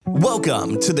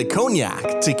Welcome to the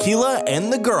Cognac, Tequila,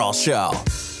 and the Girl Show.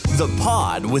 The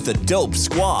pod with a dope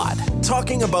squad,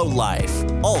 talking about life,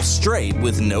 all straight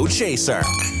with no chaser.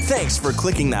 Thanks for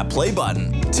clicking that play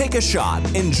button. Take a shot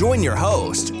and join your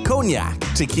host, Cognac,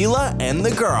 Tequila, and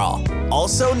the Girl,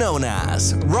 also known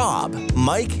as Rob,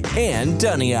 Mike, and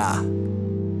Dunia.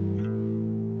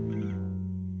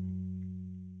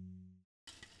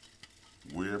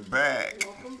 We're back.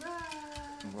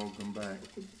 Welcome back.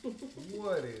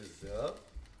 What is up?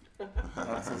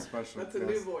 That's a special That's a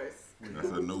new voice. That's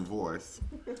a new voice.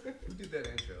 Who did that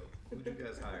intro? Who'd you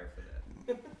guys hire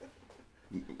for that?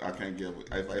 I can't give it.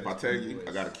 If I tell you,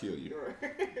 I gotta kill you.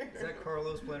 Is that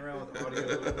Carlos playing around with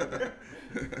audio?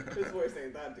 His voice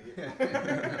ain't that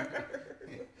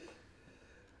deep.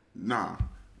 Nah.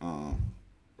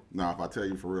 Nah, if I tell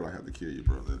you for real, I have to kill you,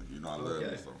 brother. You know I love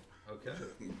you, so Okay.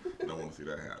 don't want to see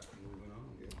that happen. Moving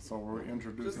on. So we're Just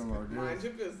introducing our mind guests.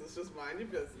 your business. Just mind your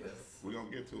business. We're gonna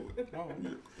get to it. No,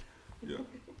 Yeah.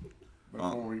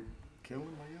 before we kill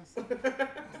him, I guess.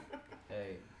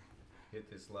 Hey, hit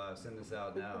this live. Send this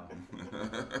out now.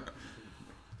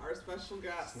 Our special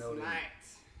guest Snowed in. tonight.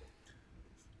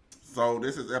 So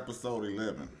this is episode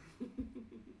 11,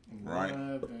 right?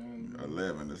 11.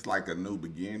 11. It's like a new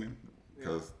beginning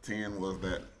because 10 was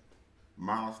that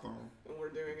milestone. And we're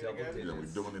doing it Double again. digits. Yeah, we're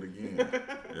doing it again.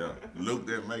 Yeah, Luke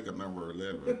didn't make a number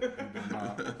 11.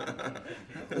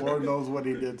 Lord knows what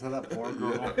he did to that poor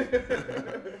girl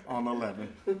on 11.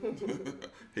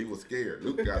 He was scared.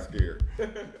 Luke got scared.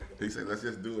 He said, let's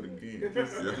just do it again.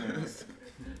 Yes.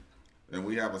 And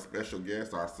we have a special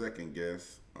guest, our second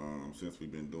guest, since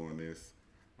we've been doing this.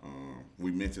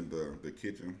 We mentioned the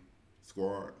kitchen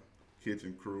squad,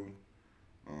 kitchen crew,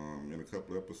 in a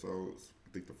couple of episodes.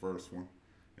 I think the first one.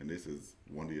 And this is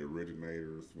one of the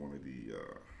originators, one of the,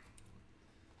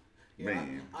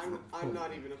 man. I'm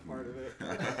not even a part of it,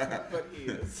 but he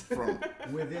is. From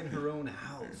Within her own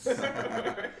house.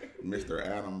 Mr.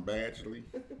 Adam Badgley,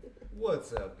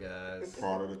 What's up, guys?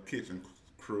 part of the kitchen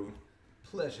crew.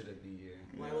 Pleasure to be here.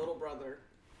 My little brother.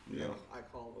 Yeah. I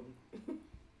call him.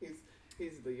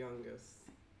 he's the youngest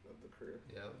of the crew.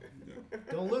 Yep. Yeah.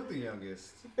 Don't look the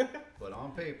youngest, but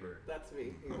on paper. That's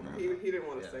me. He didn't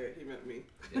want to say it. He meant me.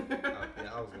 Yeah,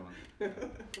 I was going.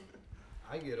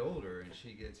 I get older and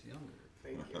she gets younger.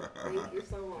 Thank you. Thank you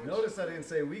so much. Notice I didn't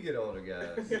say we get older,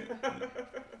 guys.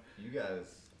 You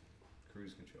guys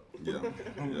cruise control.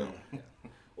 Yeah.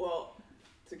 Well,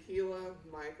 Tequila,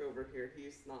 Mike over here,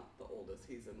 he's not the oldest.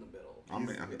 He's in the middle. I'm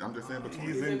just in between.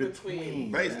 He's in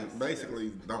between.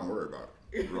 Basically, don't worry about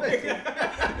it.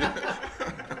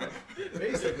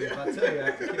 Basically, if I tell you, I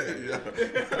have to kill you.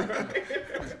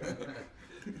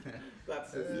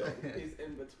 That's his thing. He's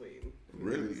in between.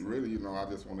 Really, I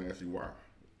just want to ask you why.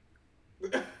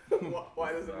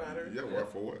 Why does it matter? Yeah, why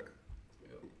for what?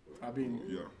 I mean,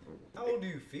 Yeah. How old do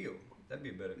you feel? That'd be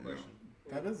a better question.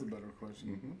 that is a better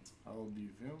question. How old do you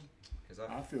feel? Because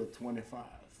I feel 25.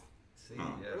 see,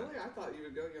 Really? I thought you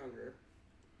would go younger.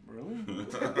 Really?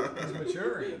 he's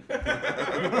maturing.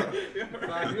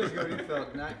 5 years ago, you felt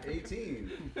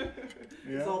 18. It's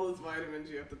Yeah. all those vitamins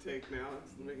you have to take now.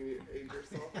 It's making you age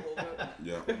yourself a little bit.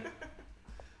 Yeah.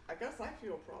 I guess I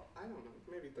feel I don't know,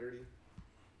 maybe 30.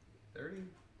 30?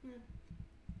 Yeah.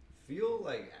 Feel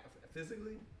like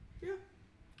physically? Yeah.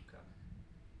 Okay.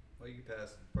 Well, you can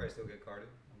pass. Probably still get carded,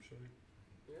 I'm sure.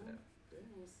 Yeah. Yeah.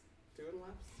 I was doing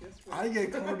laps yesterday. I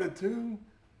get carded too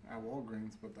at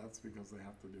Walgreens, but that's because they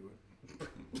have to do it.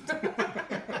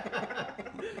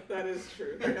 That is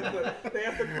true. They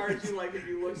have to card you like if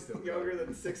you look younger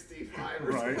than 65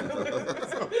 or Right. something.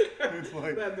 So it's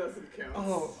like, That doesn't count.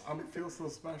 oh, I feel so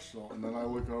special. And then I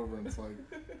look over and it's like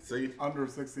See, under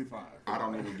 65. I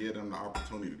don't even give them the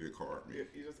opportunity to card me.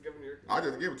 You just give them your. I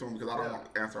just give it to them because I don't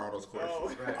want to answer all those questions.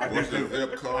 Oh, Right. What's your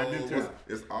zip code? I do too.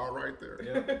 It's all right there.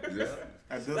 Yeah. Just,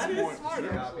 At this That is point, smart,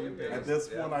 Yeah. actually. at this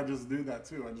point, I just do that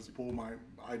too. I just pull my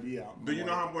ID out. do you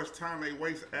know how much time they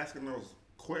waste asking those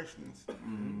questions?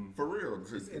 For real.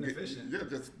 It's inefficient. Yeah,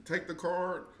 just take the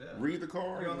card, Yeah. read the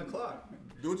card. You're on the clock.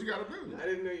 Do what you got to do. I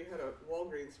didn't know you had a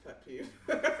Walgreens pet peeve.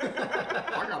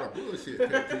 I got a bullshit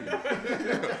pet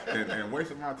peeve. and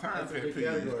wasting my time That's a pet big peeve.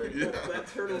 category. Yeah. That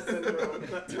turtle syndrome.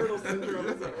 That turtle syndrome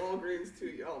is at Walgreens too,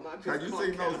 y'all. Not just Have you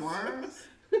seen those Comcast. lines?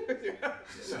 Yeah.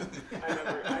 No, I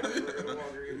never go to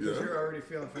Walgreens. Yeah. You're already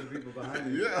feeling for the people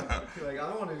behind you. Yeah. You're like, I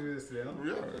don't want to do this to them.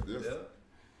 Yeah. Just, Yeah.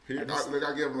 Here,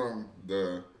 I give them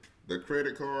the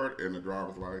credit card and the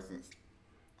driver's license.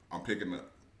 I'm picking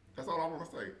up. That's all I want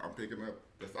to say. I'm picking up.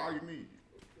 That's all you need.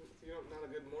 You know, not a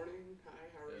good morning. Hi,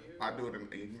 how are you? I do it in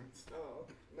the evenings. Oh,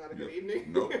 not a good Yeah.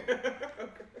 evening? Nope.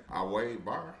 I wave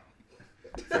by.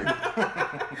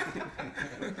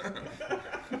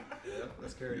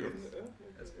 There it is.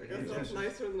 That's I good. guess Hand that's gestures.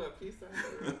 nicer than a peace sign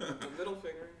or a middle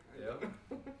finger. Yep.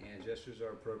 Hand gestures are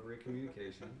appropriate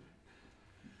communication.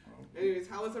 Anyways,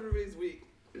 how was everybody's week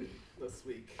this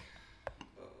week?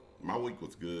 My week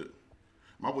was good.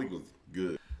 My week was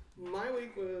good. My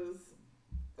week was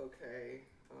okay.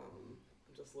 I'm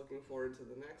just looking forward to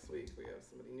the next week. We have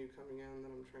somebody new coming in that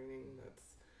I'm training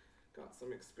that's got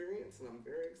some experience, and I'm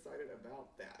very excited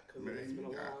about that because Man, it's been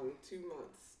you a got long 2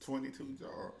 months. 22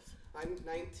 jobs. I'm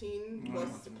 19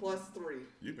 plus 3.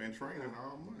 You've been training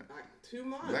all month. 2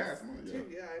 months. Last month, yeah.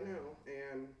 Yeah, I know.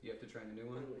 And You have to train a new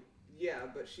one? yeah,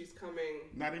 but she's coming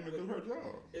Not even do her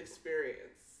job.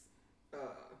 experience.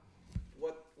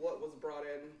 What was brought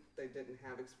in, they didn't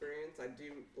have experience. I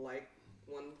do like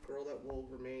one girl that will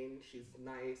remain. She's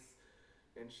nice,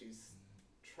 and she's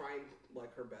trying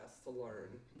like her best to learn.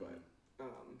 But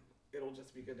it'll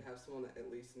just be good to have someone that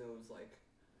at least knows like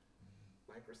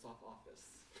Microsoft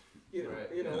Office.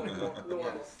 Right. Like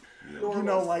normal. You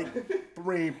know, like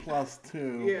 3 plus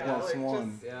 2 Yeah, plus like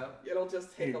 1. Yeah. It'll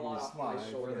just take a lot Equals off my 5.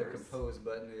 shoulders. Where the compose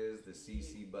button is, the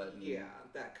CC button. Yeah,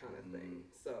 that kind of thing.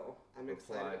 So I'm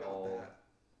Reply excited about all. that.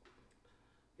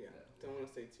 Yeah, don't want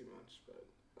to say too much, but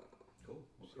Cool.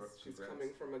 Well, she's congrats. coming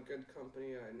from a good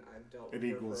company, and I've dealt It with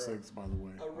her equals for 6, by the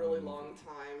way. a really long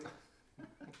time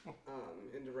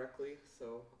indirectly,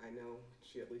 so I know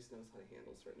she at least knows how to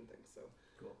handle certain things. So,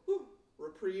 Cool. whew,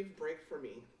 reprieve break for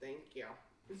me. Thank you.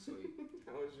 Sweet.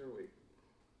 How was your week?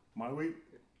 My week?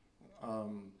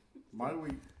 My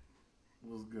week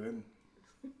was good.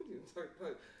 You talked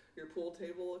about your pool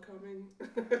table coming.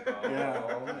 Yeah.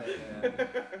 Oh, man.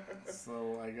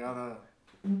 So I got a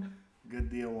good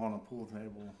deal on a pool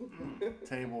table,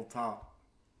 tabletop,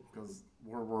 because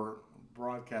where we're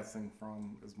broadcasting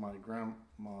from is my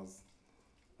grandma's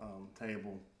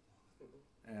table,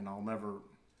 and I'll never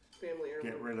Family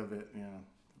heirloom. get rid of it. Yeah,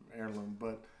 heirloom.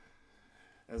 But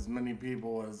as many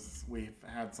people as we've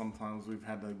had, sometimes we've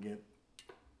had to get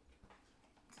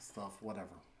stuff, whatever.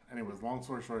 Anyways, long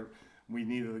story short, we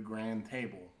needed a grand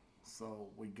table. So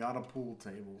we got a pool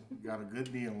table, got a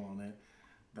good deal on it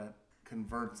that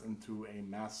converts into a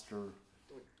master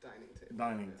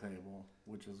dining table,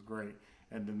 which is great.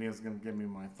 And Daniel's going to give me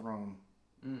my throne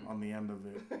on the end of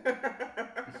it.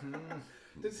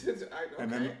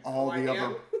 And then all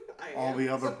the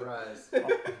other Surprise.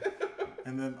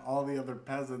 and then all the other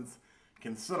peasants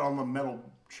can sit on the metal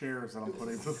chairs that I'm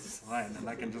putting to the side, and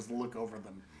I can just look over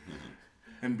them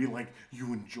and be like,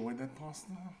 "You enjoyed that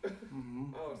pasta?" Mm-hmm.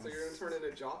 Oh, so you're gonna turn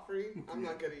into Joffrey? I'm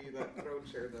not getting you that throne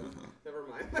chair then. Never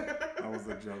mind. That was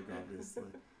a joke, obviously.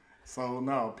 So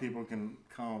no, people can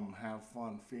come, have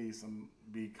fun, feast, and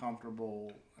be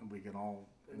comfortable, and we can all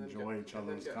enjoy each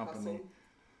other's company.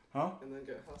 Huh? And then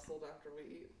get hustled after we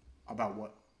eat. About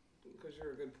what? Because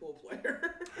you're a good pool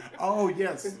player. Oh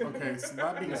yes. Okay. So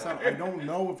that being said, I don't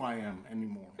know if I am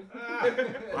anymore.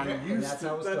 I used That's to.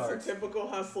 how it That's starts. a typical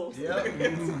hustle. Yep.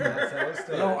 That's how it starts.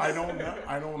 No, I don't know.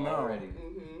 I don't know. Already.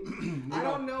 I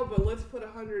don't know, but let's put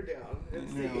 100 down and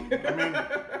see. Yeah, I mean,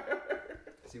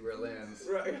 See where it lands.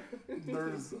 Right.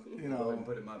 there's, Go ahead know, and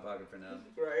put it in my pocket for now.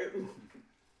 Right.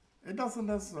 it doesn't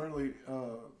necessarily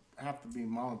have to be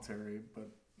monetary, but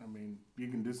I mean, you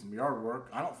can do some yard work.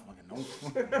 I don't fucking know.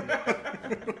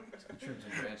 Trim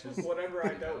some branches. Whatever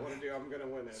I don't want to do, I'm gonna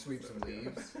win it. Sweep some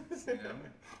leaves. You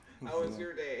know? How was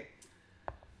your day?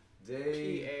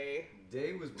 Day PA.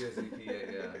 Day was busy. PA. Yeah.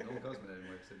 No one calls me that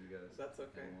anymore except you guys. That's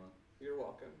okay. Anyone. You're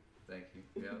welcome. Thank you.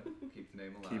 Yeah. Keep the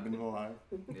name alive. Keeping it alive.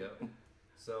 Yep.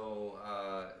 So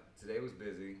today was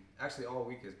busy. Actually, all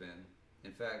week has been.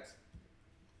 In fact,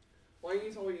 Why don't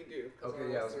you tell what you do? 'Cause okay. our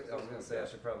Yeah, I was listeners gonna don't say know. I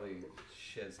should probably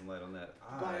shed some light on that.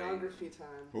 Biography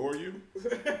time. Who are you? Who's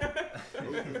this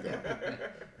guy?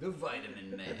 The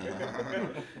Vitamin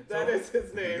Man. That is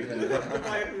his name. The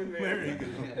Vitamin Man. There you go.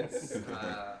 Yes.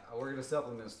 I work at a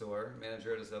supplement store,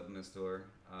 manager at a supplement store,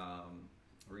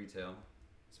 retail,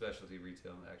 specialty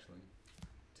retail actually,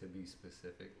 to be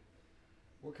specific.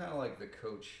 We're kind of like the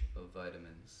coach of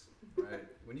vitamins, right?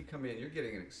 When you come in, you're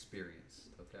getting an experience,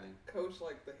 okay? Coach,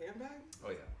 like the handbag? Oh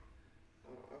yeah,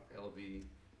 Oh, okay. LV,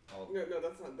 all No,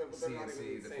 that's not. They're not even CNC,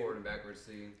 the the same. forward and backwards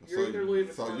C. You're either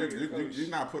Louis so Vuitton you, or your you, coach. you're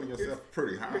not putting yourself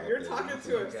pretty high. You're up there, talking you know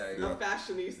to what I'm saying? Okay. a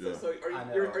fashionista. Yeah. So are I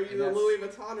know, you and the that's- Louis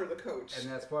Vuitton or the coach? And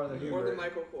that's part of the humor. Or the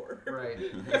Michael Kors? Right.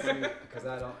 Because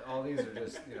I don't. All these are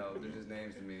just, they're just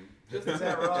names to me. Just, Is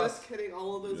that Ross? just kidding.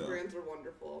 All of those Yeah. brands are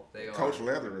wonderful. They are. Coach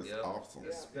Leather is Yep. awesome.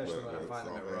 Especially when I find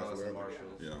them at Soft-ass Ross and leather.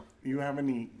 Marshalls. Yeah. You have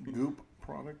any Goop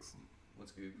products?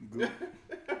 What's good? Goop.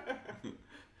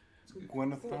 What's good?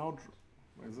 Gwyneth Paltrow.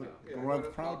 Is it? Yeah,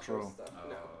 Gwyneth Paltrow Paltrow. stuff. Oh.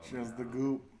 No. She has the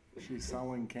Goop. She's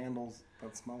selling candles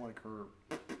that smell like her.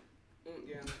 Yeah,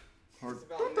 Yeah. Or- It's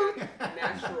about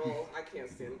natural. I can't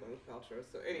stand Gwyneth Paltrow.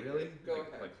 So anyway, Really? go like,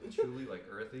 ahead. Like truly, like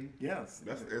earthy? Yes,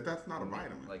 That's not a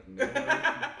vitamin. Like mineral?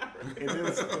 it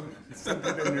is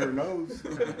something in your nose.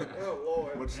 Oh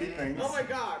Lord. What she thinks. Oh my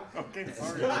God. Okay,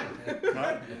 sorry. Cut.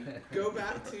 Cut. Go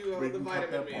back to We the can cut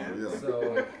vitamin that part.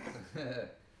 man. Yeah.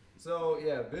 So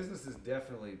yeah, business is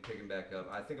definitely picking back up.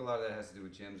 I think a lot of that has to do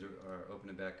with gyms are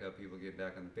opening back up. People get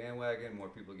back on the bandwagon. More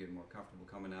people get more comfortable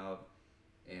coming out.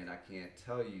 And I can't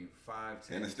tell you 5,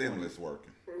 10. And the stimulus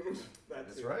working. That's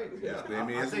That's right. Yeah,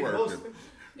 Stimmy I is think working. most.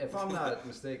 If I'm not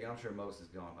mistaken, I'm sure most is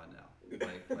gone by now.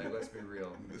 Like let's be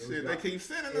real. It was Shit, they gone. keep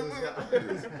sending It them.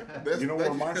 was That's- You know they-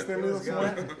 where my stimulus It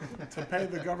was went? To pay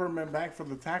the government back for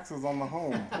the taxes on the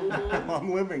home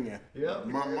I'm living in. Yep.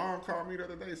 My mom called me the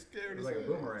other day scared It as was like a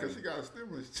hell boomerang. because she got a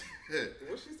stimulus check.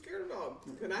 What's she scared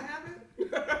about? Can I have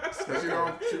it? Cause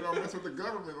she don't mess with the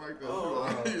government like that.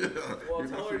 Oh. She like, yeah. Well, You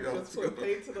know, tell she her got just a put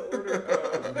paid to the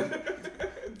order.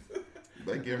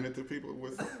 They giving it to people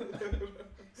with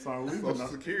Sorry, we've Social been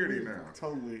Security now.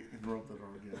 totally interrupted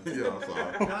our guest. Yeah, I'm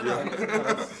sorry.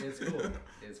 No, it's cool.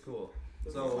 It's cool.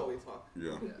 This is how So we talk.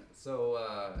 Yeah. yeah, so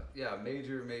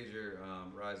major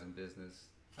rise in business.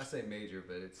 I say major,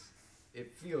 but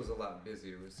it feels a lot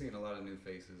busier. We're seeing a lot of new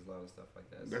faces, a lot of stuff like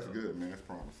that. That's so, good, man. That's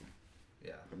promising.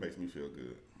 Yeah, That makes me feel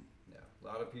good. yeah. A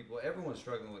lot of people. Everyone's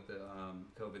struggling with the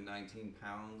COVID-19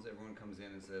 pounds. Everyone comes in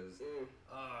and says,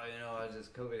 "Oh, I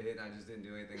just COVID hit and I just didn't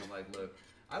do anything." I'm like, look,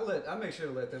 I make sure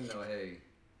to let them know, hey,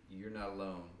 you're not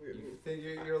alone. You think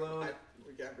you're alone?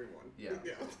 Everyone. Yeah.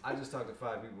 I just talked to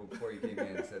 5 people before you came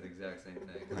in and said the exact same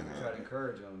thing. I try to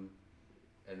encourage them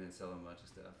and then sell them a bunch of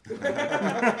stuff.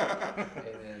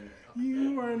 And then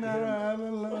You are not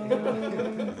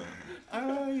alone. I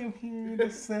am here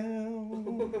to sell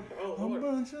Oh, a Lord.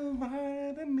 bunch of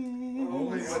vitamins.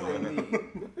 only what they need.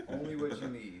 Only what you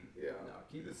need. Yeah. No,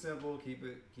 keep it simple, keep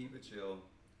it chill,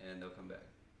 and they'll come back.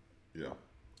 Yeah.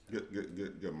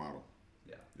 Good model.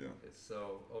 Yeah. Yeah. It's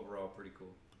so overall pretty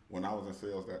cool. When I was in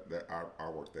sales, that I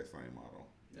worked that same model.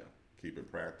 Yeah. Keep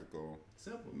it practical.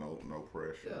 Simple. No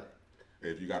pressure. Yeah.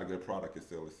 If you got a good product, it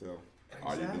sell itself.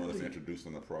 All you're doing is Exactly.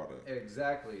 introducing the product.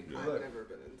 Exactly. Yeah. I've Look, never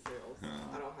been in sales. Yeah.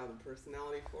 I don't have the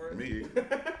personality for it. Me.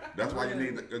 That's why you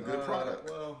need a good product.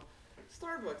 Well,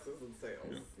 Starbucks is in sales.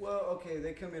 Yeah. well, okay.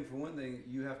 They come in for one thing.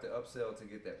 You have to upsell to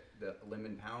get the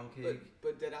lemon pound cake.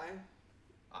 But did I?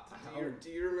 How- Do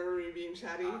you remember me being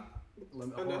chatty? hold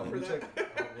enough on, for let me that?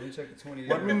 let me check the 20 year.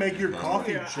 Let me make your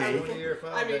coffee, Yeah, Jake. 20-year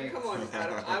file I mean, bank. come on,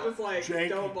 Adam. I was like, Jake.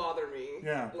 don't bother me.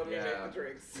 Yeah. Let me Yeah. make the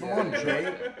drinks. Come on,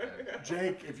 Jake.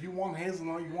 Jake, if you want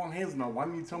hazelnut, you want hazelnut. Why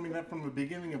didn't you tell me that from the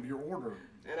beginning of your order?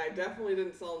 And I definitely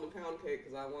didn't sell them the pound cake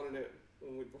because I wanted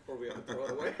it before we had to throw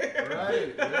it away.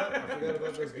 Right. Yeah. I forgot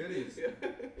about those goodies.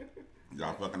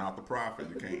 Y'all fucking out the profit.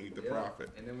 You can't eat the Yeah. profit.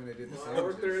 And then when they did the Well, I don't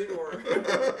work there sandwiches.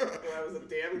 anymore. Well, I was a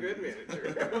damn good manager.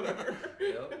 Whatever.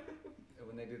 Yep. And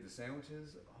when they did the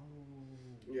sandwiches,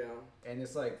 Yeah. and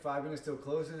it's like 5 minutes till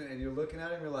closing, and you're looking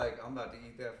at it, and you're like, I'm about to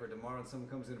eat that for tomorrow, and someone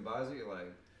comes in and buys it, you're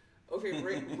like, Okay,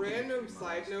 random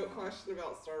side note question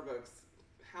about Starbucks.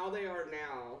 How they are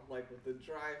now, like with the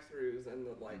drive-throughs and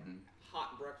the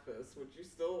hot breakfast, would you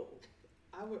still?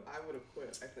 I would have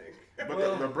quit. I think.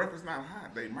 But the breakfast not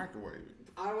hot. They microwave it.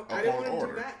 I didn't Upon want to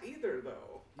order. do that either,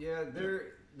 though. yeah,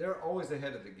 they're always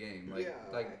ahead of the game. Like,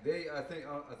 Yeah. I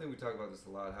think we talk about this a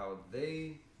lot. How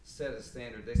they set a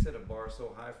standard, they set a bar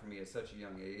so high for me at such a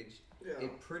young age. Yeah.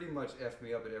 It pretty much effed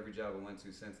me up at every job I went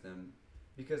to since then,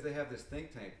 because they have this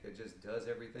think tank that just does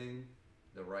everything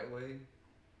the right way.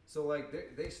 So like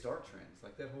they start trends,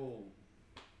 like that whole.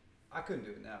 I couldn't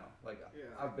do it now. Like Yeah.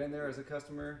 I've been there as a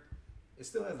customer. It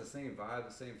still has the same vibe,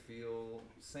 the same feel,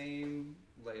 same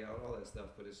layout, all that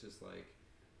stuff. But it's just like,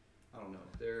 I don't know.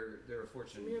 They're a To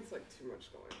fortune. me, it's like too much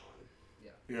going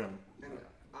on. Yeah.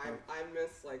 And I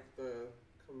miss like the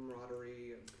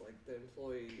camaraderie of like the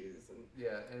employees and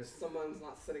Yeah, and it's someone's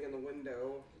not sitting in the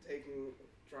window taking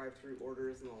drive-through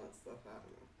orders and all that stuff.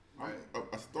 I don't know.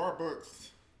 A Starbucks,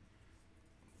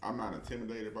 I'm not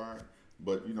intimidated by it,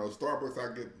 but Starbucks,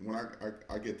 I get when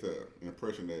I get the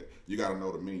impression that you got to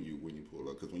know the menu when you pull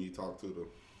up, because when you talk to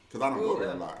because I don't go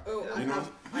there a lot. Oh, Yeah.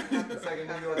 I have It's like a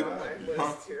that New York on vibe. my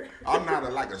list here. I'm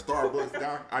not like a Starbucks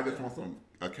guy. I just want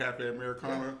a cafe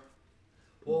Americano,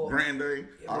 well, grande.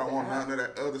 yeah, I don't but want they none of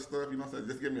that other stuff. You know what I'm saying?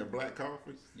 Just give me a black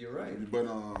coffee. you're right. But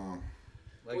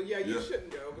Like, Well, yeah, you Yeah. shouldn't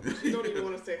go because you don't even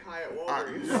want to say hi at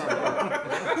Walgreens.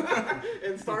 yeah.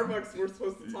 And Starbucks, we're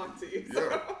supposed to talk to you. So.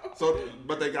 Yeah. So,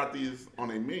 but they got these on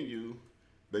their menu.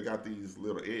 They got these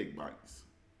little egg bites.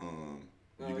 You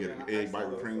Oh, get yeah, an I egg saw bite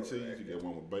with those cream the other cheese. day. You get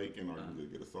one with bacon, or you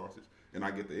just get a sausage. And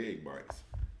I get the egg bites.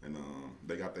 and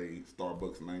they got their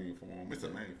Starbucks name for them. It's a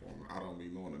name for them. I don't be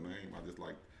knowing the name. I just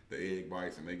like the egg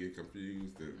bites, and they get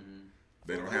confused. And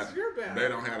they don't have. They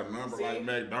don't have a number like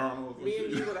McDonald's. Me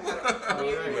and you would have had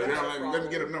a problem. Let me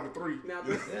get a number 3. Now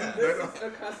this is a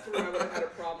customer I would have had a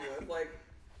problem with. Like,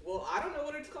 well, I don't know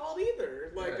what it's called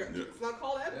either. Like, it's not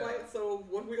called egg bite, so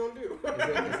what are we gonna do?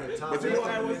 Is it top But you know,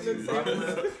 I was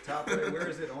top right? Where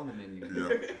is it on the menu?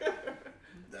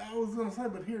 Yeah. I was gonna say,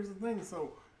 but here's the thing.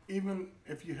 So even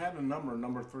if you had a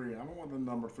number 3, I don't want the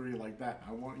number 3 like that.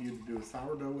 I want you to do a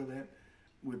sourdough with it,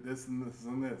 with this and this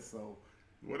and this. So.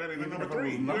 Well, that ain't a Even number if it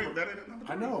 3. was number- That ain't a number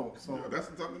 3. I know. So Yeah, that's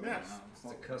something else.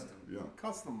 so It's a custom. Yeah.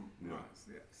 custom. Yeah.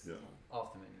 Yes. Yeah.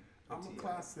 Off the menu. I'm a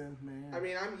classy man. I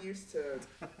mean, I'm used to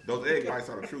Those egg bites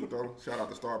are the truth, though. Shout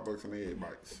out to Starbucks and the egg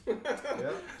bites.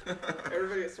 Yeah.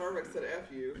 everybody at Starbucks said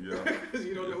F you. Yeah. Because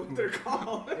you don't know what they're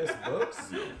called. It's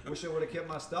books. Wish I would have kept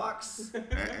my stocks.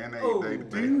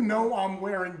 And Do you know I'm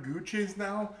wearing Gucci's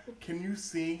now? Can you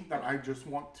see that I just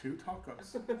want 2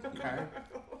 tacos? Okay,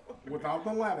 without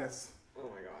the lettuce, Oh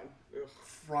my god. Ugh.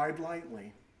 fried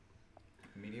lightly,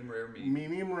 Medium rare meat.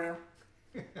 medium rare.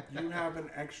 You have an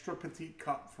extra petite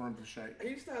cup for him to shake. I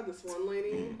used to have this one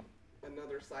lady,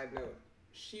 another side note,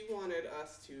 she wanted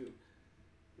us to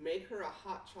make her a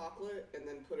hot chocolate and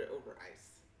then put it over ice.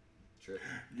 Sure.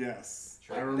 Yes,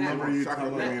 Like I remember that- you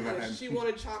chocolate telling me milk. that. She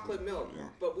wanted chocolate milk, Yeah.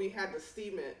 but we had to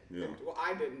steam it. Yeah. Well,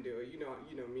 I didn't do it. You know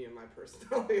me and my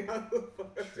personality.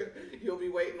 You'll be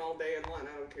waiting all day in line.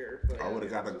 I don't care. But I would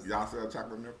have got just- y'all sell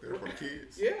chocolate milk there for the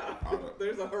kids. Yeah, I'd-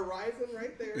 there's a horizon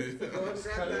right there. So go and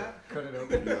grab that. Cut it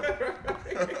open.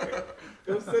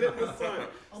 Go sit in the sun.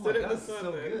 Oh my sit in God, the it's sun.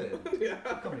 so then. good. Yeah.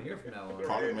 I'm coming here from now on.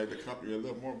 Probably made the company a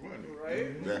little more money.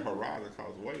 Right? That horizon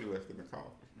costs way less than the coffee.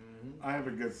 I have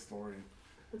a good story.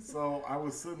 So I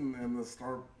was sitting in the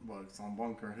Starbucks on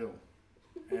Bunker Hill,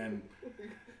 and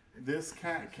this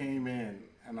cat came in,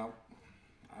 and I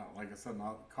like I said,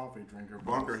 not a coffee drinker. but-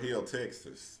 Bunker Hill,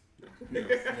 Texas.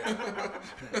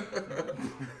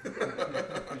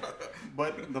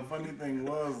 But the funny thing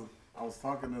was, I was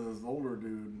talking to this older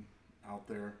dude out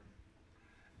there,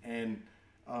 and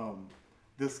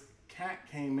this cat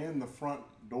came in the front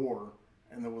door,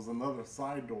 and there was another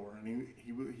side door, and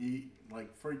he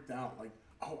like freaked out, like,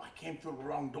 oh, I came through the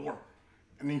wrong door,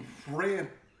 and he ran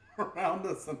around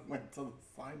us and went to the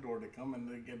side door to come in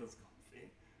to get his coffee.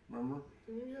 Remember?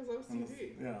 Maybe he has And this-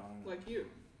 OCD. yeah. Like you.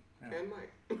 Yeah. And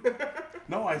Mike.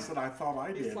 No, I said I thought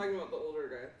I He's did. talking about the older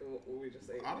guy, the one we just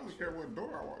ate. I don't care what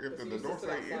door I walk. If Because the he used door to sit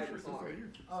say outside and entrance, it talk. say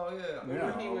entrance. Oh yeah.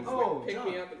 Yeah. He would Oh, pick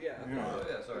me John. up, yeah. Yeah. Oh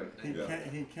yeah. Sorry.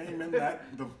 He came in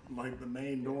the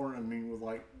main door, and he was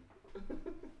like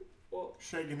Well,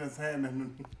 shaking his head, and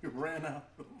then he ran out.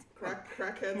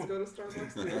 crackheads go to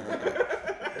Starbucks too. Yeah.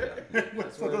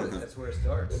 That's where it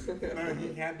starts. No,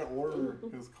 he had to order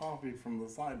his coffee from the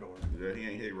side door. Yeah, he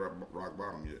ain't hit rock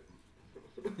bottom yet.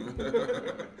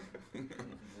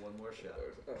 One more shot. Oh.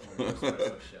 One more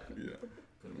espresso shot. Yeah.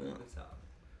 Put him over the top.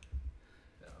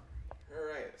 Yeah. All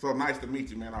right. So nice to meet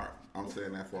you, man. I'm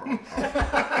saying that for our, I'm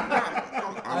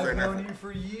I've saying known that you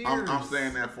for years. I'm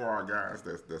saying that for our guys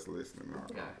that's listening,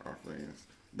 Okay. our fans.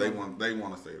 They want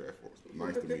to say that for us.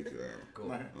 Nice to meet you, Adam. Cool.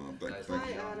 Like, Thank Nice. you.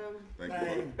 Hi, Adam. Thank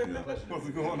Hey. you. Yeah. Pleasure to what's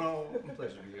be going on? here.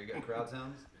 Pleasure to be here. You got crowd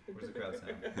sounds? Where's the crowd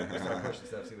sound? Start pushing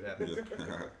stuff. See what happens.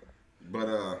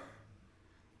 But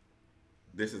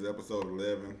this is episode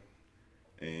 11,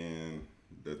 and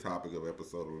the topic of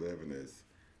episode 11 is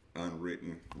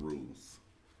unwritten rules.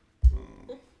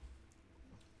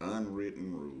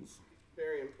 Unwritten rules.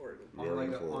 Very important.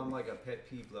 Very On like a pet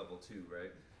peeve level too,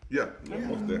 right? Yeah,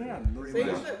 most definitely.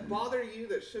 Things that bother you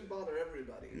that should bother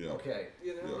everybody. Yeah. Okay.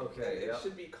 You know? Yeah. Okay, And yeah. it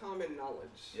should be common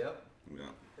knowledge, Yep. Yeah.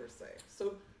 per se.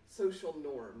 So, social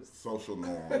norms. Social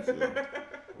norms. Yeah.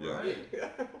 Yeah. Right.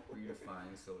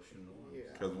 Redefine social norms. Yeah.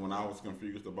 Because when I was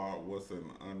confused about what's an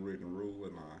unwritten rule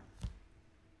and I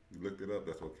looked it up,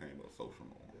 that's what came up, social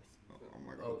norms. I'm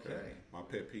like, okay. My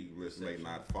pet peeve list may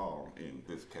not fall in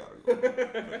this category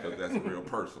because that's real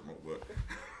personal, but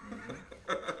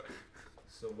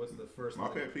So what's the first my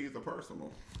one? pet peeves are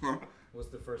personal. What's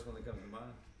the first one that comes to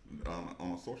mind?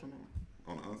 On a social norm,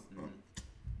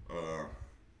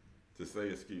 to say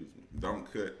excuse me.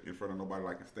 Don't cut in front of nobody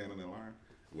like standing in line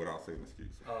without saying excuse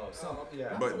me. Oh, yeah.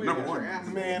 That's But the way number you one, guys are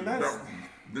asking. Man, that's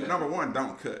number one,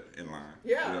 don't cut in line.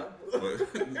 Yeah.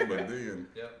 But then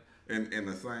Yep. in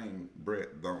the same breath,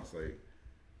 don't say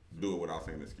do it without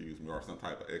saying excuse me or some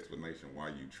type of explanation why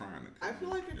you trying to. I feel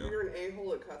like if Yeah. you're an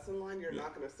a-hole that cuts in line, you're Yeah.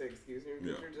 not going to say excuse me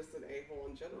because Yeah. you're just an a-hole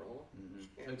in general.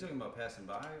 Are you talking about passing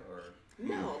by or?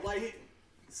 No, like,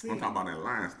 see. I'm talking about in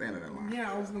line, standing in line.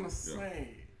 Yeah, I was gonna say,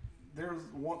 there's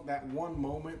that one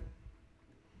moment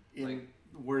in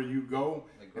where you go,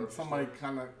 Like and grocery somebody stores?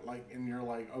 kind of like, and you're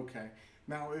like, okay.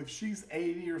 Now, if she's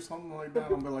 80 or something like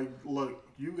that, I'll be like, look,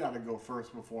 you got to go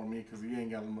first before me because you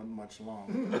ain't got much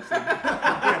long. So,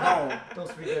 get home. Don't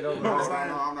speak that over. No, Right.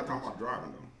 I'm not talking about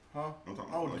driving though. Huh? I'm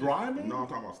talking Oh, about driving? No, I'm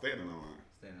talking about standing in line.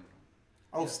 Stand up.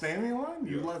 Oh, standing in line?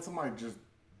 You Yeah. let somebody just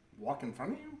walk in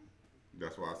front of you?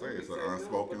 That's why I say it's You an say no,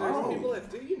 unspoken but there's rule. people that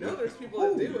do. You know, there's people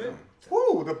that do it.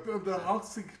 Who? The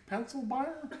Huxley pencil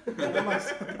buyer? And then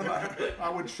I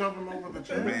would shove him over the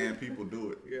chair. Man, people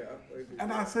do it. Yeah. They do.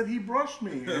 And I said he brushed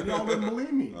me, and y'all didn't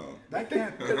believe me. Oh. That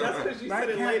can't. Because that's because you that said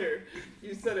it can't- later.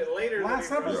 You said it later. Last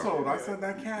than he brushed episode, you. I said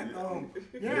that cat. Yeah.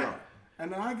 Yeah.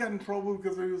 And then I got in trouble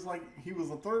because he was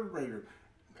a third grader.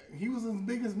 He was as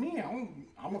big as me.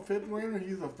 I'm a fifth grader.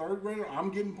 He's a third grader.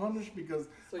 I'm getting punished because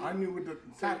So you- I knew what the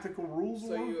tactical rules So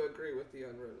were. you agree with the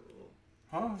unwritten rule?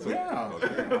 Huh? So- Yeah.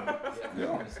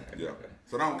 Yeah. Yeah.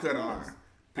 So don't cut in line.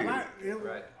 And Period.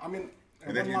 Right. I mean, it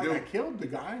And if wasn't you like do- I killed the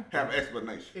guy. Have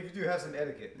explanation. If you do have some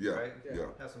etiquette, Yeah. right? Yeah.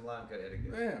 Have some line cut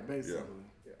etiquette. Yeah, basically.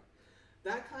 Yeah.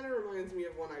 That kind of reminds me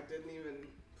of one I didn't even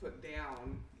put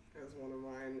down as one of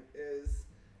mine is,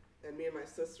 and me and my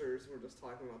sisters were just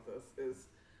talking about this, is,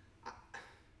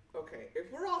 okay,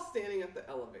 if we're all standing at the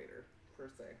elevator, per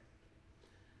se,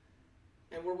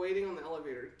 and we're waiting on the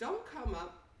elevator, don't come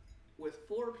up with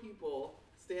 4 people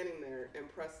standing there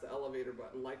and press the elevator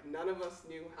button. Like, none of us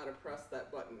knew how to press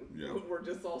that button. Yeah. We're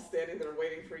just all standing there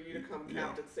waiting for you to come Yeah.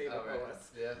 Captain Save Oh, right.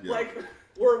 us. Yeah. Yeah. Like,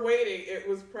 we're waiting, it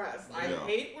was pressed. I Yeah.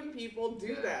 hate when people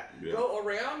do Yeah. that. Yeah. Go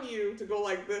around you to go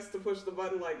like this to push the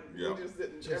button, like, Yeah. we just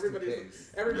didn't. Just in everybody's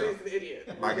case. an idiot.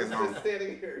 Like We're it's just on-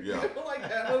 standing here. Yeah. You know, like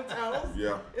at hotels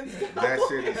Yeah. and stuff. That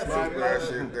shit is Right, super. right. That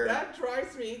shit there. That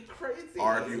drives me crazy.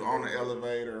 Or if you on the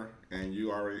elevator and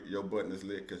your button is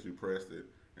lit because you pressed it,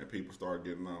 and people start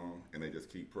getting on and they just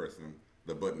keep pressing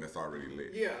the button that's already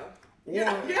lit. Yeah. Or-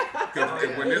 Yeah.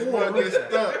 Because when this button is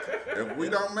stuck, if we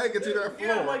don't make it to that floor,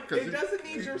 Yeah, like, 'cause it doesn't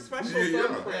need your special yeah,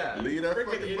 thumbprint. yeah. Leave that Freaking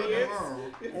fucking button idiots.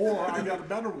 alone. Or I got a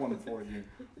better one for you.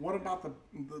 What about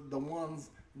the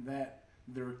ones that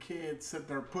their kids sit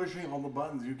there pushing all the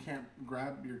buttons? You can't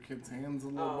grab your kid's hands a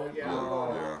little Oh, bit. yeah.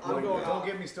 Yeah. I'm going Don't off.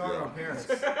 get me started Yeah. on parents.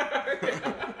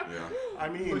 Yeah. I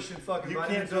mean, Pushing fucking you can't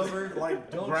buttons just over. like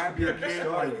Don't grab your get me kid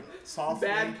started. like softly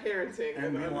Bad parenting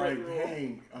and be an like, unwritten rule.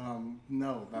 hey,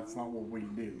 no, that's not what we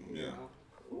do. Yeah.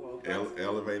 Well, that's-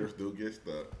 Elevators do get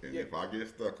stuck, and Yeah. if I get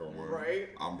stuck on one, Right.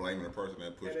 I'm blaming the person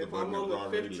that pushed And the if button I'm that on was the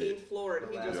already 15th lit. floor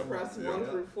and he The just last pressed one. 1 Yeah.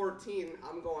 through 14,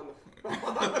 I'm going the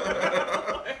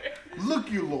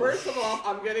Look, you Lord. First of all,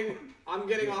 I'm getting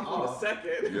off on the Off.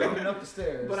 second. Yeah. Coming up the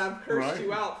stairs. But I've cursed Right.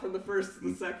 you out from the first to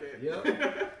the second.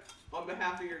 Yep. On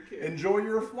behalf of your kid. Enjoy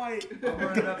your flight. I'm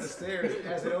running up the stairs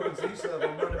as it opens each level.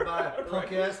 I'm running by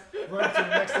punk ass, running to the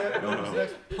next step, it opens the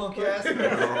next punk ass.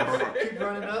 Keep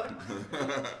running up.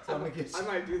 So I'm gonna get I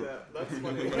might do that. That's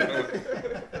funny.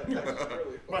 That's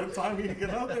really By funny. the time you get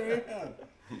out there, yeah.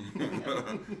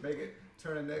 make it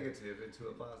turn a negative into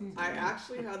a positive. I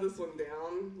actually had this one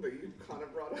down that you kind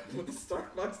of brought up with the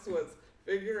Starbucks was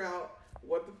figure out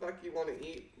what the fuck you want to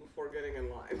eat before getting in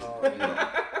line. Oh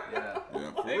yeah. Yeah.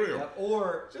 Yeah, for real.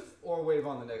 Yeah, or wave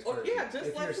on the next Or, person. yeah, just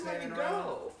If let you're somebody standing go.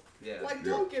 around, Yeah. Like,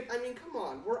 don't get, I mean, come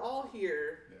on. We're all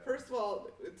here. Yeah. First of all,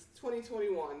 it's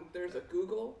 2021. There's a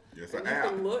Google. It's and an you app.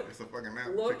 can look, It's a fucking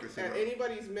app. look Check this shit at out.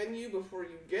 anybody's menu before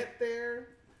you get there.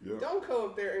 Yeah. Don't go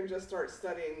up there and just start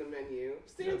studying the menu.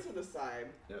 Stand Yeah. to the side.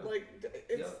 Yeah. Like, it's,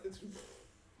 Yeah. it's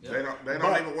Yeah. They don't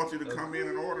But- even want you to come in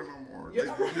and order no more.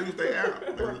 Yeah. They use their app.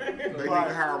 They need to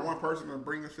But- hire one person to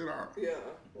bring the shit out. yeah.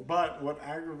 But what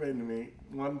aggravated me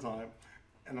one time,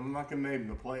 and I'm not gonna name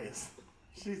the place,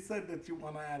 she said that you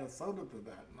want to add a soda to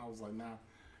that, and I was like, nah,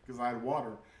 because I had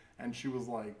water, and she was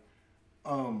like,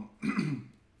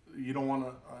 you don't want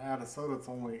to add a soda? It's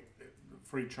only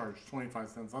free charge, 25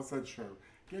 cents. I said, sure.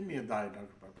 Give me a Diet Dr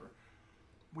Pepper.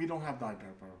 We don't have Diet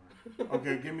Dr Pepper.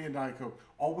 Okay, give me a Diet Coke.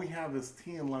 All we have is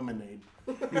tea and lemonade.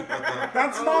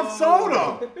 That's not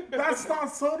soda. That's not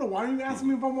soda. Why are you asking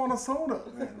me if I want a soda?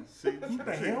 Man? What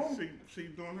the hell? She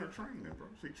doing her training, bro.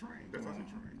 She trained. That's how she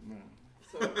trained.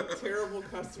 So, terrible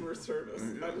customer service.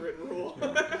 Unwritten rule.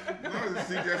 No,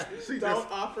 she Don't just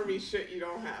offer me shit you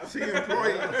don't have. she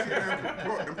employee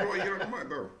of the month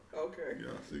though. Okay.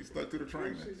 Yeah, she stuck to the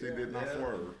training. She Yeah. did not Yeah.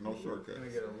 swerve, no Gonna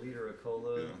shortcuts. get a liter of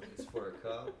cola. Yeah. It's for a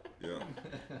cup. Yeah,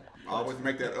 always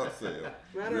make that upsell.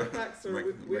 Matter Yeah. of fact, sir, Make-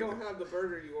 we make- don't have the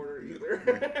burger you ordered either.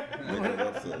 Make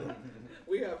that upsell.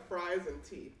 We have fries and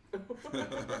tea. We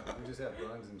just have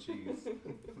buns and cheese.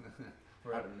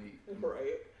 We're out of meat.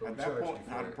 Right. But At we that charge point, you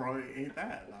for I'd it. probably eat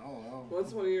that. I don't know.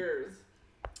 What's one of yours?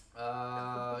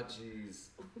 Jeez.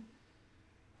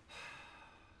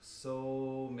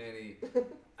 So many.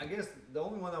 I guess the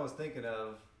only one I was thinking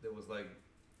of that was like,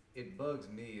 it bugs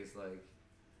me is like,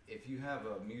 if you have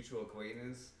a mutual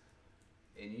acquaintance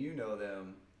and you know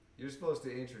them, you're supposed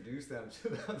to introduce them to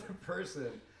the other person.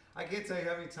 I can't tell you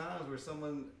how many times where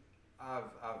someone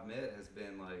I've met has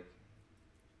been like,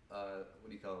 what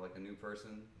do you call it, like a new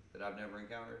person that I've never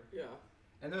encountered. Yeah.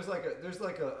 And there's like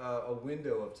a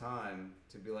window of time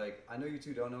to be like, I know you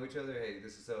two don't know each other. Hey,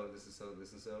 this is so, this is so,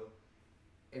 this is so.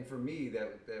 And for me,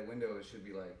 that window should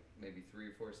be like maybe 3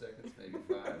 or 4 seconds, maybe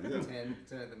 5, 10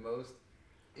 at the most.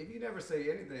 If you never say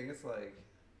anything, it's like.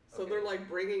 So okay. they're like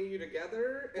bringing you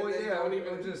together, and Well, then yeah, don't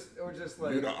or just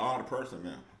like. You're the odd person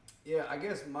now. Yeah, I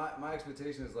guess my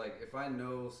expectation is like, if I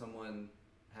know someone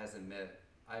hasn't met,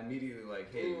 I immediately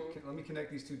like, hey, let me connect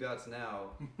these 2 dots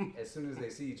now. As soon as they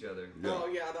see each other. Yeah. Oh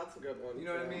yeah, that's a good one. You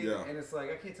know what I mean? Yeah. And it's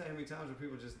like, I can't tell you how many times where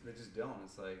people just don't.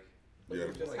 It's like. Like, Yeah.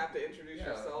 you just Like, have to introduce yeah,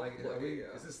 yourself. like,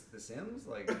 is this The Sims?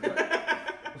 Like, That's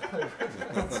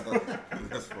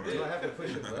funny. do I have to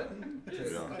push a button?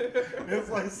 Yeah. It's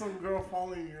like some girl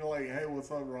following you. You're like, hey,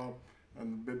 what's up, Rob?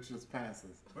 And the bitch just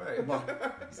passes. Right.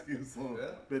 But, excuse me,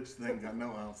 Yeah. bitch thing got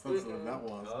no house. That's what that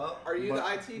was. Oh, Are you But-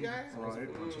 the IT guy? Right.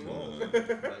 Oh.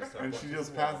 And she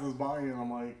just passes by you, and I'm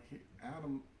like,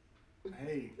 Adam,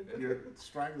 hey, you're a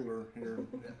straggler here.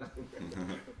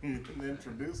 You can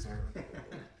introduce her.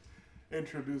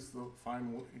 Introduce the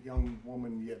fine young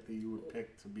woman yet that you would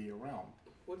pick to be around.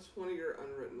 What's one of your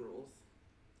unwritten rules?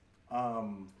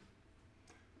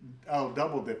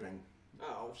 Double dipping.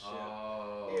 Oh shit.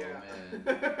 Oh, Yeah.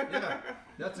 man. Yeah,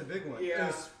 that's a big one. Yeah.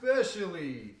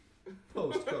 Especially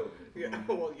post-COVID. Yeah.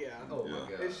 Well, yeah. Oh, Yeah. my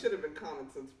God. It should have been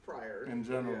common sense prior. In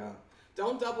general. Yeah.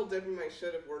 Don't double dip in my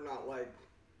shit if we're not like.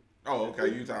 Oh,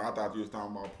 okay. I thought you was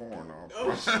talking about porn.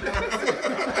 Oh shit.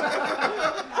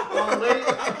 Oh, late.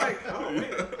 I'm like, oh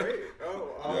wait.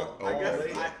 Oh, Yeah. I guess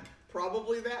late.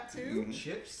 probably that too.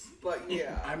 Chips? But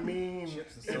yeah. I mean,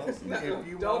 Chips and if, salsa? if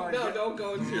you don't want to don't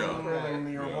go into Yeah. it.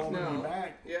 Right. you're holding No. me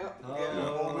back. Yep. Oh. Yeah.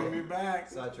 You're holding me back.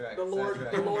 Sidetrack. The Lord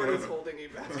sidetrack. is holding you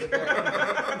back.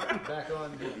 Back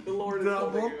on. The Lord is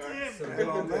Double holding you back. dip. So Good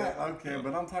on double that. Okay,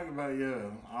 but I'm talking about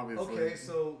obviously. Okay,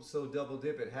 so double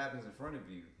dip, it happens in front of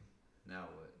you. Now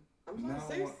what? I'm Now not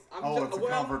saying. what? I'm It's a well,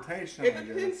 confrontation. it I guess.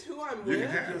 depends who I'm You can with.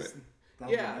 have Just it.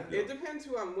 double Yeah, dip. it depends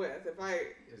who I'm with. If I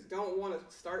don't want to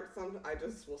start something, I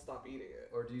just will stop eating it.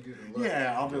 Or do you do the look?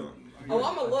 Yeah, I'll just. Oh,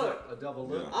 I'm a look. A double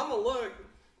look? Yeah. I'm a look,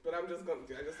 but I'm just gonna.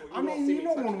 You I won't mean, see you me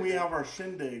know, touching when we it. have our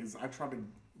shindigs, I try to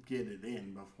get it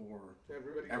in before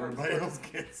everybody else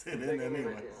gets it in, taking it in,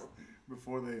 anyways. yeah.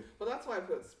 Before they. Well, that's why I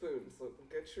put spoons. So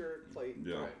get your plate.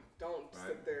 Yeah. Right. Don't Right.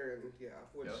 sit there and Which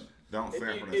Yep. Don't if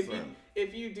stand you, for the if you sun.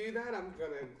 if you do that, I'm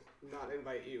gonna not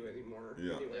invite you anymore.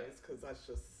 Yeah. Anyways, because that's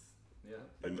just Yeah.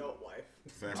 adult life.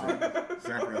 Sanford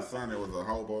and Son, there was a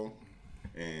hobo,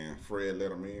 and Fred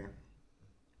let him in.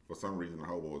 For some reason, the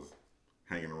hobo was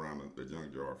hanging around the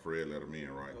junk jar. Fred let him in,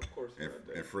 right? Of course, And, Fred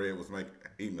did. and Fred was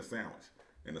eating a sandwich,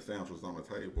 and the sandwich was on the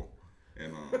table,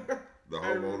 and the I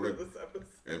hobo remember looked this episode.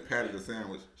 and patted the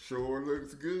sandwich. Sure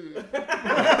looks good. and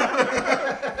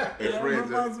That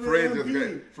reminds me of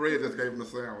MP. Fred just gave him the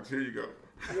sandwich. Here you go.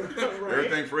 Right?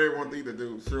 Everything Fred wanted to eat to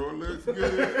do sure looks good.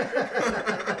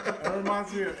 That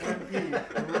reminds me of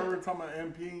MP. Remember we were talking about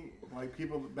MP, like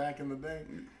people back in the day,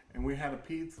 and we had a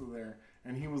pizza there,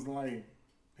 and he was like,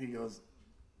 he goes,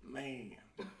 man,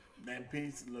 that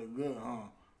pizza look good, huh?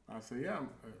 I said, yeah,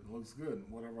 it looks good.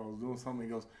 Whatever, I was doing something. He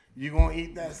goes, you gonna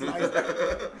eat that slice?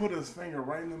 Put his finger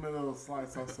right in the middle of the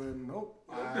slice. I said, nope,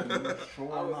 I'm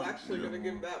sure I was not. actually gonna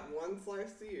give that one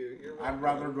slice to you. You're I'd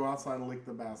rather go outside and lick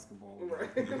the basketball. Right.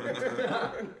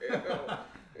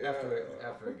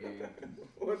 After a game.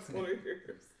 What's one of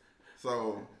yours?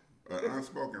 So,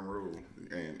 unspoken rule,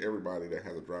 and everybody that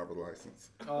has a driver's license,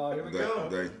 Oh, here we go.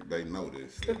 they know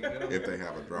this. Here we go. If they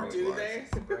have a driver's Do license,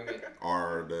 they? Bring it.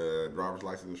 or the driver's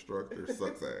license instructor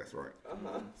sucks ass, right?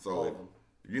 Uh-huh. So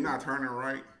if you're not turning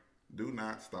right, do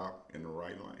not stop in the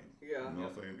right lane. Yeah. You know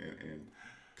what I'm saying? And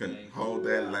can Thank hold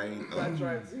that lane up. That's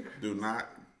right. too. Do not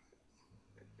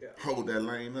Yeah. hold that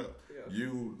lane up. Yeah.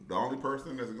 You, the only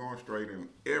person that's going straight, and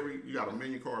you got a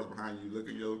million cars behind you. Look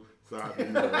at your side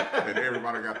mirror, and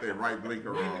everybody got their right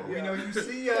blinker on. We know you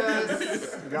see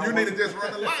us. You need to just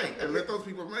run the light and let those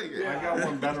people make it. I got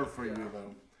one better for you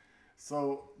though.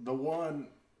 So the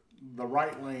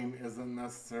right lane isn't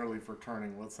necessarily for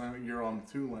turning. Let's say you're on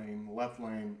 2-lane, left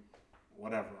lane,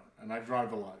 whatever. And I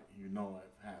drive a lot. You know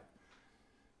I have.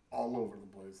 All over the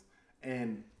place.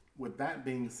 And with that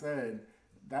being said,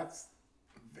 that's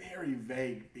very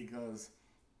vague because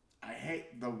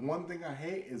the one thing I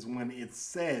hate is when it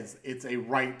says it's a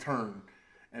right turn.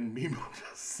 and people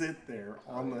just sit there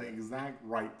on the exact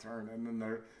right turn, and then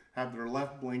they have their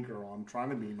left blinker on, trying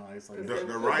to be nice. Like The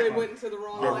they right went into the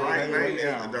wrong the lane. right lane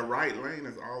Yeah. is the right lane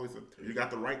is always you got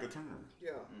the right to turn.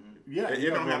 Yeah. Yeah, And you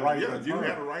don't the have right you to have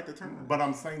turn. the right to turn. But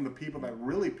I'm saying the people that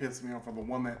really piss me off are the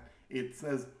one that it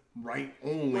says right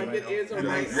only. Like it is a and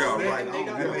right they yeah, only, sit- right and they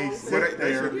got on. the and they wrong sit Well, thing.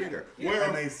 they there, should be there. Yeah. Well,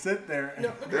 and they sit there. No,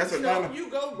 And, That's because you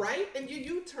go right and you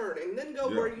U-turn and then go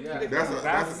Yeah. where you Yeah. need to That's go. a-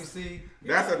 that's- You see,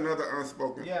 that's another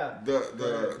unspoken. Yeah.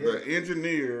 The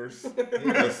engineers,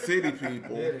 the city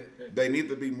people, Get it. they need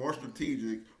to be more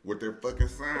strategic with their fucking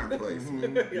sign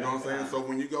placement. You know what I'm saying? So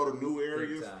when you go to new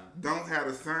areas, time. don't have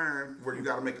a sign where you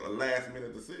got to make a last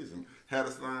minute decision. Have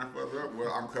a sign further up where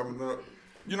I'm coming up.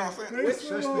 You know what I'm saying?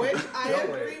 Which I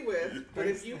Go agree with, but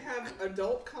if you have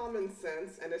adult common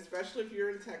sense, and especially if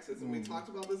you're in Texas, and we talked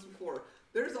about this before,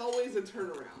 there's always a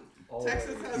turnaround. Always.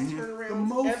 Texas has The turnarounds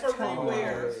most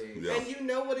everywhere, Always. Yeah. and you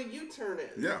know what a U-turn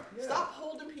is. Yeah. Stop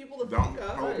holding people to Don't fuck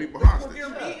up hold Right. people with hostage. your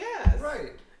Yeah. BS.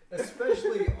 Right.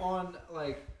 Especially on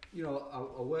like, you know,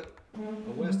 a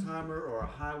Westheimer or a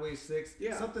Highway 6,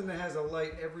 Yeah. something that has a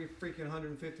light every freaking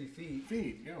 150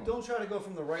 feet. yeah. Don't try to go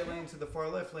from the right lane to the far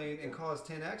left lane and cause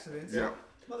 10 accidents. Yeah.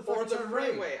 Or Motherfucker, the turn right.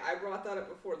 freeway. I brought that up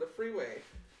before. The freeway.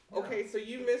 Okay, so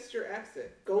you missed your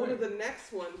exit. Go to the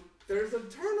next one. There's a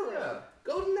turnaround. Yeah.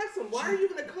 Go to the next one. Why are you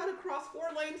going to cut across 4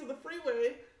 lanes of the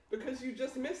freeway because you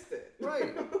just missed it?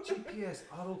 Right. GPS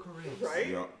autocorrects. Right?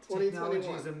 Yeah. Technology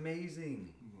 2021. is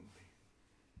amazing.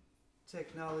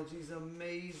 Technology is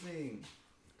amazing.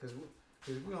 Because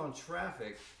we're on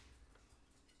traffic.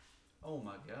 Oh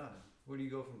my God. Where do you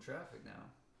go from traffic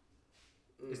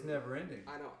now? It's never ending.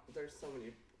 I don't. There's so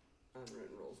many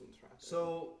unwritten rules in traffic.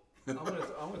 So I'm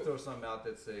gonna throw something out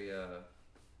that's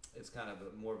it's kind of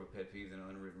more of a pet peeve than an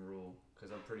unwritten rule,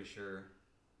 because I'm pretty sure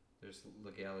there's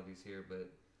legalities here, but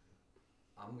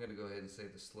I'm gonna go ahead and say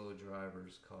the slow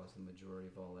drivers cause the majority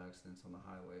of all accidents on the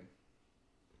highway.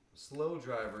 Slow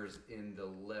drivers in the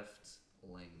left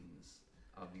lanes.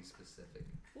 I'll be specific.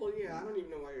 Well, yeah, I don't even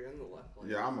know why you're in the left lane.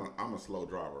 Yeah, I'm a slow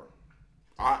driver.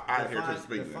 I adhere to the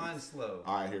speed Define limit. slow.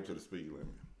 I adhere to the speed limit.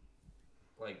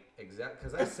 Like exact,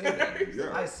 because I say that.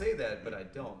 Yeah. I say that, but I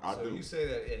don't. I so do. you say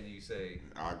that, and you say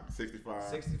 65.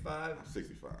 65.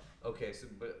 65. Okay, so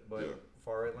but Yeah.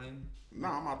 far right lane, No,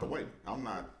 I'm out the way. I'm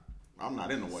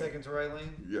not in the way. second to right lane.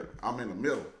 Yeah, I'm in the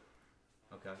middle.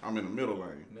 Okay. I'm in the middle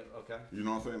lane. Okay. You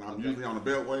know what I'm saying? I'm Okay. usually on the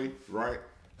beltway, right?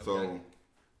 So Okay.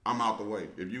 I'm out the way.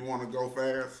 If you want to go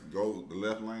fast, go the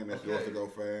left lane. That's yours to Okay. go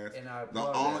fast. And I The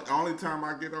applaud only time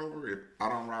I get over, if I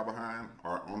don't ride behind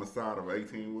or on the side of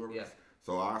 18 wheelers. Yeah.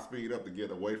 So I speed up to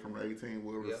get away from the 18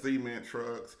 wheelers, Yep. cement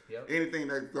trucks, Yep. anything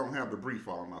that's gonna have debris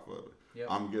falling off of it. Yep.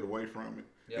 I'm gonna get away from it.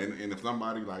 Yep. And if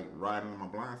somebody like riding on my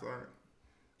blind side,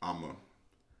 I'm a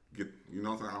get. You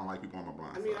know what I'm saying? I don't like people on my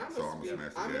blind I mean, side, I'm so a I'm speed, gonna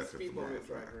smash the I'm a gas at speed the blind limit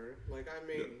side. driver. Like I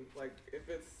mean, like if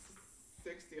it's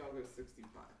 60, I'll go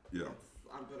 65. Yeah.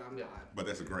 But I'm Yeah. not. But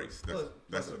that's a grace. Plus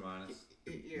That's or a, minus.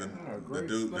 Yeah. the great.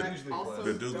 dude. But I usually also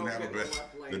The dude's don't gonna have get a in the bad.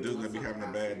 left lane The dude's gonna unless be I'm having a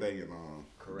passing. bad day and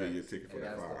Correct. get you a ticket for And that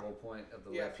that's the fire. whole point of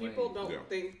the Yeah, left people lane. don't Yeah.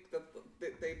 think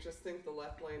that they just think the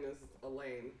left lane is a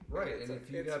lane. Right, It's, and if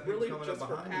you it's got people really coming just up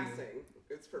for behind you- passing.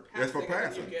 It's for It's passing. for And then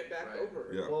passing. you get back Right. over.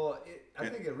 Yeah. Well, I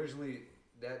think originally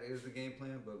that is the game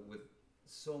plan, but with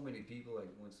so many people, like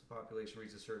once the population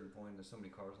reaches a certain point, and there's so many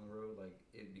cars on the road, like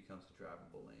it becomes a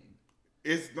drivable lane.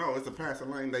 It's a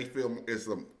passing lane. They feel it's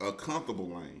a comfortable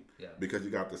lane. Yeah. Because you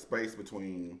got the space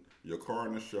between your car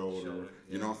and the shoulder. Shoulder,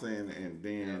 You know what I'm saying? And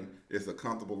then it's a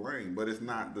comfortable lane, but it's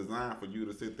not designed for you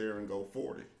to sit there and go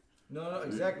 40. No,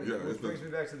 exactly. Yeah, Which it's brings the-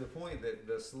 me back to the point that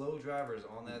the slow drivers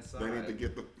on that side They need to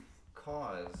get the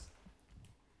cause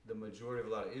the majority of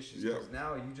a lot of issues. Yeah. Because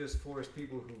now you just force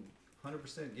people who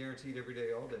 100% guaranteed every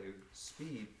day, all day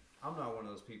speed. I'm not one of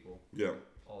those people yeah.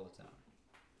 all the time.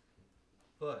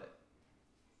 But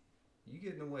you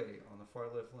get in the way on the far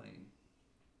left lane,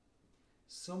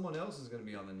 someone else is going to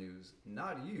be on the news,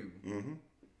 not you. Mm-hmm.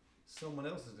 Someone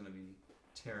else is going to be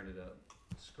tearing it up,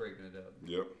 scraping it up,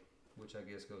 Yep. which I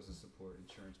guess goes to support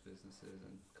insurance businesses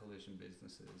and collision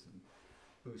businesses and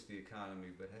boost the economy.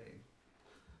 But hey,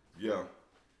 Yeah.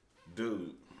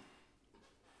 Dude.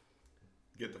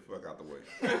 Get the fuck out the way.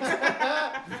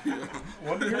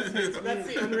 What irritates That's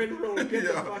me, the unwritten rule. Get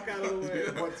the Yeah. fuck out of the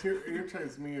way. what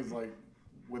irritates me is like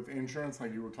with insurance,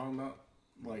 like you were talking about,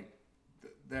 like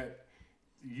that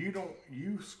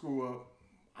you screw up,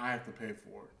 I have to pay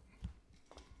for it.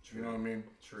 You know what I mean?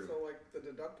 true. So like the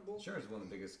deductible. Insurance is one of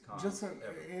the biggest cons Just ever.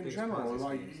 in Biggest general, Ponzi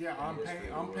like schemes yeah, in the I'm history paying. of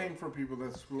the I'm world. paying for people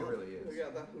that screw It up. really is. Yeah,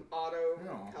 the auto, You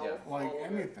know, health, like all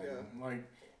of anything. It, yeah. Like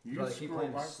you But I keep screw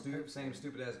playing up, I have to pay same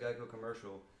stupid ass Geico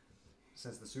commercial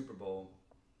since the Super Bowl.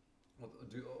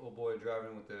 Old boy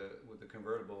driving with the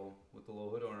convertible with the little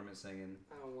hood ornament singing.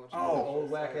 I don't watch. Oh, that old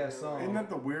shit, whack so I ass don't song. know. Isn't that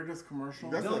the weirdest commercial?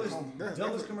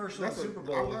 Dumbest commercial in Super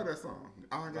Bowl. I love that song.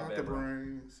 I got bad, the bro.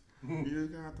 brains. You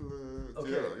got the looks.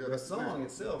 Okay, Yeah, the that's song it.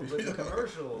 itself, but the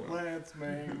commercial Let's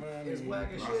make money. is whack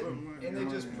as Lots shit. of money. And they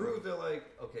just proved they're like,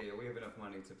 okay, we have enough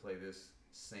money to play this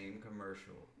same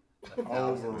commercial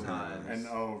 1,000 over times and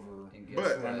over and guess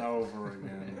But- what? and over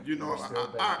again. You know, We're still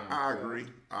back in. I agree.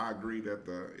 I agree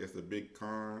that it's a big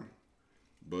con,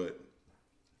 but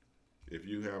if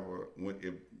you have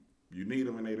if you need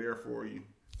them and they're there for you,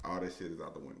 all that shit is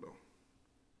out the window.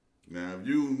 Now, if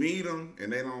you need them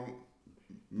and they don't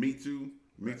meet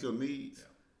your needs,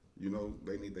 you know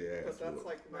they need their ass. But that's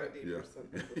whooped. like 90%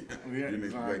 of the time. Yeah, You need-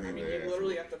 exactly. they I need mean, their you ass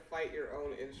literally whooped. have to fight your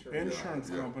own insurance. Insurance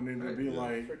Yeah. company to Right. be Yeah.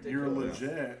 like, It's you're ridiculous.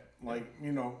 legit. Like,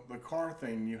 you know, the car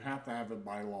thing, you have to have it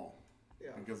by law.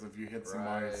 Yeah. Because if you hit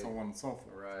somebody, Right. so on and so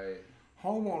forth. Right.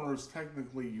 Homeowners,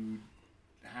 technically, you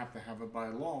have to have it by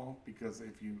law because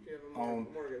if you If you have a own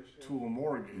mortgage. Yeah. to a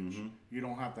mortgage, you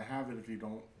don't have to have it if you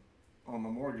don't own the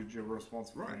mortgage. You're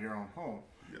responsible for Right. your own home.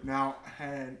 Yeah. Now,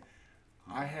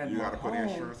 I had You my got to put home,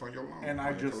 insurance on your loan, and I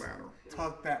on your just collateral.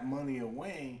 tucked that money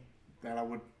away that I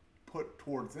would put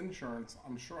towards insurance,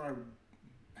 I'm sure I would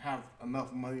have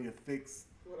enough money to fix.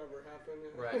 Whatever happened.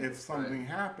 Yeah. Right. If something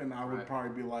happened, I would Right.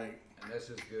 probably be like, And that's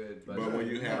just good. But when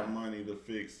you have money to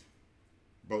fix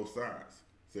both sides,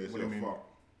 so it's What do your you mean? fault.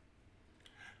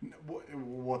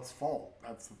 What's fault?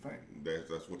 That's the thing.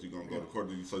 That's what you're gonna go to court.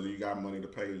 So you got money to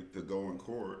pay to go in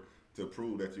court to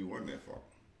prove that you wasn't at fault.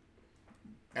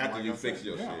 After Like you I fix said,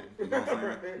 your yeah. shit. You know what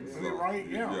I'm saying? Is it right?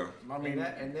 Yeah. I mean,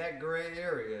 and that gray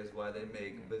area is why they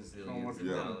make bazillions of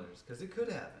Yeah. dollars. Because it could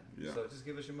happen. Yeah. So just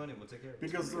give us your money, we'll take care of it.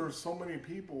 because there's so many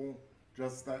people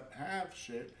just that have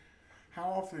shit. How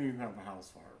often do you have a house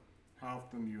fire? How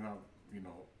often do you have, you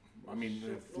know, I mean,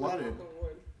 Shit, it flooded.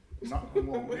 knock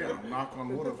on wood. Knock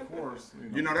on wood, of course.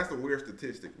 You know, that's a weird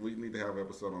statistic. We need to have an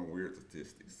episode on weird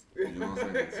statistics. You know what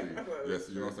I'm saying? Yes,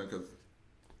 you know what I'm saying? Because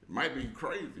it might be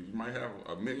crazy. You might have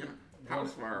 1 million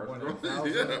house fires. One you in know?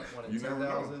 1,000, Yeah. one in You never know.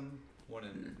 10,000, one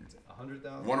in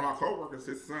 100,000. One of my coworkers,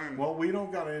 his son, Well, we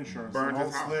don't got insurance. Burned So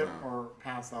his don't house slip down. or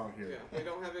pass out here. Yeah, we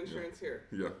don't have insurance here.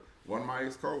 yeah, one of my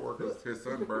ex-coworkers, his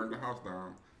son burned the house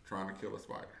down trying to kill a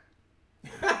spider.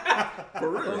 For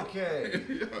real. Okay.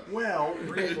 Well,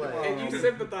 Replay. And you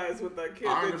sympathize with that kid,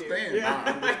 I didn't you? understand. Yeah.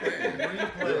 I understand.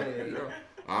 Replay. Yeah.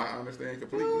 I understand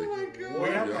completely. Oh my god. we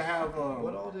have Yeah. to have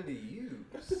What all did he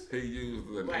use? He used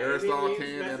an By any aerosol means can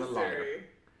and a lighter. necessary.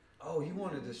 Oh, he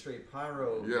wanted to straight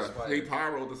pyro. the Yeah, spider. he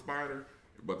pyroed the spider,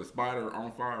 but the spider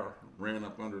on fire ran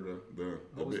up under the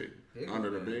Oh, was bed, big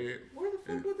under the one, bed. Where the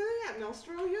fuck were they at in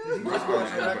Australia? He was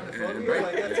watching Arachnophobia.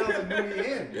 Like, that sounds like New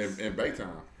Ends. In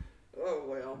Baytown. Oh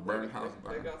well. Burn They- house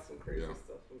They down. got some crazy Yeah.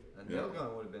 stuff. A nail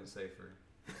gun would have been safer.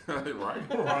 Right. right.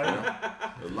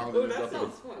 Yeah. As long as Oh, you that go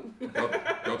sounds fun.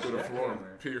 go through the floor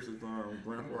Jackhammer. and pierce his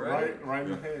grandfather. Right in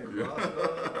the head.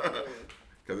 Crossbow,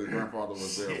 Because his grandfather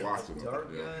was there Shit. watching him. dart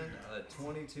Yeah. gun, a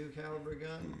 22 caliber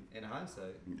gun. In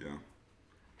hindsight, Yeah.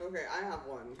 Okay, I have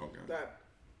one Okay. that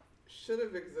should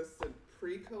have existed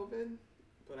pre-COVID,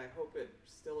 but I hope it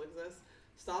still exists.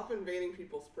 Stop invading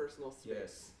people's personal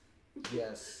space.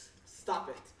 yes. Stop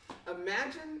it.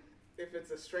 Imagine if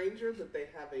it's a stranger that they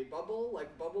have a bubble,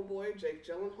 like Bubble Boy, Jake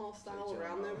Gyllenhaal style Jake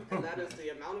around them, Gyllenhaal. and that is the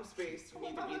amount of space you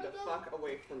need to be the fuck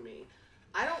away from me.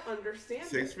 I don't understand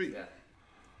 6 it. feet. Yeah.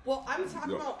 Well, I'm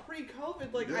talking Yeah. about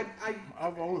pre-COVID. Like Yeah.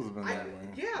 I've always been I that way.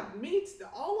 yeah,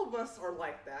 all of us are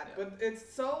like that, Yeah. but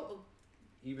it's so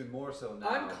Even more so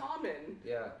now. uncommon.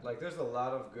 Yeah, like there's a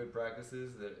lot of good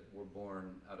practices that were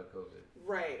born out of COVID.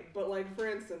 Right, but like for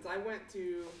instance, I went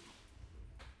to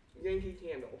Yankee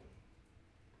Candle,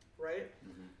 right?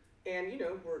 Mm-hmm. And you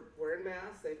know, we're wearing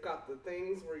masks. They've got the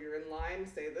things where you're in line,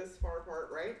 stay this far apart,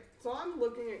 right? So I'm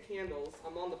looking at candles.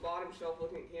 I'm on the bottom shelf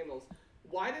looking at candles.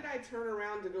 Why did I turn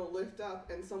around to go lift up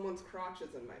and someone's crotch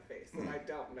is in my face that I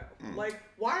don't know? Like,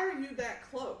 why are you that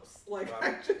close? Like,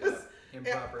 I Proper- just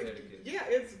Improper etiquette. Yeah,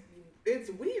 it's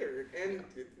weird and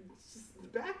it's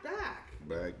just back.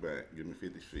 Back. Give me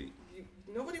 50 feet.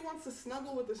 Nobody wants to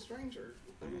snuggle with a stranger.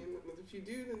 I mean, if you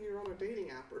do, then you're on a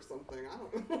dating app or something. I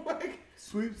don't know. Like,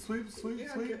 Sweep,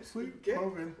 Yeah, sweep. get-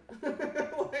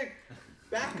 COVID. like,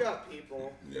 back up,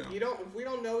 people. Yeah. If we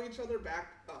don't know each other, back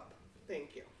up.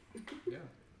 Thank you. Yeah,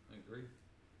 I agree.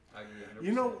 I agree 100%.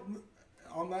 You know,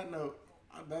 on that note,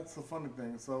 that's the funny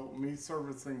thing. So, me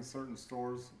servicing certain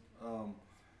stores,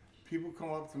 people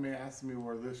come up to me asking me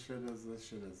where this shit is.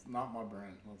 Not my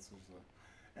brand, let's just say.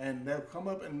 And they'll come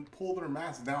up and pull their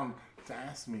mask down to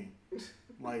ask me,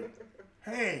 like,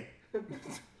 hey.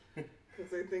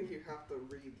 Because they think you have to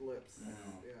read lips.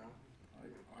 Yeah.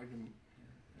 I can.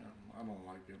 Yeah, I don't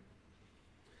like it.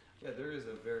 Yeah, there is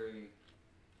a very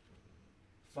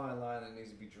fine line that needs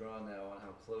to be drawn now on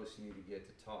how close you need to get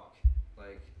to talk.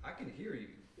 Like, I can hear you.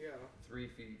 Yeah. 3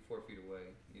 feet, 4 feet away.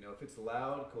 You know, if it's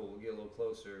loud, cool, we'll get a little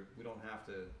closer. We don't have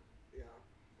to, Yeah.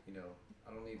 you know,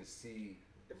 I don't need to see.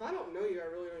 If I don't know you, I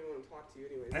really don't even want to talk to you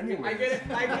anyways. Anyways.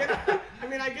 I get it. I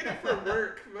mean, I get it for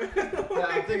work, but Yeah,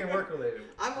 I'm thinking work related.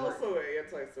 I'm also an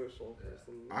antisocial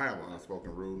person. I have an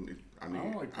unspoken rule. I I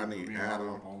don't like I people need being hung Adam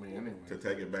up on me anyway. to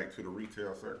take it back to the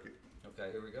retail circuit.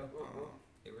 Okay, here we go.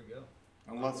 Here we go.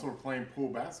 Unless we're playing pool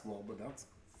basketball, but that's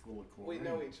full of We chlorine.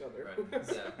 know each other. Right.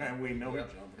 Yeah. And we know Yep.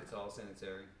 each other. It's all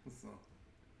sanitary. So,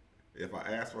 If I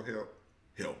ask for help,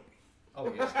 help. Oh,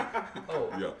 yeah. Oh,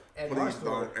 Yeah. at our Please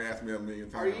store. don't ask me a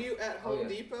million Are times. you at Oh, Home yeah.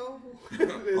 Depot?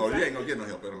 Oh, you ain't gonna get no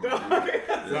help at home. Okay.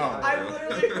 I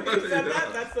literally, when you said that,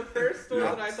 that's the first store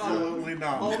that I thought. absolutely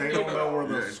not. Home They don't know where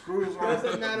the Yeah. screws are.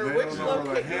 Doesn't matter They which don't know where the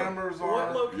location. hammers What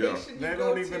are. location They you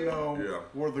don't go even to. know Yeah.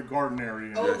 where the garden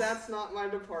area is. Oh, Yes. that's not my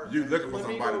department. You looking for Let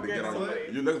me somebody go to get on. somebody.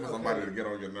 You looking for somebody Okay. to get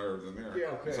on your nerves in there. Yeah.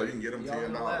 Okay. So you can get them Y'all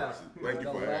 $10. gonna laugh. Thank you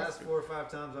The for last asking. 4 or 5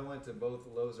 times I went to both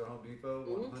Lowe's or Home Depot,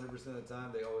 Mhm. 100% of the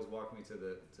time they always walk me to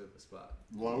the spot.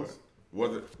 Lowe's.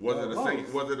 Was it a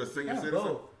Lowe's. senior Yeah, citizen?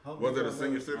 both. Home Was it Depot a and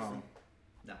senior Lowe's. citizen?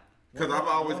 Nah. Because One I've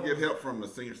always of get them- help from the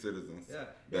senior citizens. Yeah,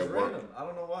 that it's work. random. I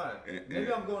don't know why. And- Maybe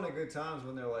and- I'm going at good times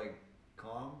when they're like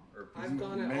calm or peaceful. I've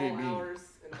gone at Maybe. all hours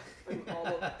and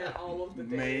all of the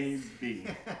days.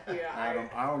 Maybe. Yeah. Adam,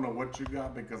 I don't know what you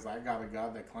got because I got a guy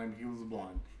that claimed he was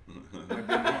blind.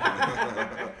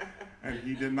 And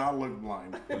he did not look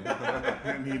blind.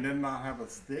 And he did not have a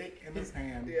stick in his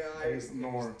hand. Yeah, He's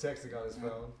nor. texting on his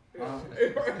phone.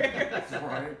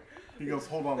 Right? He goes,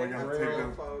 hold on, I They gotta have take real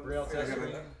this. phones. Real I text.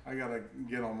 gotta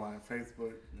get on my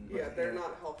Facebook. Yeah, they're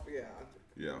not helpful. Yeah.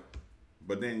 Yeah.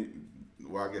 But then,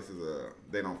 well, I guess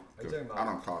they don't. Are you talking about- I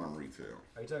don't call them retail.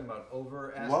 Are you talking about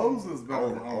over asking? Lowe's is better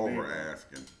than Home Over Depot.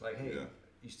 asking. Like, hey, Yeah.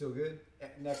 you still good?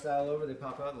 Next aisle over, they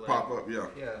pop out. Like, Pop up, yeah.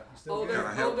 Yeah, you still Oh, good? they're,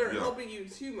 Gotta help, they're yeah. helping you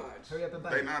too much. Hurry up and They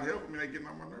bite. not helping me. They getting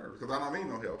on my nerves because I don't need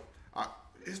no help.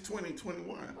 It's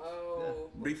 2021.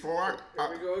 Oh. Before Here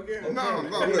we go again. No,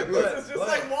 Okay, look. This is just but-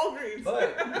 like Walgreens.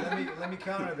 But let me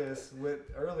counter this with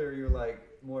earlier. You were like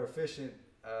more efficient.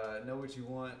 Know what you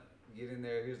want. Get in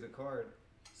there. Here's the card.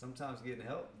 Sometimes getting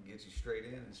help gets you straight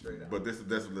in and straight out. But this is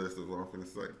what I'm finna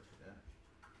say. Yeah.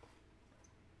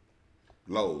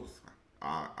 Lowe's.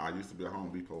 I used to be a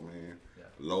Home Depot man. Yeah.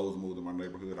 Lowe's moved to my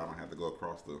neighborhood. I don't have to go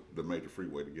across the major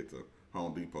freeway to get to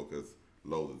Home Depot because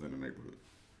Lowe's is in the neighborhood.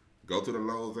 Go to the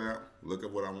Lowe's app, look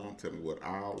at what I want, tell me what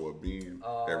aisle or bin,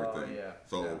 Oh, everything. yeah,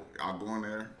 So yeah. I'll go in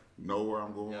there, know where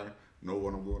I'm going, Yeah. know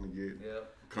what I'm going to get,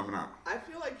 Yep. coming out. I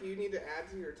feel like you need to add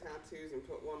to your tattoos and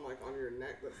put one like on your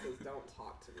neck that says "Don't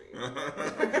talk to me,"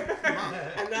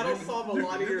 and that'll solve a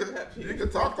lot of your pet peeves. You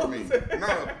can talk to me. No,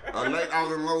 I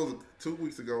was in Lowe's 2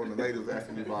 weeks ago and the lady was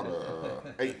asking me about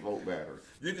a 8-volt battery.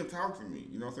 You can talk to me.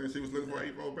 You know what I'm saying? She was looking for an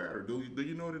 8-volt battery. Do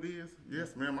you know what it is?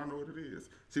 Yes, ma'am, I know what it is.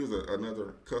 She was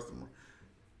another customer.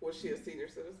 Was she a senior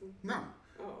citizen? No,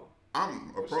 Oh.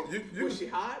 I'm Was she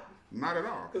hot? not at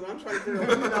all. Because I'm trying to figure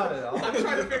out. Not at all. I'm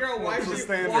trying to figure out why What's the she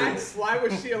standards? why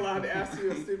was she allowed to ask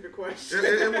you a stupid question?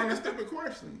 It wasn't a stupid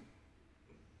question.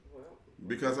 Well,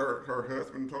 Because her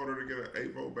husband told her to get an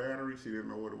 8-volt battery, she didn't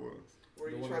know what it was. were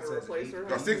The you one trying that to says replace her A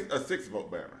husband?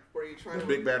 6-volt battery. Were you trying The to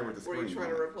big battery with the Were screen. you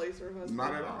trying to replace her husband?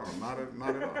 Not at all. Not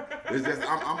at all. It's just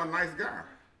I'm a nice guy.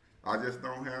 I just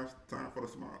don't have time for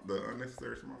the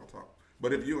unnecessary small talk.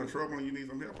 But if you're in trouble and you need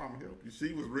some help, I'm gonna help you.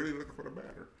 She was really looking for the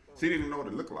battery. She didn't even know what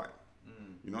it looked like.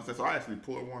 You know what I'm saying? So I actually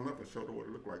pulled one up and showed her what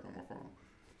it looked like on my phone.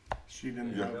 She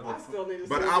didn't Yeah. have I still need to.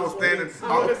 But see I what was this lady-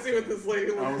 standing- I want to see what this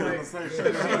lady I looks was gonna like. say she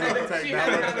didn't have the She had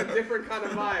to have technology. a different kind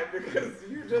of vibe because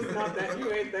you're just not that.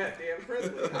 You ain't that damn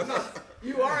friendly. I'm not.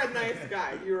 You are a nice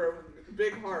guy. You're a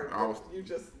big heart. I was- You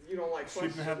don't like She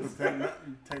questions. didn't have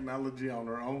the technology on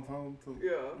her own phone to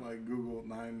Yeah. like Google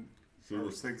 9 She or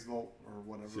was- 6-volt or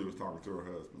whatever. She was talking to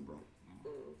her husband, bro. Mm.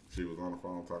 She was on the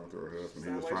phone talking to her husband. He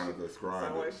Sound was like trying she- to describe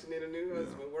Sound like it. she need a new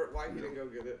husband. Why he didn't go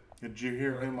get it? Did you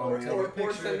hear him Or on the take other? a picture.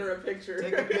 Or send her a picture.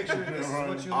 Take a picture. This is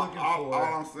what you're looking All for.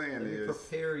 I'm saying Let me is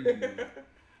prepare you.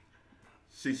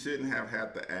 she shouldn't have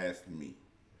had to ask me.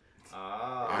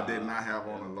 Ah. I did not have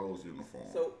on a Lowe's uniform.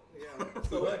 So yeah.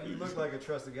 So But you look like a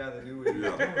trusted guy that knew what he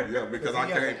was doing. yeah, because he I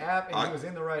had came. the app and he was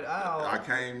in the right aisle. I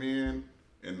came in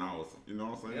and I was, you know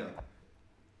what I'm saying? Yeah.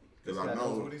 Because This I guy know,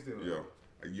 knows what he's doing. Yeah,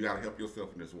 you gotta help yourself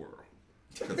in this world.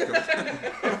 I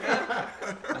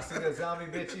see that zombie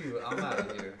bitch you. I'm out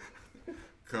of here.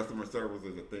 Customer service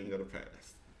is a thing of the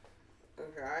past.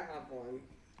 okay, I have one.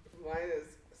 Mine is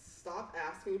stop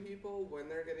asking people when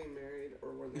they're getting married or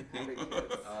when they're having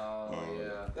kids. Oh,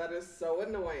 yeah. That is so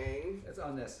annoying. It's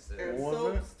unnecessary. And Was so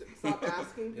it? Stop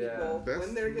asking people That's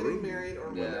when they're getting rude. married or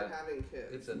when Yeah. they're having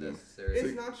kids. It's unnecessary.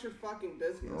 It's not your fucking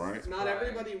business. Right. Not Right.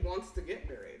 everybody wants to get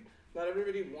married. Not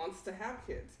everybody wants to have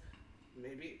kids.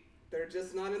 Maybe they're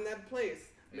just not in that place.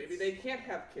 Maybe they can't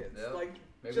have kids. Yep. Like,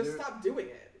 Maybe just they're- stop doing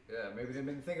it. Yeah, maybe they've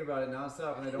been thinking about it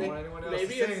nonstop and they don't May- want anyone else maybe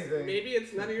to say it's anything. maybe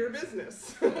it's none of your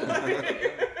business.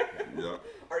 Yeah.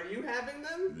 Are you having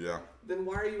them? Yeah. Then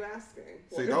why are you asking?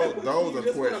 See, Like, those you are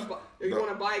just wanna questions. bu- You want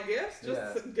to buy gifts?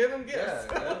 Just Yeah. give them gifts.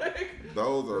 Yeah, yeah.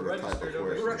 Those are the type of Registered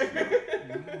over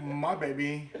questions. Right. My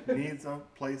baby needs a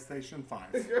PlayStation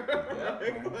 5.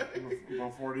 Right?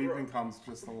 Before it even comes,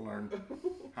 just to learn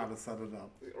how to set it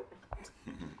up.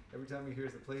 Every time he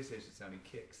hears the PlayStation sound, he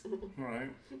kicks. Right?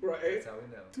 Right. That's how we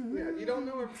know. Yeah, you don't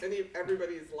know if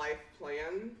everybody's life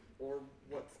plan or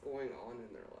what's going on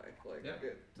in their life. Like, Yeah.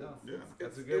 No, Yeah.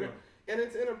 that's a good one. And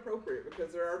it's inappropriate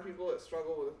because there are people that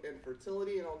struggle with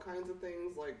infertility and all kinds of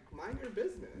things. Like, mind your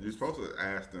business. You're supposed to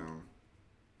ask them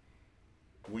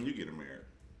when you get married.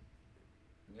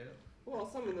 Yeah. Well,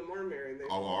 some of them are married. They,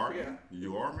 Oh, are you? yeah.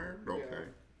 You are married? Okay.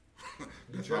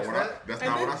 That's trust not what that? that's And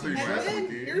not then- what I seen and last then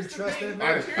weekend. here's You the trust thing. that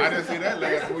I, man? Here's I the- didn't see that here's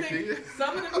last the thing. weekend.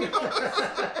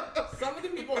 Some of the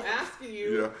people asking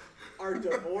you Yeah. are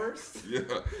divorced Yeah.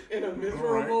 in a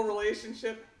miserable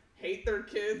relationship, hate their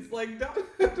kids. Like, don't.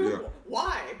 Yeah.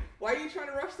 Why? Why are you trying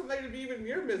to rush somebody to be even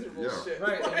your miserable Yeah. shit?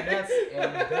 Right, Like-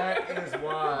 and that is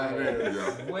why.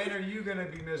 Yeah. When are you gonna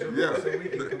be miserable Yeah. so we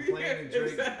can complain and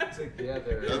drink Exactly.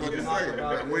 together? That's what and you're talk saying.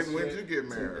 about When this did shit you get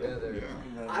married? together.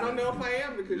 Yeah. I don't know if I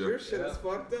am because Yeah. your shit is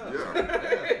Yeah. fucked up.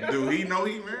 Yeah. Do he know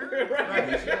he married? Right.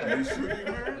 You sure you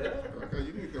married? Yeah. Okay,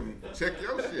 you need to check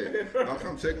your shit. Don't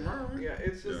come check mine. Yeah,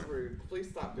 it's just Yeah. rude. Please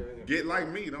stop doing it. Get like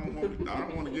me. I don't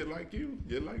want to get like you.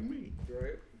 Get like me.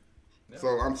 Right? Yeah. So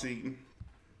I'm cheating.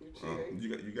 You cheating?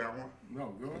 You got one?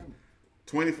 No, go ahead.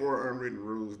 24 unwritten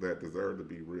rules that deserve to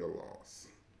be real laws.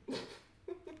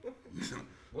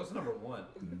 What's number one?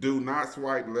 Do not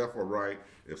swipe left or right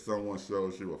if someone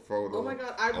shows you a photo. Oh my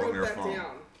god, I on wrote their that phone.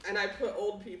 down. And I put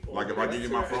old people. Like if I give you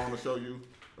my next to it. phone to show you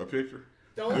a picture.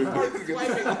 Don't start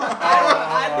swiping.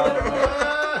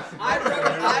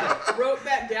 I wrote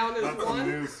that down as That's a one,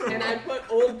 new song. and I put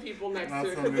old people next That's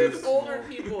to it a because new there's older song.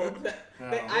 people that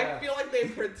Yeah. I feel like they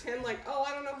pretend like, oh,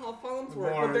 I don't know how phones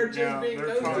work, but Or, they're just yeah, being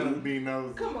they're trying to nosy. be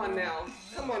nosy. Come on now,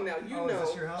 you Oh, is know,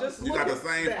 this your house? just You look got the at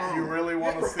same that. phone. You really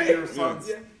want to Yeah, see your right.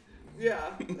 son's?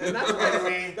 Yeah, and that's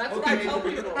what I tell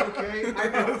people. Okay. I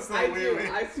know, So I do.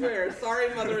 weird. I swear. Sorry,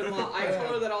 mother-in-law. I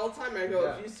tell her that all the time. I go,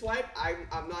 Yeah. if you swipe,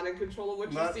 I'm not in control of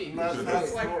what Not, you see. not Just festival.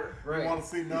 swipe her. Right. You want to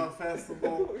see Nut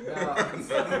Festival?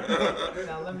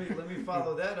 Now let me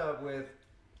follow that up with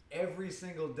every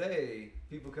single day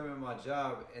people come in my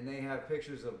job and they have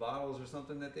pictures of bottles or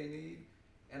something that they need,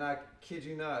 and I kid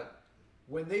you not,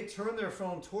 when they turn their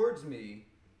phone towards me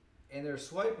and they're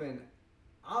swiping,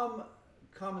 I'm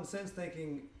common sense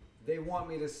thinking they want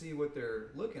me to see what they're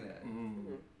looking at.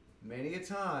 Mm-hmm. Many a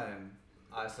time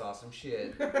I saw some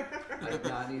shit I did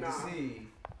not need Nah. to see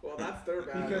Well, that's their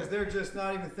bad. because they're just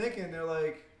not even thinking. They're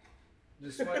like,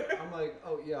 just swipe. I'm like,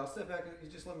 oh yeah, I'll step back and you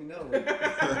just let me know. When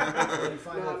you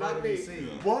find No, that not vitamin me. C.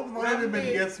 What vitamin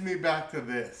me. gets me back to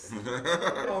this?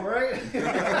 All right.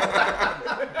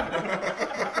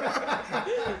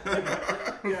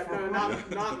 Yeah, no,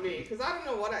 not me. Because I don't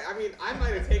know what I mean, I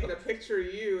might have taken a picture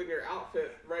of you in your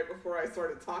outfit right before I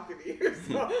started talking to you.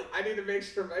 So I need to make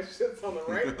sure my shit's on the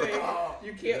right thing.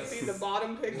 You can't see the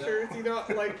bottom pictures, you know?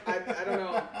 Like, I don't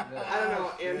know. I don't know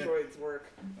how Androids work.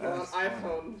 But on That's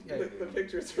iPhone, Yeah, the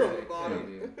pictures are on the Yeah,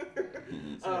 bottom.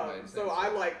 yeah, So I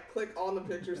like click on the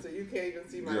picture so you can't even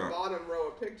see my Yeah. bottom row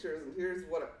of pictures, and here's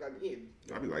what I need.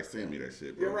 I'd be like, send me that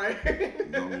shit, bro. You're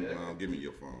right. Don't give me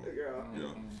your phone. Yeah.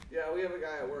 Yeah. Yeah, we have a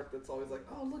guy at work that's always like,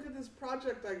 "Oh, look at this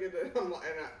project I get." And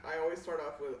I always start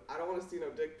off with, "I don't want to see no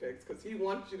dick pics," because he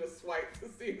wants you to swipe to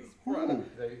see his product.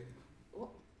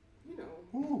 Well, you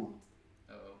know. Ooh.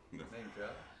 Oh, name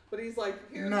drop. But he's like,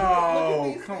 "Here, look No,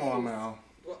 at these come things." on now.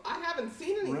 Well, I haven't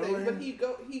seen anything, Really? but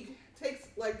he takes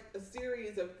like a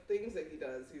series of things that he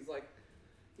does. He's like,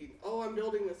 I'm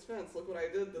building this fence. Look what I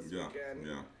did this Yeah. weekend.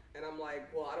 Yeah. And I'm like,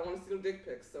 well, I don't want to see no dick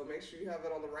pics, so make sure you have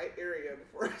it on the right area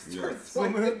before I Yeah. start So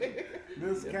swiping.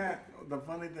 This cat, the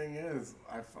funny thing is,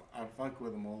 I fuck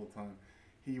with him all the time.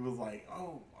 He was like,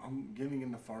 oh, I'm getting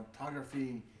into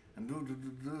photography and do.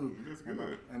 That's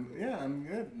good. And yeah, I'm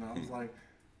good. And I was like,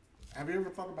 have you ever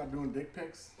thought about doing dick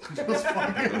pics? Just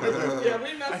fucking with him. Yeah,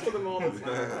 we mess with him all the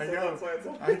time. I So go, that's why it's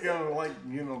I go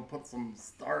like, put some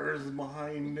stars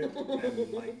behind it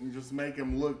and like just make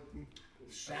him look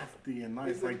shafty and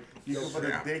nice. Like you can put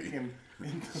a dick in.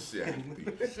 Shafty.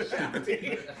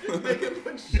 Shafty. They can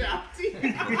put shafty.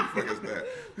 What the fuck is that?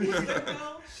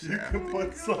 You can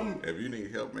put some. If you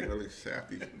need help making a little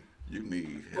shafty, you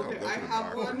need help. Okay, Go I to the have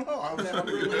doctor. one No, I was that trying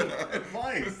to give really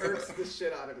advice. irks the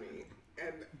shit out of me.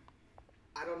 And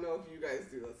I don't know if you guys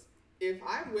do this. If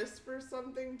I whisper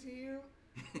something to you,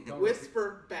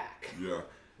 whisper back. Yeah.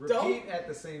 Repeat at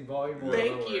the same volume or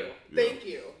Thank lower. you. Thank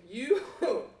you. You,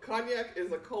 Cognac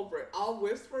is a culprit. I'll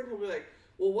whisper and he'll be like,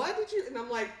 well, why did you? And I'm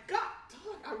like, God,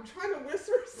 dog, I'm trying to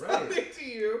whisper something to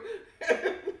you.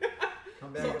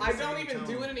 Come back So at the I same don't even tone.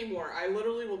 do it anymore. I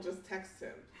literally will just text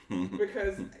him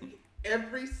because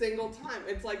every single time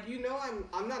it's like,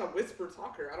 I'm not a whisper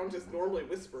talker. I don't just normally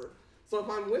whisper. So if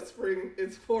I'm whispering,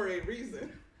 it's for a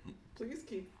reason. Please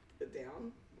keep it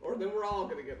down, or then we're all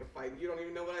gonna get in a fight. You don't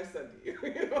even know what I said to you.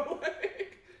 You know,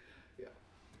 like, yeah.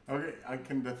 Okay, I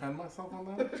can defend myself on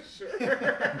that. Sure.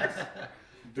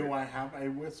 Do I have a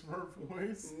whisper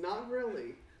voice? Not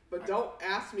really. But don't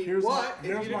ask me Here's what. my- If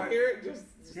here's you didn't my- hear it, just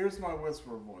Here's my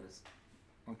whisper voice.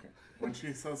 Okay, when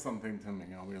she says something to me,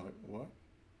 I'll be like, "What?"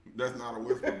 That's not a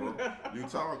whisper, bro. You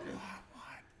talking.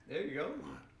 There you go.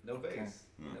 No Okay. bass.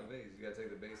 No bass. You gotta take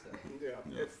the bass out.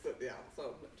 yeah. It's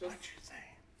so just What you say?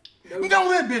 note, No,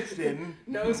 that bitch didn't.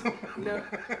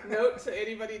 note to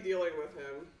anybody dealing with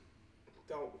him.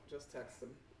 Don't just text him.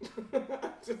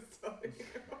 Just telling you.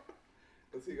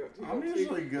 'Cause I'm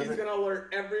usually good He's at- gonna alert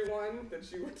everyone that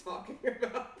you were talking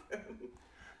about them.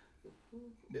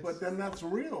 But then that's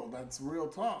real. That's real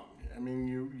talk. I mean,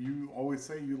 you always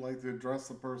say you like to address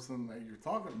the person that you're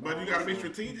talking about. But you gotta be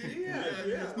strategic.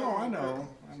 Yeah. No, I know.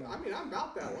 I mean, I'm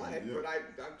about that life, Yeah. but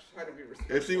I'm trying to be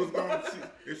respectful. If she was going,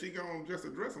 if she gonna just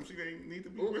address him, she didn't need to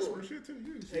be whispering shit to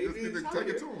you. She just need to take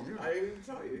it to him. I didn't even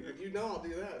tell you. You know I'll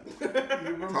do that.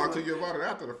 You remember Talk the- to you about it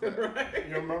after the fact.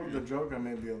 You remember the joke I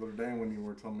made the other day when you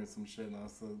were telling me some shit, and I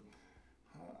said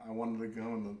I wanted to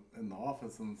go in the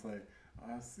office and say,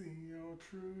 "I see your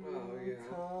true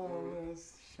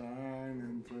colors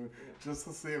shining through," just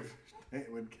to see if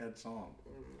it would catch on.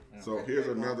 Yeah. So here's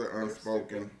another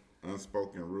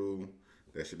unspoken rule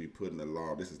that should be put in the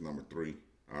law. This is number 3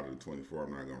 out of the 24.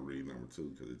 I'm not gonna read number 2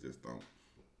 because it just don't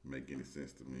make any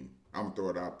sense to me. I'm gonna throw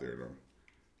it out there though,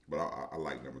 but I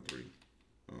like number 3.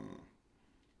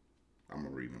 I'm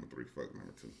gonna read number 3. Fuck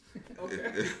number 2.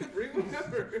 Okay.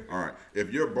 Remember. All right.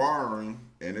 If you're borrowing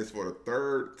and it's for the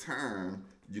 3rd time,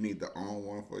 you need to own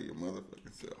one for your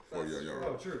motherfucking self, for your yard.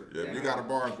 Oh, true. Yeah, if you gotta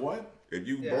borrow, What? if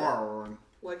you Yeah. borrowing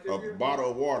Like a if you're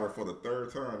bottle of water for the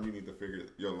 3rd time, you need to figure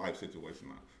your life situation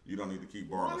out. You don't need to keep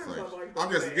borrowing the Water's same. not like the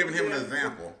I'm just same. giving him an Yeah.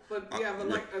 example. But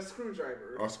like a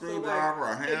screwdriver. A screwdriver,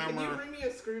 a Hey, can you hammer. bring me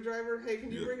a screwdriver? Hey,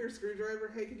 can you Yeah. bring your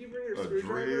screwdriver? Hey, can you bring your A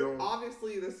screwdriver? drill.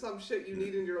 Obviously, there's some shit you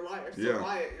need in your life, so Yeah.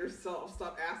 buy it yourself.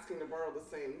 Stop asking to borrow the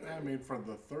same thing. I mean, for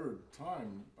the 3rd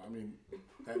time, I mean,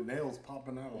 that nail's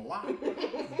popping out a lot.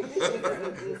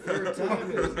 The third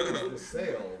time is the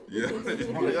sale. Yeah.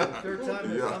 The third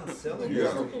time is Yeah. I'm selling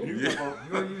Yeah. you. Yeah.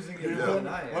 You're using it You more know, than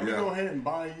I let am. me Yeah. go ahead and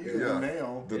buy you Yeah. the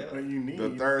nail The- that you need. The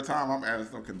 3rd time, I'm adding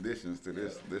some conditions to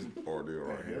this ordeal The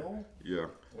right here. hell? Yeah.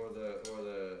 Or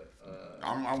the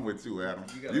I'm with you, Adam.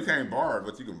 You gotta- You can't borrow it,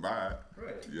 but you can buy it.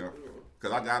 right. Yeah.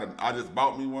 Cause I just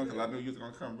bought me one because I knew you was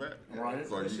gonna come back. Right.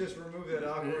 So Let's you, just remove that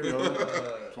awkward, Here you go.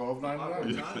 awkward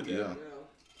 $12.99. contact. Yeah. Yeah.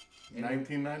 And then,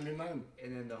 $19.99.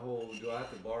 and then the whole, do I have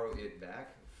to borrow it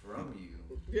back from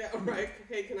you? Yeah, right.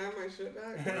 Hey, can I have my shit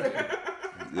back?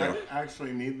 yeah. I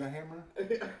actually need the hammer.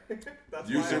 That's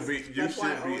You why should I- be that's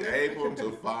why I own it. able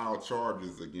to file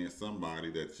charges against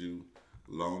somebody that you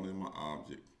loaned him an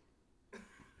object,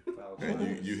 File and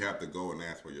charges. you have to go and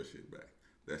ask for your shit back.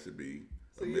 That should be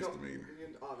So a you don't. misdemeanor. You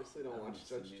obviously don't watch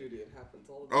Judge Judy. It happens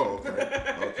all the Oh, time.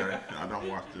 okay, okay. I don't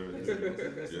watch Is it a the.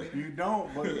 misdemeanor? You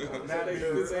don't, but that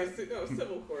means. No,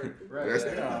 civil court. Right. That's-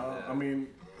 Yeah, I mean,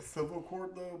 civil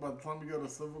court though. By the time you go to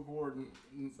civil court,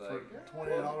 It's for like, $20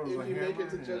 a If you hammer. make it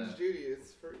to Judge Yeah. Judy,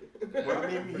 it's free. But I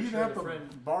mean, Pretty you'd sure have the to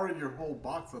friend- borrow your whole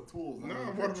box of tools. I No, mean,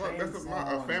 what about that's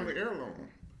chainsaw a family and- heirloom.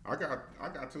 I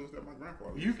got tools that my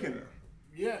grandfather. You used to can, have.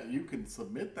 yeah, you can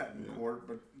submit that in Yeah. court,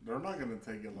 but they're not going to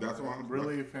take it like That's that. why I'm-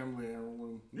 Really a family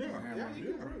heirloom. Yeah. hammer. Yeah, you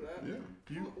can prove that. Yeah,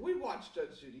 You, We watch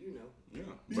Judge Judy, you know. yeah.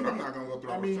 But I'm not gonna go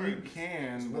through I all mean, the you same.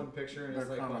 can. Just but one picture and it's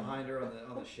they're like kinda- behind her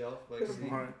on the shelf, like see.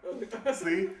 Right.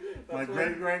 See, my That's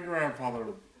great grandfather,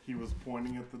 he was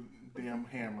pointing at the damn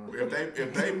hammer.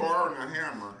 If they borrow a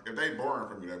hammer, if they borrow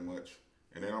from you that much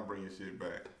and they don't bring your shit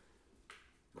back,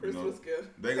 you know, Christmas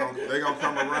gift. they gonna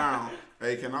come around.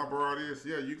 Hey, can I borrow this?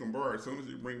 Yeah, you can borrow it as soon as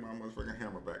you bring my motherfucking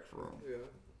hammer back from. Yeah.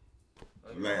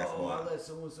 Like, last I month. let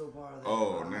so and so borrow that.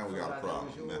 Oh, now we got a forgot that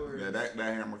was problem. yours. Now, that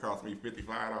hammer cost me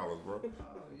 $55, bro. Oh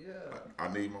yeah.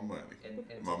 I need my money.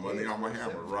 And My money on my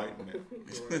hammer right now.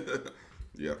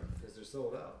 Yep. Because they're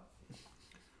sold out.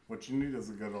 What you need is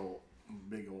a good old,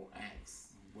 big old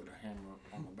axe with a hammer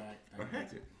on the back. A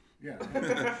hatchet. Yeah.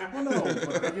 Well, no,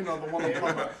 but you know the one I'm talking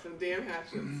about. Some damn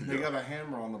hatchets. They got a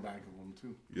hammer on the back of them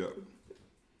too. Yep.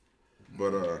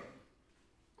 But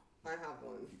I have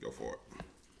one. go for it.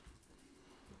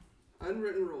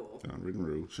 Unwritten rule. Unwritten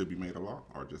rule should be made a law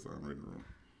or just unwritten rule.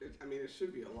 I mean, it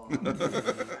should be a law.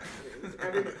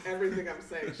 I mean, everything I'm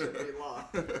saying should be law.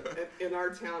 In our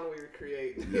town, we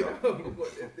create, you know,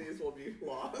 these will be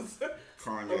laws.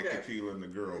 Cognac, Okay. Tequila, and the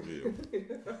girl deal.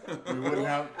 We wouldn't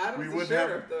have. Adam's We the wouldn't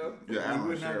sheriff, have. though. Yeah, Adam's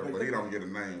wouldn't have sheriff, the- but he don't get a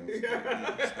name.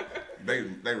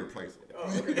 They replace him.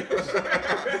 Oh, okay.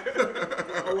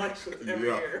 Elections every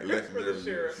year election for the every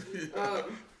year. sheriff.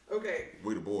 Okay,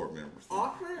 We the board members.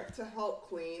 offer to help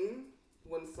clean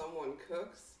when someone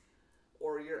cooks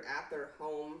or you're at their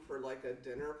home for like a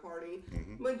dinner party.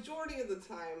 Majority of the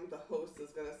time, the host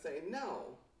is going to say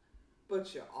no,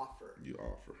 but you offer. You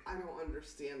offer. I don't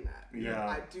understand that. Yeah.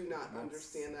 I do not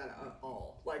understand that at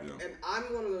all. Like, Yeah. and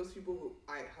I'm one of those people who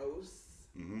I host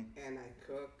and I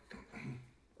cook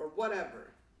or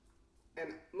whatever.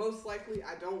 And most likely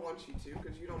I don't want you to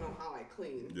because you don't know how I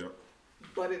clean. Yep.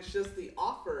 But it's just the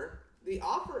offer. The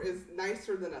offer is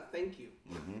nicer than a thank you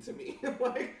to me.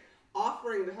 Like,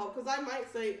 offering to help. Because I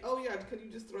might say, oh yeah, could you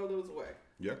just throw those away?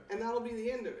 Yep. And that'll be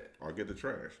the end of it. Or get the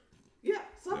trash. Yeah,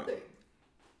 something.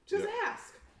 Just Yeah.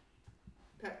 ask.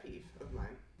 Pet peeve of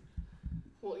mine.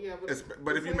 Well, yeah, but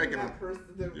But if you're making that person,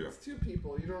 there yeah. was two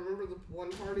people. You don't remember the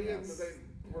one party Yes. and they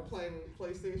were playing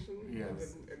PlayStation?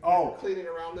 Yes. And Oh. cleaning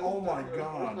around them. Oh my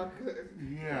God.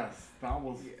 Yes, that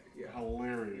was Yeah.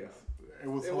 hilarious. It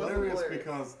was It wasn't hilarious hilarious.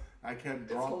 because I kept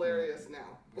It's dropping. hilarious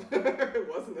now. It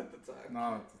wasn't at the time.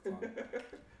 Not at the time.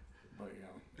 But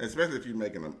yeah. Especially if you're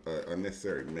making a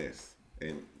unnecessary mess.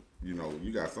 And, you know,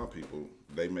 you got some people,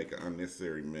 they make an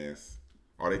unnecessary mess.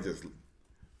 Or they just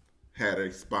had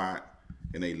a spot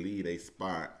and they leave a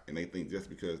spot and they think just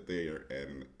because they are at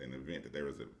an event that they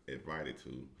was invited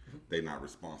to, they're not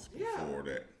responsible Yeah. for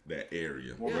that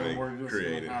area Well, where then they we're just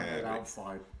created gonna have it havoc.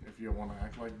 outside if you want to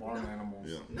act like barn animals.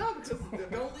 Yeah. No, because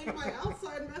don't leave my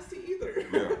outside messy either.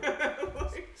 Yeah.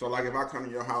 Like, So like if I come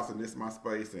to your house and this is my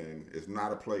space and it's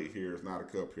not a plate here, it's not a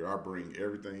cup here, I bring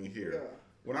everything here. Yeah.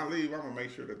 When I leave, I'm gonna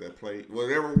make sure that plate,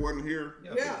 whatever wasn't here,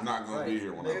 Yeah. it's not gonna be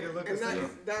here when Make I it leave. look and the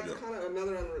same. that's Yeah. kind of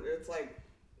another it's like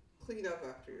clean up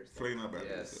after yourself. Clean up after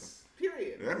yourself. Yes.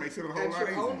 Period. That makes it a whole At lot your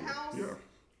easier. own house? Yeah.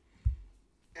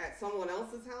 At someone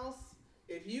else's house,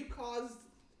 if you caused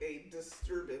a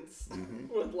disturbance, Mm-hmm.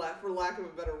 for lack of a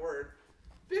better word,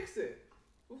 fix it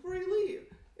before you leave.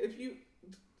 If you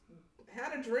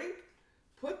had a drink,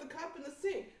 put the cup in the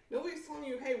sink. Nobody's telling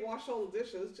you, hey, wash all the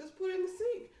dishes. Just put it in the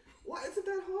sink. Why is it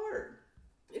that hard?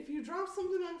 If you drop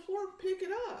something on the floor, pick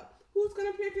it up. Who's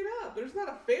gonna pick it up? There's not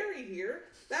a fairy here.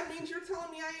 That means you're telling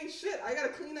me I ain't shit. I gotta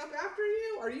clean up after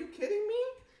you? Are you kidding me?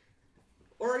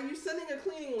 Or are you sending a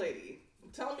cleaning lady?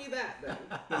 Tell me that then.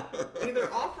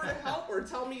 Either offer to help or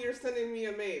tell me you're sending me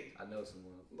a maid. I know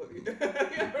someone. Look,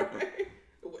 yeah, right?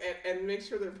 And make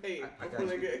sure they're paid I got before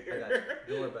they you. get I here. got you.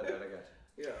 Don't worry about that. I got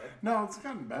you. Yeah. No, it's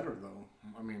gotten better though.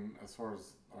 I mean, as far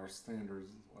as our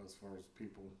standards, as far as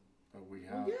people that we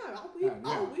have. Yeah, Yeah.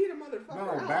 I'll weed a motherfucker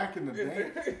No, out. back in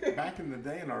the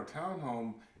day in our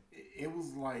townhome, it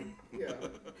was like, Yeah.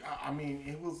 I mean,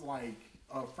 it was like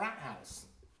a frat house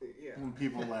Yeah. when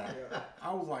people left. Yeah.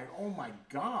 I was like, oh my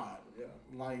God. Yeah.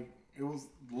 Like, it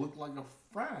looked like a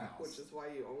frat house. Which is why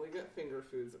you only get finger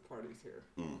foods at parties here.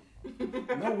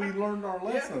 No, we learned our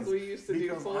Yeah, 'cause lessons. we used to do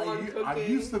because full-on I cooking.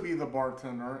 used to be the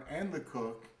bartender and the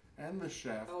cook and the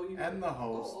chef Oh, you and were- the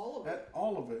host. all of it.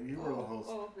 All of it. You were the host.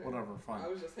 Okay. Whatever, fine. I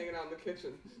was just hanging out in the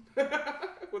kitchen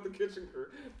with the kitchen crew.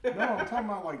 No, I'm talking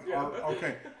about like Yeah.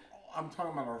 I'm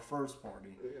talking about our first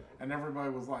party, Yeah. and everybody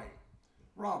was like,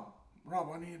 "Rob,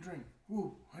 I need a drink.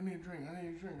 Ooh, I need a drink. I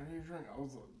need a drink. I need a drink." I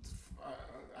was like,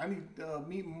 "I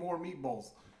need more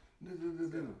meatballs." Yeah,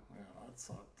 that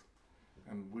sucked,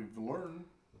 and we've learned.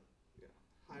 Yeah.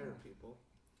 Hire people.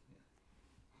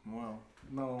 Well,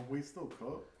 no, we still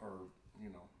cook, or you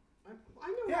know. I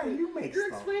know. Yeah, you make You're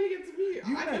stuff. explaining it to me.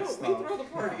 You I make know. stuff. We throw the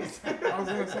parties. I was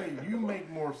gonna say you make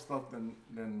more stuff than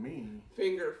me,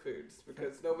 Finger foods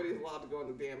because nobody's allowed to go in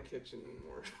the damn kitchen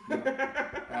anymore.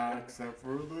 except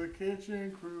for the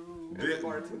kitchen crew.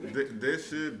 This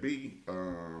should be,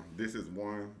 this is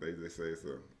one, they say it's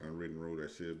an unwritten rule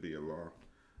that should be a law.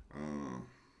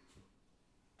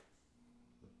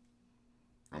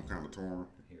 I'm kind of torn.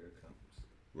 Here it comes.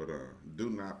 But do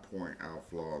not point out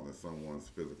flaws in someone's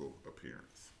physical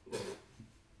appearance.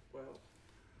 Well,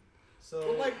 So,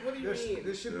 Well, like, what do you mean?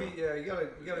 This should be, you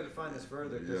gotta define this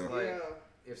further, because,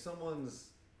 if someone's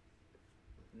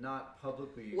not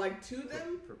publicly like to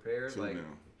them. prepared, To like,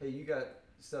 them. hey, you got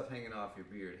stuff hanging off your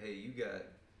beard. Hey, you got,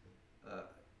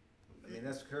 I mean,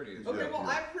 that's courteous. Okay, Yeah, well, yeah.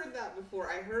 I've heard that before.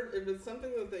 I heard if it's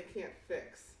something that they can't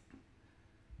fix,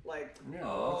 like. Yeah,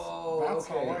 Oh, that's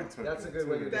okay. how I took That's it, a good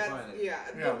way too. to That's define it. yeah,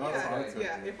 Yeah, that's how I took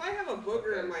yeah. it. If I have a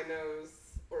booger Okay. in my nose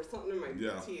or something in my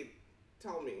Yeah. teeth,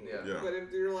 tell me. Yeah. Yeah. But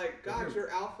if you're like, God, you're-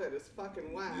 your outfit is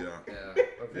fucking whack. Yeah. Yeah.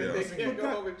 If you're Yeah. They missing, can't go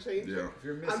home and change Yeah. it. if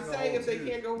you're missing I'm a saying whole if they tooth,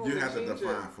 can't go home You and have to change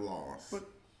define it. flaws. But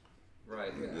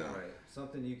right, Yeah. right.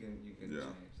 Something you can Yeah.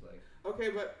 change, like. Okay,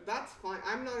 but that's fine.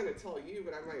 I'm not gonna tell you,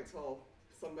 but I might tell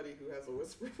somebody who has a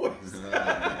whisper voice.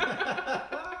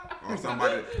 Or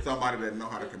somebody that know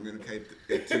how to communicate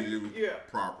it to you Yeah.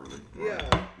 properly. Yeah,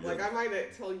 Right. like Yeah. I might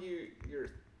not tell you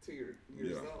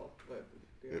yourself, but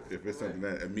yeah, If it's I might- something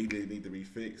that immediately need to be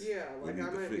fixed. yeah, we like need I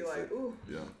to might be fix like, it. ooh,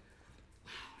 Yeah. wow,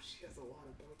 she has a lot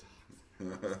of Botox.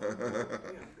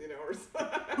 Yeah, you know, or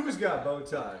something. Who's got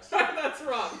Botox? That's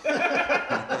wrong.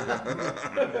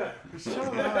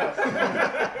 shut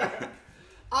up.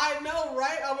 I know,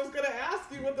 right? I was gonna ask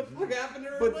you what the fuck happened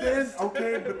to her But then,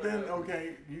 lips.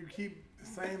 okay, you keep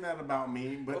saying that about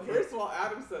me, but Well, first of all,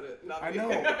 Adam said it, not I me. know.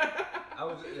 I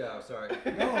was, yeah, sorry.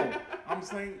 No, I'm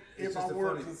saying It's if just I a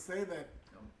were funny- to say that,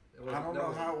 It wasn't- I don't that know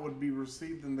wasn't- how it would be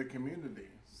received in the community.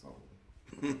 So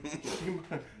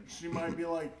she might be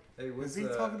like, Hey, what's is he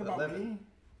talking about 11? me?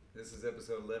 This is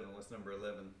episode 11. What's number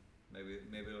 11? Maybe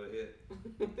it'll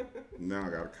hit. Now I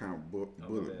gotta count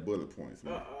man. bullet points.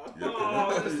 Man.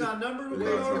 Oh, it's not numbered? What Yeah,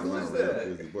 kind of it's article not is numbered. that?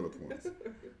 It's bullet points.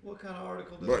 What kind of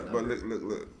article does But it but number?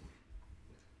 look.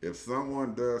 If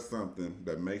someone does something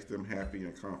that makes them happy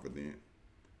and confident,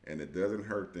 and it doesn't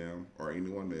hurt them or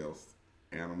anyone else,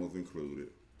 animals included,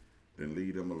 then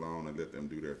leave them alone and let them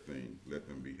do their thing. Let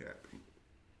them be happy.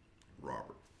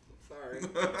 Robert. Sorry.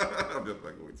 I'm just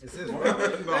like, It says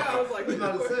Robert. No. Yeah, I was like, Who's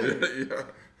about to say? yeah,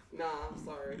 nah, I'm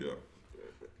sorry. yeah,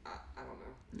 I don't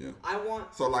know. yeah. I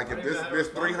want. So like I if don't even know how to this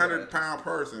respond to 300-pound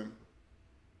person,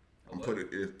 I'm what? put it,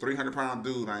 if 300-pound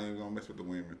dude, I ain't gonna mess with the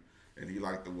women, and he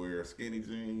like to wear skinny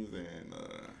jeans and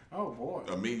Oh boy,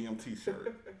 a medium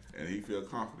t-shirt, and he feel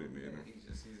confident in it.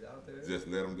 He's out there. Just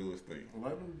let him do his thing.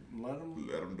 let him Let him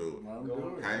do let him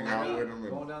Going- do it. Hang out with him.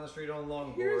 Going And, down the street on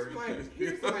a Here's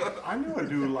longboard. my. I knew a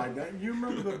dude like that. You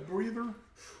remember the breather?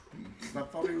 I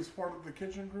thought he was part of the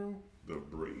kitchen crew. the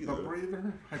breather. The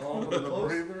breather. I Oh, called the him the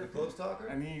close breather. talker?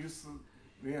 And he used to,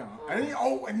 yeah. And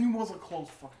he was a close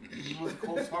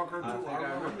talker too. I think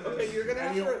I remember this. Okay, you're gonna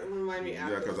have And to remind me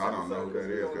after. Yeah, 'cause this I don't know episode, who that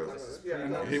we is, don't 'cause talk this about is it. Yeah,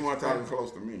 pretty no. He wasn't talking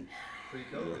close to me.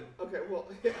 Pre-COVID. Okay, well,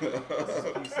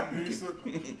 He used to,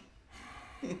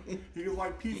 he was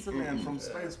like Pizza Man from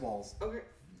Spaceballs. okay.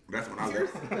 That's when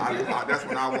that's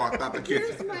when I walked out the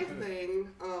Here's kitchen. my thing.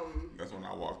 That's when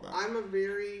I walked out. I'm a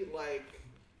very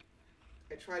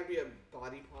I try to be a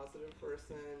body positive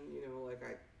person. You know, like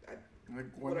I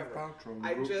Like Whatever. Gwyneth Paltrow.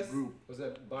 I group, just- group. Was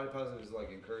that body positive is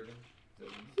like encouraging?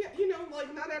 yeah, you know,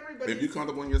 like not everybody. If you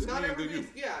comfortable in your Not skin, do you?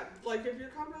 everybody's, yeah. Like if you're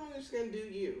comfortable in your skin, do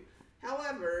you.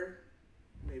 However,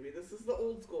 maybe this is the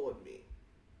old school in me.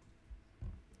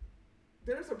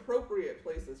 There's appropriate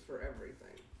places for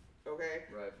everything. Okay?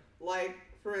 Right. Like,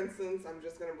 for instance, I'm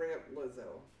just gonna bring up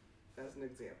Lizzo as an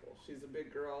example. She's a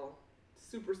big girl,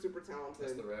 super, super talented.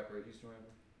 That's the rapper, Houston rapper.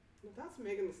 Well, that's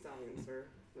Megan Thee Stallion, sir.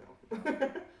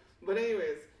 No. But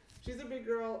anyways, she's a big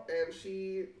girl and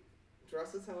she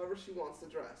dresses however she wants to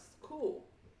dress. Cool.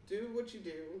 Do what you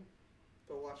do,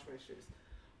 but watch my shoes.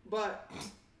 But,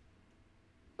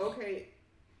 okay,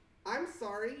 I'm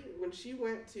sorry, when she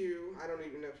went to, I don't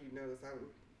even know if you know this,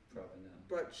 Probably not.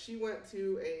 but she went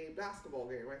to a basketball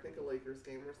game, I think a Lakers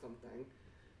game or something,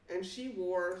 and she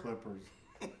wore, Clippers.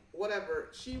 whatever,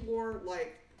 she wore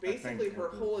like basically her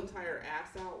Clippers. whole entire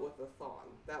ass out with a thong.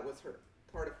 That was her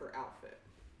part of her outfit.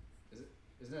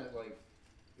 Isn't that like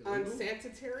illegal?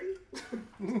 Unsanitary?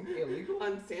 Illegal?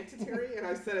 Unsanitary, and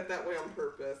I said it that way on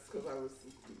purpose because I was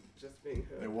just being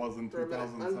hood. It was in For a minute.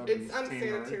 2017. It's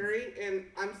unsanitary, and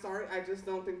I'm sorry, I just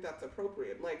don't think that's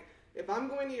appropriate. Like, if I'm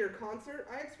going to your concert,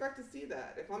 I expect to see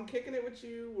that. If I'm kicking it with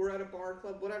you, we're at a bar,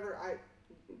 club, whatever, I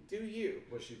do you.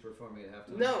 Was she performing at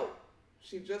halftime? No,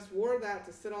 she just wore that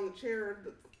to sit on the chair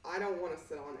that I don't want to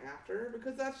sit on after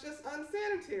because that's just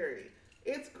unsanitary.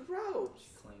 It's gross. She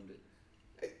claimed it.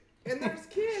 And there's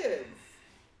kids.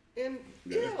 And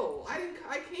ew,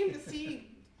 I came to see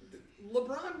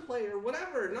LeBron play or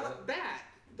whatever, not that.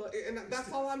 And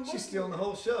that's all I'm looking She's stealing for. the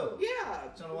whole show. Yeah.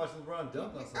 Trying to watch LeBron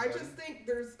dunk on I somebody. just think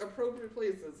there's appropriate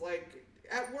places, like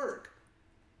at work.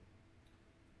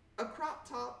 A crop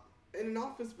top in an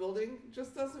office building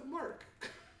just doesn't work.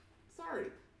 Sorry.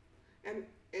 And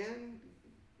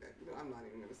I'm not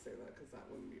even gonna say that because that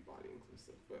wouldn't be body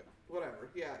inclusive, but whatever.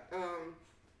 Yeah.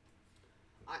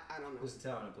 I don't know. There's a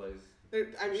talent in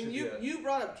place. I mean, Should be you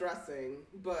brought up dressing,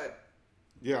 but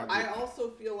Yeah. I also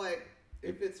feel like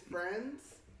if it's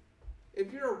friends,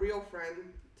 if you're a real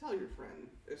friend, tell your friend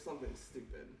if something's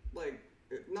stupid. Like,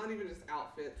 not even just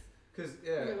outfits. Because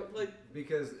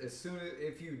because as soon as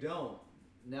if you don't,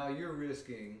 now you're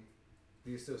risking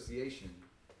the association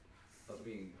of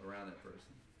being around that person,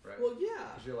 right? Well, yeah.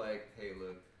 Because you're like, hey,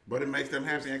 look. But it makes them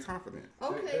happy and confident.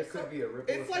 Okay, There could be a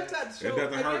ripple it's like effect. that show.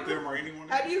 It doesn't hurt them or anyone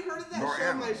else. Have you heard of that Nor show, My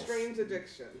animals. Strange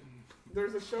Addiction?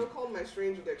 There's a show called My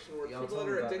Strange Addiction where Y'all people told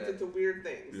that me are about addicted that. to weird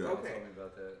things. Yeah. Okay. Tell me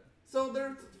about that. So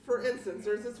there's, for instance,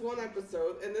 there's this one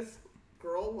episode, and this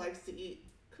girl likes to eat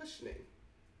cushioning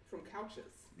from couches.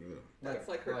 Yeah. That's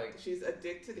like her. She's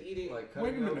addicted to eating. Like Wait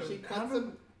a cutting minute. She How cuts did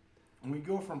them. we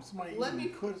go from somebody Let me,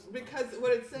 eating because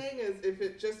what it's saying is, if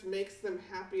it just makes them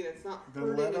happy and it's not Then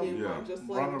hurting let 'em anyone, Yeah. just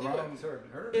let run them do around. it. It's hurting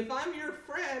her. If I'm your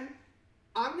friend,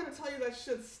 I'm gonna tell you that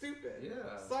shit's stupid.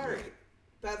 Yeah. Sorry, Yeah.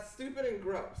 that's stupid and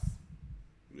gross.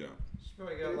 Yeah. She's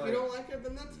probably And got if like. you don't like it,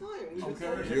 then that's fine. We just Okay.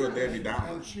 tell your You're a friend. Debbie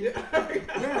Downer. And she, Yeah.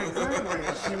 yeah,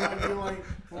 exactly. She might be like,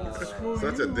 well, screw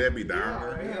Such you. a Debbie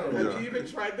Downer. Yeah. Have Yeah. you even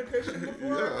tried the cushion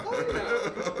before? Yeah.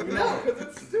 Fuck no. No, because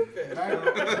it's stupid.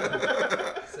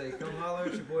 Say, come holler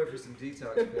at your boy for some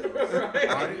detox pills.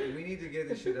 Right. We need to get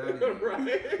this shit out of here.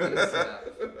 Right.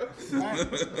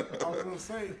 ASAP. I was gonna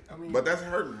say, I mean, But that's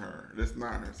hurting her. That's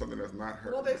not her. Something that's not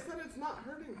hurting Well, they her. said it's not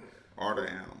hurting her. Are the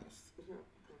animals.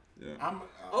 Yeah. I'm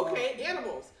Okay,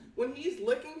 animals. When he's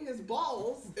licking his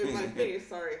balls in my face,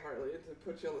 sorry, Harley, to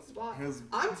put you on the spot. His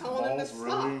I'm telling him to balls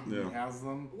stop. really Yeah. has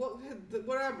them. Well,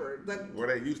 whatever. Where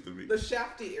they used to be. The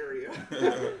shafty area.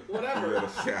 Yeah, Whatever. the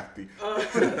shafty.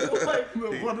 Like,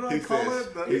 What did I call said,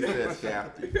 it? He said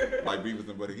shafty. Like Beavis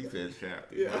and Buddy, he said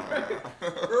shafty. yeah.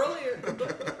 Earlier,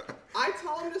 I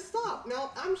tell him to stop.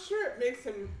 Now, I'm sure it makes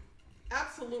him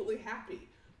absolutely happy.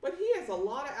 But he has a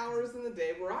lot of hours in the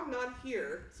day where I'm not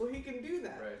here, so he can do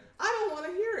that. Right. I don't want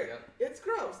to hear it. Yep. It's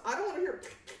gross. I don't want to hear it.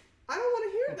 I don't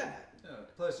want to hear that. Yeah.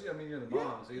 Plus, I mean, you're the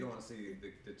mom, so you don't want to see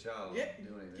the child Yeah,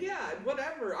 do anything. yeah,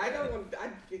 whatever. I don't want.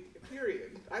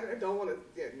 Period. I don't want to.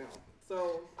 Yeah, no.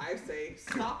 So I say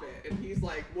stop it, and he's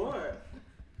like, "What?"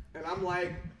 And I'm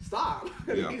like, "Stop."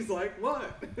 And Yeah. he's like,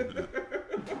 "What?"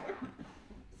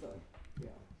 So yeah,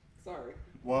 sorry.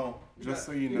 Well, just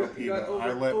so you you know, got- you got Peter, over-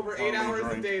 I let over 8 Harley hours of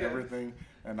drink data. everything,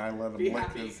 and I let him Be lick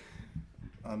happy. his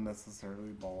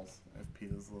unnecessarily balls. If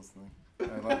Peter's listening,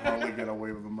 I let Harley get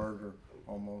away with a murder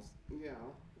almost. Yeah.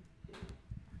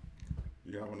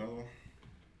 You have another one?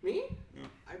 Me? Yeah.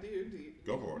 I do. Do you?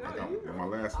 Go for it. No, I got you one. go. My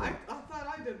last one. I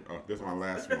thought I did. Oh, this is my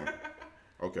last one.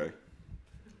 Okay.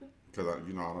 Because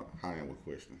I am with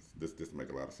questions. This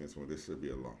make a lot of sense when this should be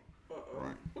a law.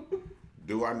 Right.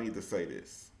 Do I need to say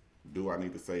this? Do I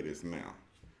need to say this now?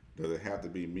 Does it have to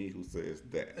be me who says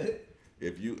that?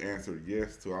 If you answered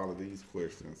yes to all of these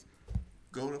questions,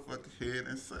 go the fuck ahead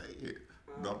and say it.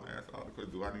 Don't ask all the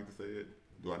questions. Do I need to say it?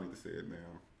 Do I need to say it now?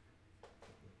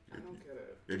 I don't get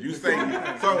it. If you say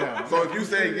so if you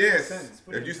say yes,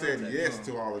 if you said yes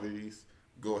to all of these,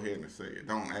 go ahead and say it.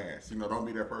 Don't ask. Don't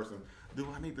be that person. Do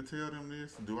I need to tell them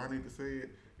this? Do I need to say it?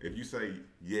 If you say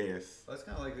yes, Well, that's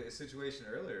kind of like the situation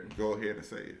earlier. go ahead and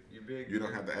say it. You're big. You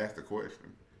don't have to ask the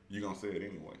question. You're gonna say it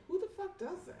anyway. Who the fuck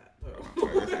does that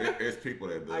though? It's people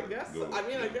that do I it. guess. do So. it. I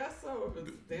mean, I Yeah. guess so. If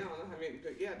it's down, I mean,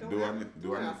 but yeah, don't Do I ask, need- do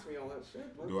don't I need- ask me all that shit.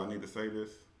 What? Do I need to say this?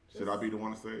 Should I be the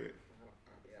one to say it?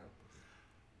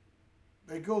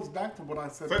 Yeah. It goes back to what I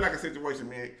said. Say like a situation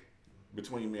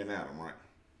between me and Adam, right?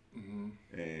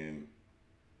 And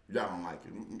y'all don't like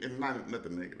it. It's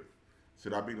nothing negative.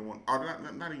 Should I be the one? Or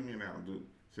not even me and Adam.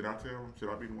 Should I tell him? Should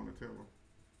I be the one to tell him?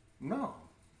 No.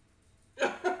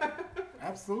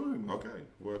 Absolutely not. Okay.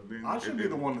 Well then, I should be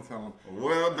the one to tell him.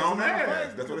 Well, don't matter of ask.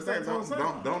 fact, That's what it says. that's what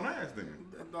I'm saying. Don't ask then.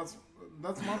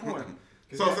 That's my point.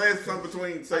 So say it's something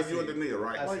between say you and Dania,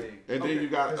 right? I see. And then you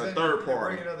got a third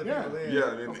party. Bringing other Yeah. people in. Yeah,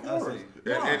 then, Of course.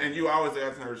 Yeah. and you always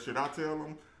asking her, should I tell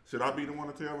them? Should I be the one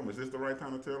to tell them? Is this the right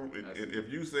time to tell them? If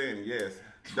you saying yes,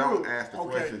 don't ask the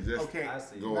question. Just okay. I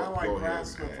see. go, Now I go ahead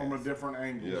grasp and it from a ask. different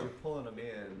angle. Yeah. You're pulling them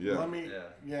in. Yeah. Let me.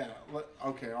 Yeah.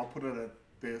 Okay, I'll put it at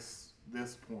this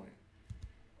point.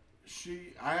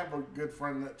 I have a good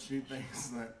friend that she thinks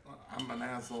that I'm an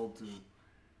asshole to,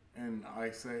 and I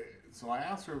say, so I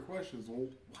ask her questions. Well,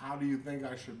 how do you think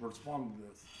I should respond to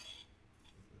this?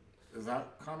 Is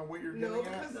that kind of what you're No,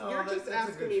 getting at? because you're just that's a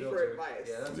asking good me filter. for advice.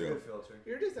 Yeah, that's a good filter.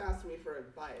 You're just asking me for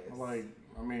advice. Like,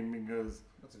 I mean, because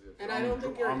That's a good and filter. I don't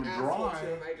think you're an I'm asshole dry. to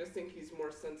him. I just think he's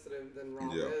more sensitive than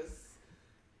Rob Yeah. is.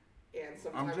 And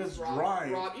sometimes just Rob,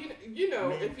 dry. Rob, you know, I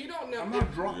mean, if you don't know, I'm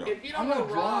not dry. if you I'm don't know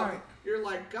not Rob, dry. you're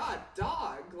like, God,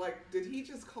 dog. Like, did he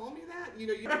just call me that? You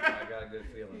know, you, I got a good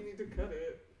you feeling. need to cut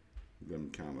it. Let me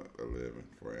count at 11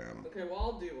 for Adam. Okay, well,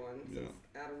 I'll do one since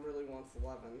Adam really wants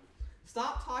 11.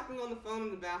 Stop talking on the phone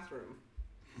in the bathroom.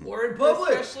 Or in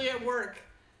public. Especially at work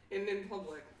and in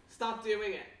public. Stop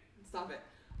doing it. Stop it.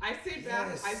 I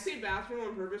say bathroom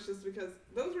on purpose just because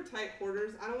those are tight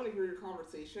quarters. I don't want to hear your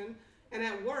conversation. And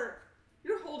at work,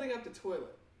 you're holding up the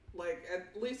toilet. Like,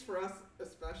 at least for us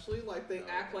especially, like they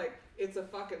act like it's a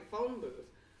fucking phone booth.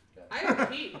 I have to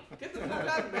pee. Get the fuck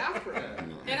out of the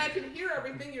bathroom. And I can hear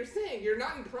everything you're saying. You're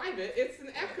not in private. It's an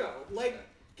echo. Like,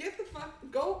 get the fuck,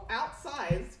 go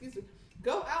outside, excuse me,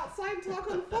 go outside and talk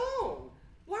on the phone.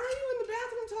 Why are you in the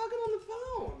bathroom talking on the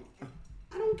phone?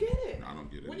 I don't get it. I don't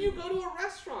get it When you either. go to a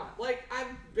restaurant, like I've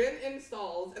been in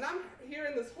stalls and I'm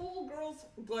hearing this whole girl's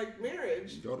like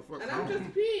marriage, Go the fuck and home. I'm just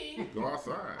peeing. Go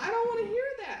outside. I don't want to hear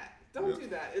that. Don't Yeah. do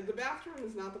that. The bathroom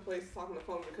is not the place to talk on the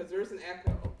phone because there's an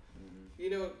echo. You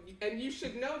know, and you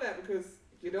should know that because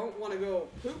you don't want to go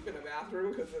poop in a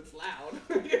bathroom because it's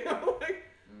loud. You know, like.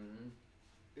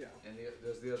 Yeah. And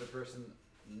does the other person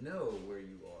know where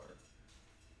you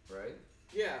are? Right?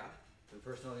 Yeah. The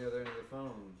person on the other end of the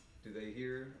phone, do they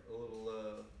hear a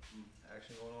little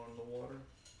action going on in the water?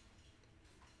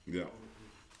 Yeah.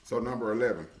 So number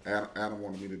 11. Adam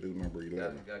wanted me to do number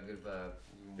 11. Got a good vibe.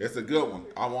 It's a good one.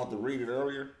 I want to read it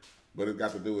earlier, but it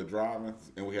got to do with driving,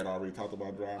 and we had already talked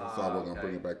about driving, so I wasn't going to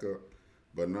bring it back up.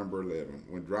 But number 11,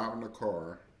 when driving a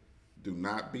car, do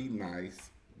not be nice,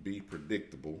 be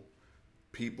predictable.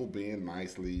 People being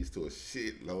nice leads to a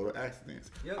shitload of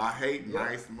accidents. Yep. I hate Yep.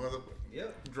 nice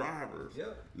Yep. drivers.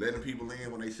 Yep. Letting people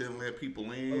in when they shouldn't let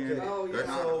people in. Okay. Oh, yeah. They're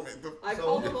not- So- I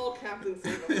call them all Captain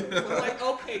Save-A-Ho. I'm like,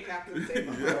 okay, Captain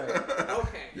Save-A-Ho.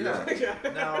 Okay. Yeah.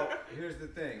 Now, here's the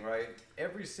thing, right?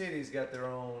 Every city's got their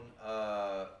own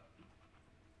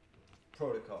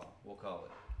protocol, we'll call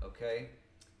it, okay?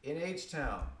 In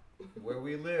H-Town, where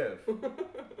we live,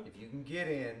 if you can get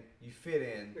in, you fit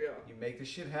in, Yeah. you make the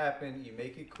shit happen, you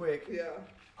make it quick. Yeah.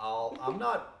 I'm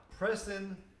not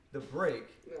pressing the brake.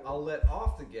 No. I'll let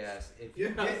off the gas. If you Yeah,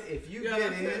 get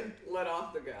that's in, it. Let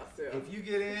off the gas. Yeah. if you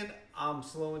get in, I'm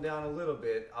slowing down a little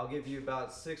bit. I'll give you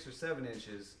about 6 or 7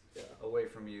 inches away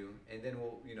from you, and then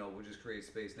we'll just create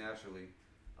space naturally.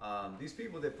 These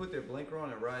people that put their blinker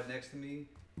on and ride next to me,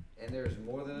 and there's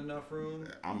more than enough room,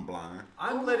 I'm blind.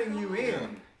 I'm letting you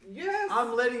in. Yes.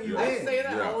 I'm letting you I in. say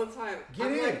that Yeah. all the time. Get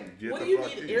I'm in. Like, Get what the do you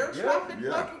fuck need? in. Air Yeah. traffic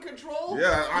Yeah. fucking control?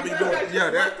 Yeah, I You be guys doing. just Yeah,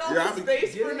 left all I the be.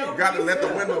 space Get for in. no Got to let the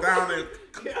reason. window down and.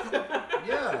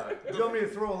 Yeah. You want me to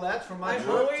throw a latch from my I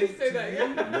truck always to say to that. you?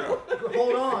 Yeah. Yeah.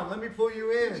 Hold on, let me pull you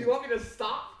in. Do you want me to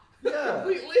stop? Yeah.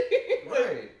 Completely.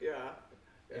 Right. Yeah.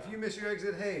 If you miss your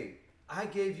exit, hey, I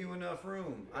gave you enough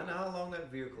room. I know how long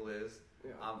that vehicle is.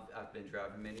 Yeah. I've been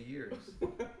driving many years.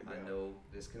 I know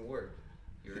this can work.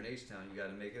 You're in H-Town, you got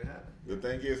to make it happen. The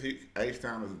thing is,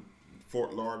 H-Town is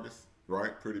fourth largest,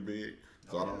 right? Pretty big.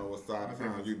 So I don't know what side of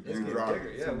town you It's getting drive.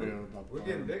 bigger, yeah. Somebody We're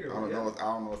getting bigger. I don't yeah. know. I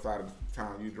don't know what side of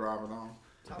town you driving on.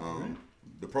 Top three.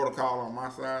 The protocol on my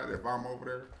side, if I'm over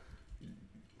there,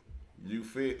 you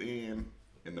fit in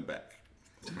the back.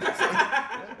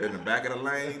 In the back of the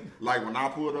lane, like when I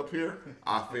pulled up here,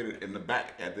 I fitted in the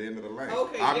back at the end of the lane.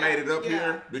 Okay, I yeah, made it up yeah.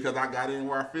 here because I got in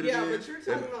where I fitted Yeah, in. but you're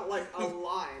talking about like a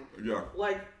line. Yeah.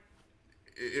 Like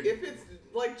if it's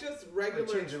like just regular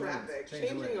changing lanes, traffic, changing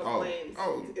changing lanes.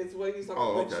 of lanes is what he's talking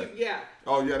Oh, about. But okay. yeah.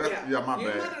 Oh yeah, that's my you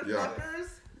bad. Yeah. motherfuckers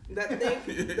that think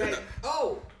that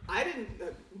I didn't.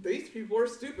 These people are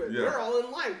stupid. Yeah. They're all in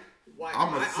line. Why?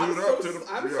 I'ma suit up to the-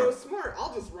 I'm yeah. so smart.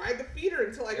 I'll just ride the feeder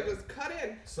until I can Yeah. just cut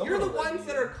in. Someone You're the will let ones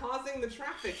me that in. are causing the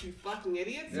traffic, you fucking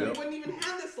idiots. Yeah. You wouldn't even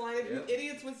have this line if you Yeah.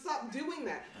 idiots would stop doing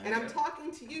that. And I'm Yeah.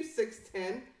 talking to you,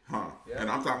 6'10". Huh. Yeah. And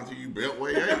I'm talking to you,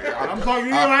 Beltway. I'm talking to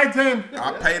you, I-10.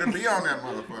 I pay to be on that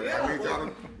motherfucker. Yeah, I need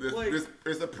y'all like-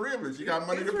 it's a privilege. You got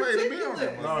money It's to pay to be on that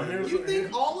ridiculous. No, motherfucker. here's You what-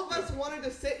 think all of us wanted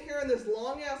to sit here in this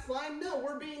long ass line? No,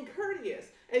 we're being courteous.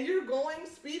 And you're going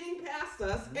speeding past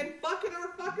us and fucking our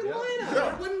fucking Yeah. line up. Yeah.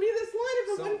 There wouldn't be this line if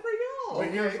it So- wasn't for y'all.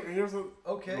 But here's a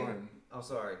Okay. Go ahead. I'm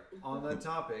sorry. On that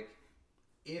topic,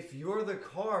 if you're the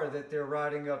car that they're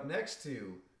riding up next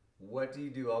to, what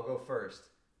do? I'll go first.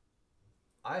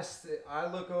 I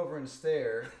look over and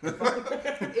stare. I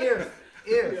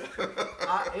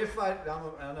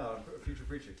know, I'm a future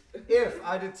preacher. If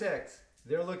I detect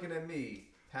they're looking at me,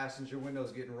 passenger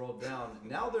windows getting rolled down.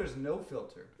 Now there's no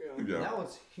filter. Yeah. Yeah. Now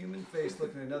it's human face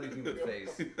looking at another human face.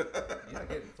 You're not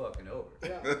getting fucking over.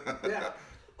 Yeah.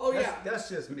 Oh yeah. That's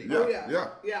just me. Yeah. Oh yeah. Yeah.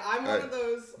 Yeah. I'm one of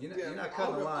those. You're not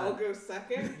cutting the line. I'll go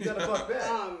second. You gotta buck back.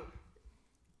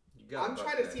 I'm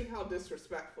trying to see how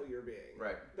disrespectful you're being.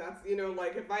 Right. That's,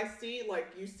 like, if I see,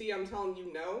 you see I'm telling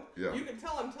you no, you can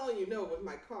tell I'm telling you no with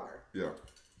my car. Yeah.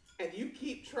 And you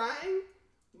keep trying,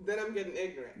 then I'm getting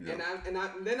ignorant. Yeah. And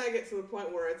then I get to the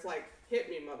point where it's like, hit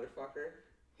me, motherfucker.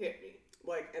 Hit me.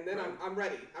 And then I'm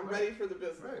ready. I'm ready for the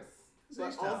business. Right.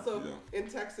 But also, in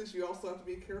Texas, you also have to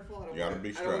to be careful. I don't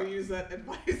want to use that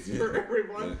advice for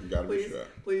everyone. You gotta be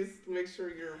strapped. Please make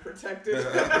sure you're protected.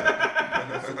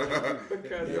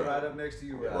 Because You're right up next to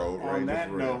you, Ralph. On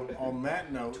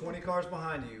that note, 20 cars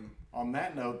behind you. On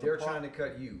that note, they're trying to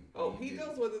cut you. Oh, he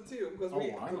deals with it too, because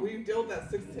we deal that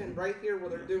 610 right here where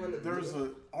they're doing it. There's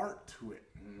an art to it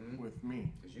with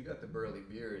me. Because you got the burly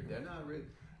beard. They're not really.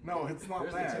 No, it's not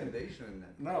There's that. intimidation in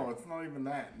that. No, it's not even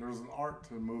that. There's an art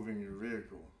to moving your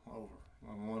vehicle over.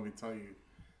 Let me tell you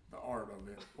the art of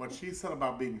it. What she said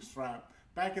about being strapped.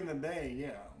 Back in the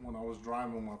day, when I was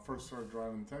driving, when I first started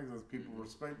driving in Texas, people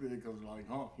respected it because they're like,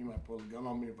 oh, he might pull a gun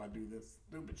on me if I do this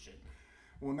stupid shit.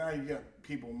 Well, now you got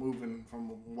people moving from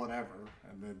whatever,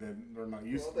 and they're not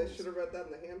used to it. Well, they should have read that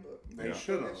in the handbook. They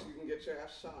should have. You can get your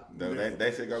ass shot.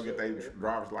 They should go get their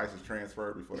driver's license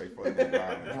transferred before they fucking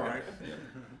drive. Right. Yeah.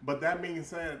 But that being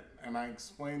said, and I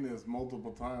explained this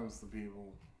multiple times to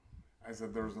people, I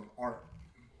said there's an art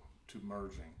to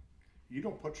merging. You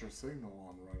don't put your signal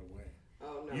on right away.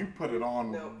 Oh, no. You put it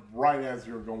on right as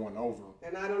you're going over.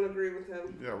 And I don't agree with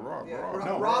him. Yeah, Rob.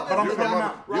 No, Rob but I'm you talking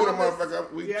about. You the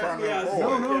motherfucker we trying to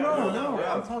avoid. No.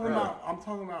 Yeah. I'm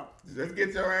talking about. Just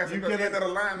get your ass at the end of the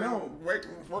line and work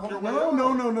your way No.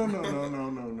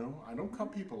 up. I don't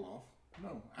cut people off.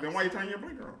 No. Then why you turn your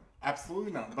blinker on?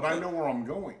 Absolutely not. But I know where I'm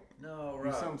going. No,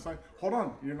 You see what I'm saying? Hold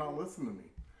on. You're not listening to me.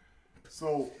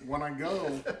 So when I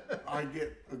go, I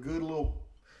get a good little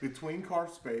between car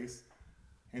space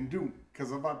and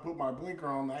because if I put my blinker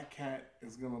on, that cat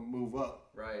is going to move up.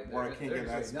 Right. Where I can't get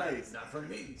that space. Not for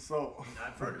me. So,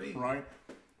 Not for me. Right?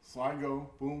 So I go,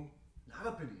 boom, Not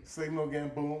up in here. signal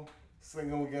again, boom,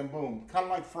 signal again, boom. Kind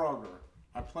of like Frogger.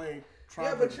 I play Yeah,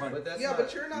 traffic. but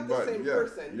you're not the same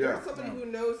person. Yeah. You're somebody who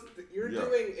knows that you're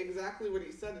doing exactly what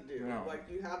he said to do. Yeah. Like,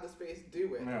 you have the space,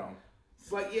 do it. Yeah.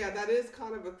 But yeah, that is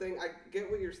kind of a thing. I get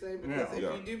what you're saying, because if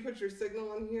Yeah. you do put your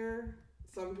signal on here,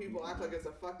 some people act like it's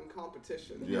a fucking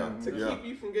competition. Yeah. To keep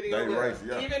you from getting They over. race,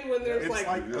 yeah. Even when there's It's like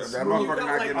like you've a got smooth-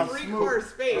 like 3 car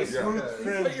space, Yeah.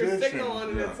 you put your signal on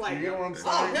and Yeah. it's like, You get what I'm oh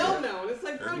saying? hell no! And it's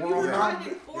like, bro, you Well, were I'm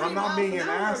driving 40 I'm not miles being an an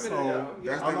hour a minute asshole. ago.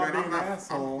 That's I'm the not thing, being I'm an not-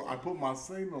 asshole. I put my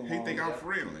signal on. He think I'm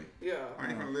friendly. Yeah. I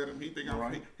ain't gonna let him. He think I'm.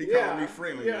 Right. He Yeah. calling me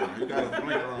friendly. Yeah. He got his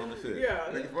blinker on and shit. Yeah.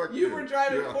 Nigga, fuck You were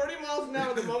driving Yeah. 40 miles an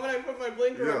hour. The moment I put my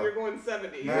blinker on, Yeah. you're going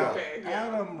 70. Now, Okay. Yeah.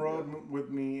 Adam rode with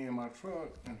me in my truck,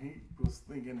 and he was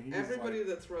thinking Everybody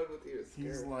that's rode with you is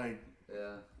he's scared. like,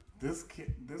 Yeah. this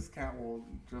cat will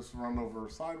just run over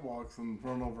sidewalks and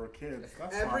run over kids.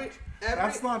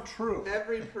 That's not true.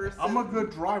 Every person. I'm a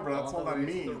good driver. That's On all the I way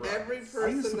to mean. the right. Every I used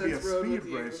person to be a that's rode with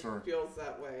speed you racer. feels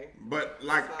that way. But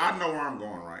like I know where I'm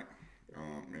going, right?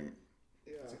 And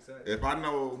Yeah. It's exciting. if I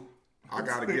know I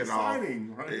gotta It's get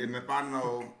exciting, off, right? and if I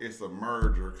know it's a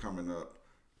merger coming up,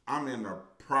 I'm in the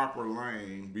proper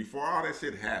lane before all that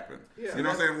shit happened. Yeah. You know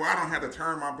what I'm saying? Well, I don't have to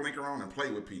turn my blinker on and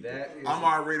play with people. That is- I'm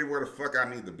already where the fuck I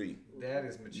need to be. That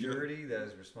is maturity. That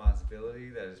is responsibility.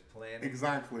 That is planning.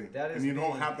 Exactly. That is And you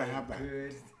don't being have to a have that.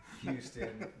 good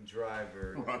Houston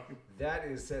driver. Right. That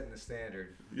is setting the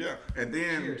standard. Yeah. And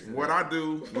then Cheers to what that. I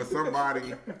do with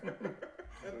somebody,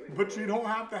 But you don't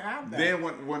have to have that.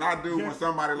 then when I do Yeah. when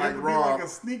somebody You like have to be Rob like a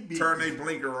sneak peek. turn their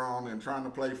blinker on and trying to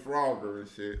play Frogger and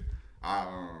shit,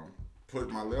 I put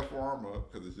my left arm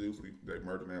up because it's usually they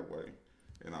merging that way,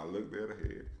 and I look dead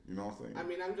ahead. You know what I'm saying? I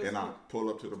mean, I'm just and I gonna pull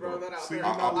up to the Throw bumper. that out See, there.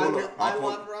 I pull up- I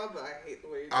love Rob, but I hate the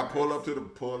way he I drives. pull up to the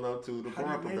How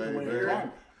bumper, do you make the way baby. you drive?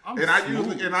 I'm And I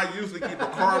smooth. usually keep a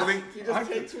car link. You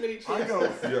just take too many I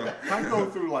chances. go, Yeah. I go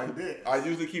through like this. I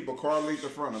usually keep a car link in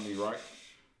front of me, right?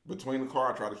 Between the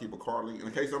car, I try to keep a car link.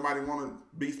 In case somebody want to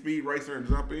be speed racer and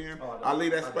jump in, Oh, no. I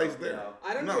leave that I space don't, there. no.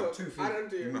 I don't No. do it. 2 feet. I don't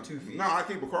do. No, 2 feet. no, I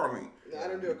keep a car link. I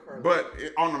don't do a car. But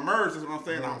on the merge, is what I'm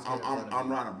saying. Merge get in front of I'm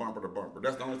you. riding bumper to bumper.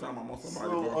 That's the only time I'm on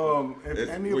somebody's So, bumper. if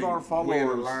It's- any of our we in a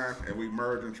followers- line and we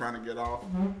merge and trying to get off,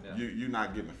 Yeah. you're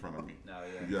not getting in front of me. No,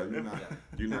 Yeah,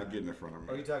 you're not getting in front of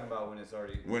Are me. you talking about when it's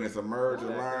already? When it's a merge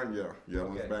Backed line, up? yeah,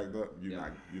 when it's Okay. backed up, you're Yeah.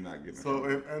 not getting in So front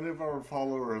of me. if any of our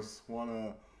followers want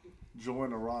to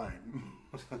join a ride.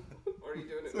 Or are you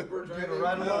doing it Uber Doing a driving?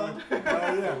 ride along? Oh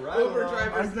yeah. Right Uber along. I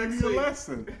drivers give next you a week.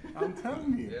 lesson. I'm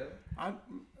telling you. Yeah. I'm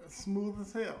smooth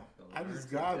as hell. Don't I learn just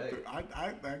got today. through.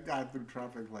 I got through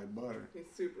traffic like butter. He's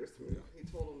super smooth. He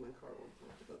totaled my car one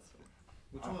time, but that's fine.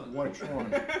 Which one? Which one?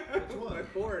 Which My one?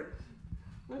 Ford.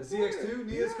 My The Ford. CX-2,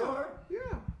 Nia's Yeah. car? Yeah.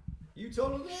 You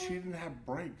totaled that? She didn't have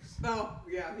brakes. Oh,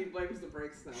 yeah, he blames the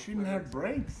brakes now. She didn't have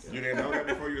brakes. You didn't know that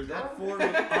before you was That driving? Ford.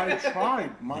 I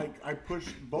tried, Mike. I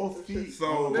pushed both feet. So-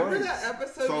 on the Remember brakes. that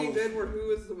episode So- we did where who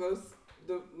was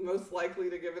the most likely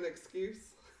to give an excuse?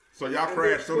 So y'all And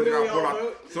crashed soon as who do y'all we pulled all out.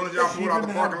 vote? Soon as y'all She pulled out the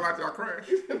didn't parking have- lot, y'all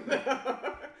crashed.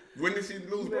 When did she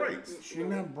lose brakes? She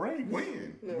didn't have brakes.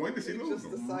 When? No, When did she he lose just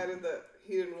them? decided that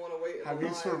he didn't want to wait in Have the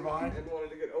you line survived? and wanted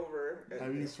to get over. And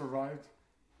Have you survived?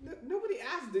 Nobody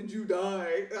asked, "Did you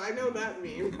die?" I know that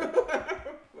meme.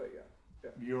 But yeah.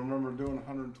 You remember doing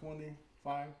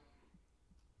 125?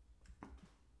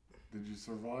 Did you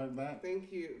survive that?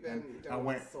 Thank you. Then And I don't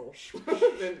went, soul.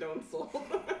 Then don't soul.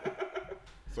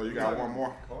 So you got one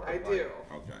more? Car I bike. do.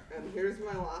 Okay. And here's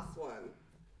my last one.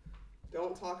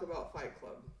 Don't talk about Fight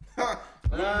Club.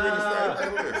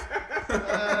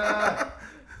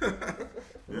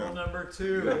 Rule number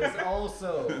 2 is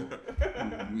also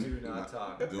do not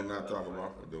talk. Do not talk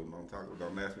about.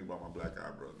 Don't ask me about my black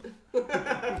eye brother.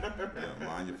 Yeah,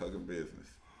 mind your fucking business.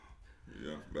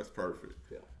 Yeah, that's perfect.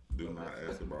 Yeah. Do not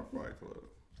ask about Fight Club.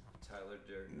 Tyler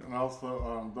Durden. And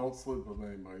also, don't sleep with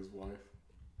anybody's wife.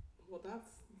 Well, that's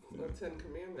the Ten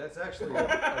Commandments. That's actually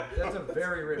that's a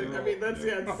very written rule. I mean, that's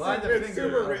Yeah. it's, By the it's finger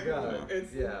super of written. God.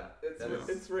 It's Yeah, it's, that is-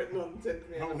 it's written on the Ten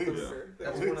Commandments. Yeah. I'm sure.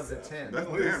 That's At one of the least 10.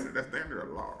 That's damn near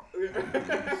a law.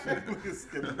 At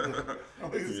least get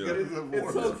Yeah. a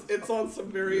divorce. It's on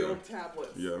some very Yeah. old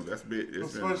tablets. Yeah, that's big.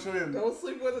 It's been, Especially in Don't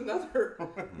sleep with another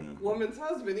woman's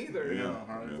husband either. yeah,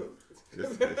 right. yeah.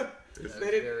 It's,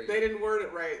 They didn't word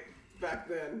it right back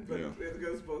then, but Yeah. it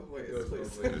goes both ways. It goes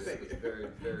please. both ways. Thank It's you. very,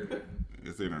 very written.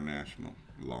 it's international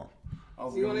law. I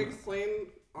was Do you want to gonna- explain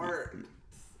our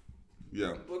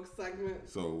Yeah. book segment?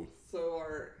 So So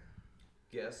our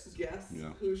Guess guests,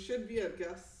 Yeah. who should be a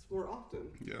guest more often.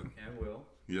 yeah. and will.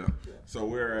 Yeah. So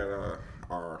we're at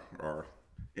our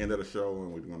end of the show,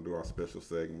 and we're gonna do our special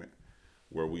segment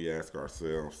where we ask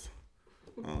ourselves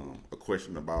a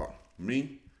question about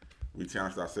me. We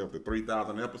challenged ourselves to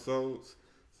 3,000 episodes,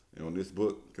 and this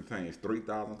book contains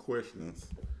 3,000 questions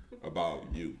about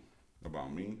you,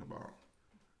 about me, about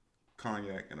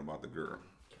Cognac, and about the girl.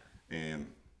 And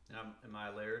Am I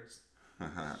Laird's?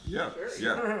 yeah, Sure,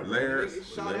 yeah,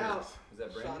 Laird's, Shout Laird's. out. Is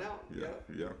that Brandon? Shout out. Yeah, Yep.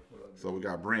 yeah. What about So we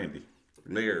got brandy,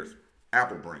 Laird's,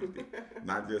 apple brandy,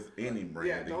 not just any brandy.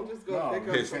 Yeah, don't just go No, pick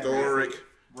up Historic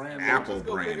Brandy. apple Just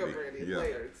go pick brandy. up brandy. Yeah,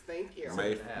 Layers. Thank you.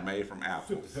 made from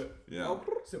apples. Yeah, Oh,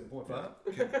 7.5.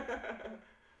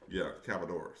 yeah,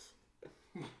 Cavadoras.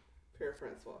 Père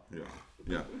Francois. Yeah,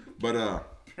 yeah. But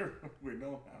We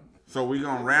don't have that. so we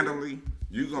gonna randomly.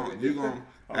 You gonna.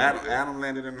 Adam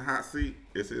landed in the hot seat.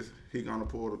 It's his. He gonna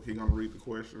read the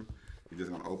question. He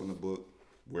just gonna open the book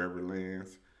wherever it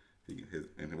lands.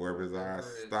 And wherever his eyes Wherever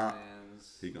it stop,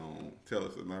 lands. he gonna tell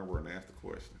us the number and ask the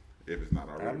question. If it's not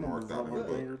already Adam was marked out in on the my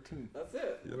book. finger too. That's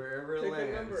it. Wherever it Pick a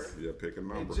lands. number. Yeah, pick a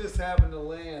number. It just happened to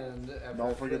land after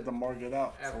Don't forget to mark it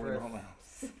out so we after- don't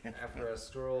have. after I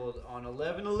strolled on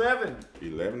 11/11.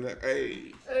 11 to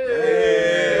 8.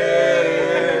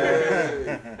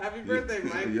 Happy birthday,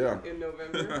 Mike. Yeah. In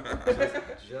November.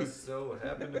 Just so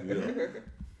happened to be.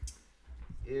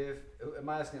 Yeah. Am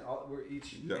I asking? We're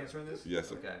each Yeah. answering this. Yes,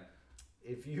 sir. Okay.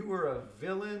 If you were a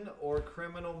villain or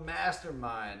criminal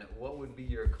mastermind, what would be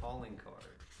your calling card?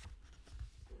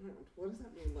 What does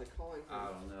that mean? Like calling? I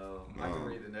don't know. I can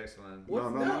read the next one. No,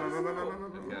 no.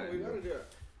 We gotta do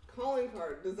it. Calling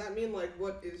card. Does that mean like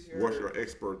what is your? What's your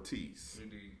expertise?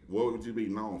 What would you be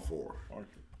known for? Mark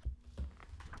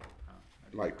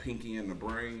Like Pinky in the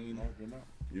Brain. it out.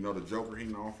 You know the Joker he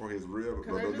known for his riddle.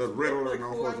 Can I The just Riddler pick, like,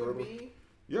 known who for I his would riddle. be?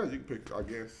 Yeah, you can pick. I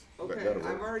guess. Okay, That'll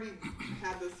I've work. already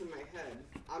had this in my head.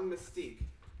 I'm Mystique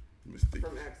Mystique.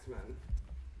 from X-Men.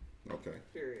 Okay.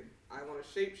 Period. I want to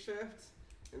shapeshift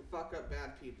and fuck up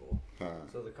bad people.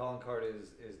 So the calling card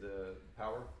is the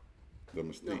power. The No,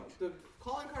 Mystique. the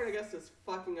calling card I guess is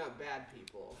fucking up bad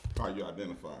people. How you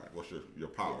identify? What's your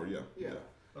power? Yeah. Yeah.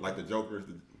 Like the Joker's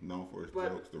known for his But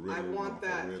jokes. The I Riddler want known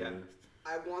that- for Yeah. riddlers.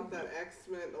 I want that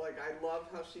X-Men. Like I love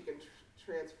how she can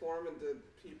transform into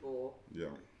people Yeah.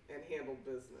 and handle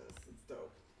business. It's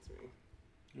dope to me.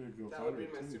 You're a good That would be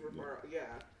fighter, my too. superpower. Yeah.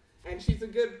 And she's a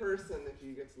good person if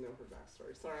you get to know her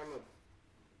backstory. Sorry, I'm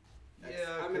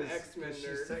an 'cause X-Men she's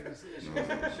nerd. technically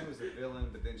she was a villain,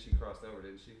 but then she crossed over,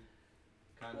 didn't she?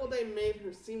 Kind Well, they made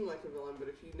her seem like a villain, but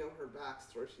if you know her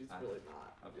backstory, she's really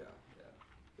not. Okay.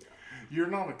 Yeah. You're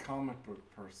not a comic book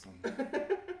person.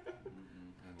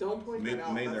 Don't point that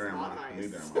out. Neither That's am not I. nice.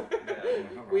 Neither am I.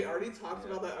 Yeah. We already talked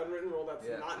about that unwritten rule. That's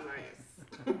Yeah. not nice.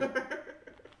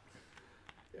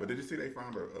 But did you see they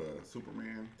found a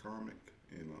Superman comic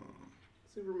in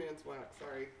Superman's whack.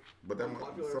 Sorry. But that one,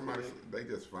 Unpopular somebody opinion. they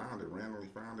just randomly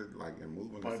found it like in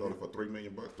moving and But sold it for $3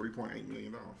 million, $3.8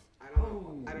 million. I don't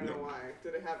know. I don't Yeah. know why.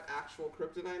 Did it have actual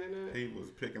kryptonite in it? He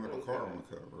was picking up a car on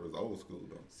the cover. It was old school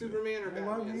though. Superman or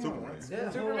Well, Batman? yeah, Superman. that's- Yeah.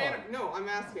 Superman. No, I'm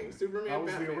asking. Superman. That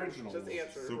was the Batman. original. Just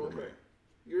answer real Superman. quick.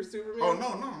 You're Superman. Oh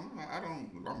no, I don't.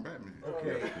 I'm Batman.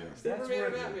 Okay. Yeah. That's Superman or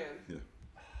where Batman? Yeah.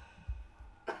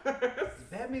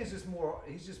 Batman's just more.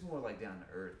 He's just more like down to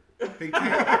earth. He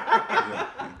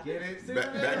yeah. Get it?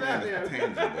 Batman is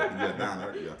tangible. Yeah, down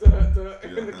there.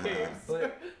 Yeah. In the caves.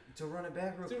 But to run it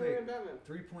back real Superman quick, Batman.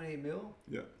 3.8 mil,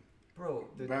 Yeah. bro.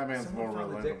 Batman's someone more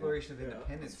found the relatable. Declaration of Yeah,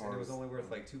 Independence, as far and it was as- only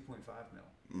worth like 2.5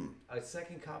 mil. A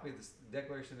second copy of the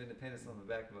Declaration of Independence on the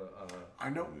back of a. I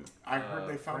know. I heard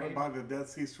they found frame? it by the Dead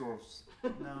Sea Scrolls.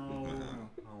 No,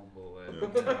 homeboy.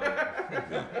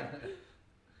 Yeah.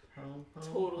 No.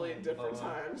 Totally different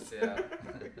times. Yeah.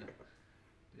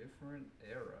 Different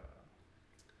era.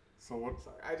 So what?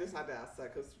 Sorry, I just had to ask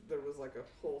that because there was like a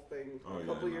whole thing Oh, a yeah,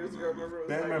 couple no, years no, ago. no. Remember, it was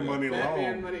Batman like money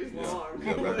Batman long. money's Yeah. long.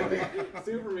 Yeah, Like,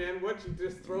 Superman, what you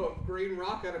just throw a green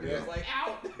rock at him? Yeah. He's like,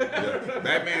 out. Yeah.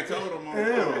 Batman told him on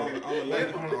the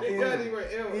latest one. Yeah,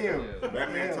 anyway, ew. Ew.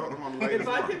 Batman told him on the latest If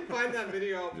I one. can find that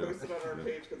video, I'll Yeah. post it on our Yeah.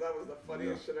 page because that was the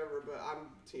funniest shit ever. But I'm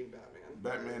Team Batman.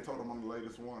 Batman told him on the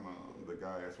latest one. The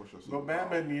guy asked, "What's your superpower?" But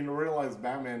Batman, you realize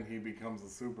Batman, he becomes a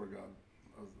super god.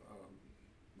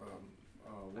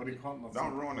 What do you call him?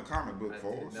 Don't ruin the comic book I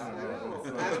for did us. not. I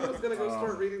know. Adam was gonna go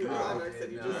start reading the comics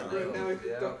that you no, just read. Now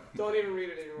yeah. don't even read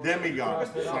it anymore. Demigod.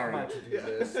 Crossed it off Sorry. my to-do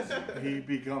list. He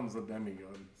becomes a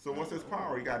demigod. So what's his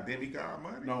power? He got demigod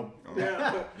money? No. Oh,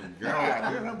 Yeah.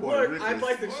 God, that boy Look, rich I'd as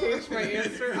like to fuck. change my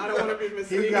answer. I don't want to be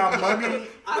mistaken. He got money.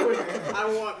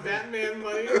 I want Batman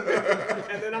money,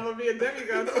 and then I'm gonna be a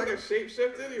demigod so I can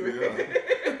shapeshift anyway.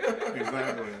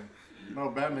 Exactly. No,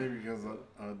 Batman becomes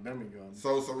a demigod.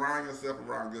 So surround yourself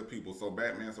around good people. So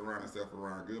Batman surround himself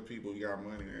around good people. You got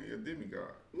money and you're a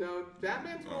demigod. No,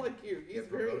 Batman's more like you. He's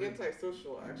Get very promoted.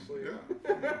 antisocial, actually.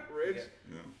 Yeah. Rich. Yeah.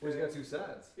 Yeah. Well, he's got two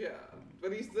sides. Yeah,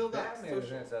 but he's still not Batman is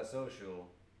social. antisocial.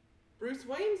 Bruce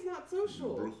Wayne's not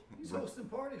social. He's hosting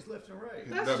parties left and right.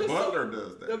 That's The just butler so-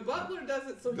 does that. The butler does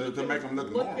it so he To can make him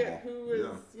look look normal. at who is,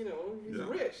 Yeah. he's Yeah.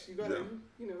 rich. You gotta,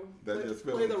 Yeah. That just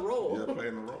play the feels- role. Yeah,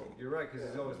 playing the role. You're right, because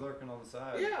he's always lurking on the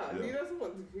side. Yeah, Yeah. he doesn't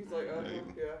want. He's like, Yeah.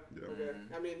 yeah, Yeah. okay.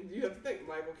 I mean, you have to think,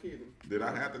 Michael Keaton, Did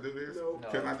I have to do this? No.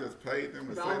 Can I just pay them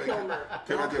to Val say they Kilmer,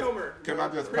 Can I Val just- Kilmer, can no, I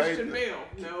just pay Christian the- Bale.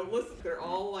 No, listen, they're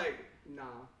all like, nah,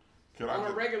 Can on I a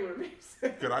just, regular basis,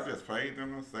 could I just pay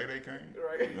them to say they can't?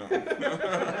 right?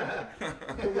 Yeah.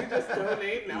 Can we just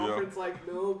donate? And Yeah. Alfred's like,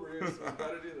 no, Bruce, we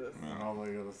gotta do this. And all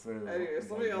they gotta say is. Anyway,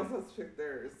 somebody else has to pick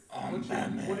theirs.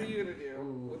 What are you gonna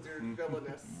do with your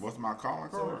villainous? What's my calling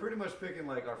So we're card? pretty much picking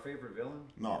like our favorite villain.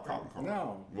 No, calling card.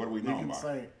 No. What are we You known can by?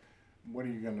 say, what are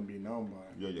you gonna be known by?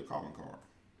 Yeah, your calling card.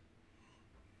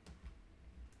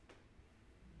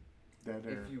 Dead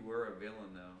air. If you were a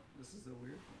villain, though, this is a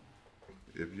weird one.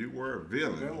 If you were a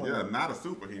villain, Villain. yeah, not a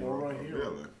superhero, Or a a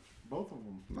hero. villain. Both of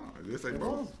them. No, this ain't It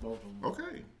both. was both of them.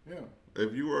 Okay. Yeah.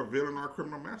 If you were a villain or a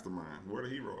criminal mastermind, where the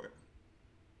hero at?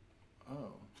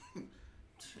 Oh.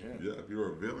 Shit. Yeah, if you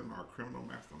were a villain or a criminal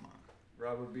mastermind.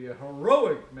 Rob would be a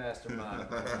heroic mastermind.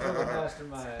 Heroic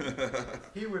mastermind.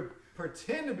 He would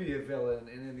pretend to be a villain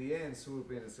and in the end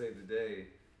swoop in and save the day.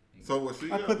 So was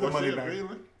she, I put the was money she a back.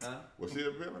 villain? Huh? Was she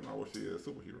a villain or was she a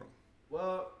superhero?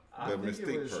 Well, I The think it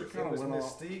Mystique was, person. it Kinda was went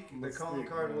off Mystique. The calling Mystique,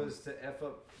 card yeah. was to F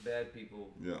up bad people.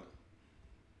 Yeah.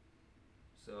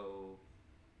 So,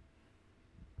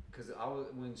 because I was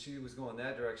when she was going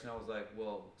that direction, I was like,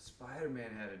 well, Spider-Man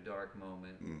had a dark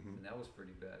moment, Mhm. and that was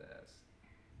pretty badass.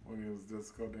 When he was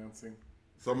disco dancing.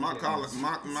 So my Yeah. calling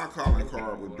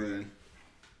card would be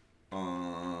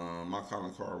my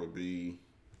calling card would be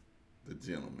the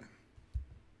gentleman.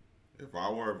 If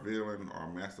I were a villain or a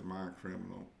mastermind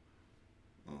criminal,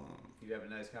 You'd have a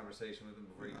nice conversation with him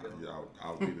before you kill him. yeah,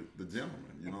 I'll be the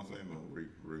gentleman. You know what I'm saying?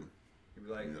 You'd be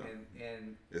like, Yeah.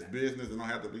 and It's business. It don't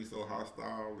have to be so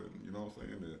hostile, and you know what I'm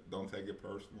saying. That don't take it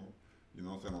personal. You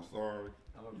know what I'm saying. I'm sorry.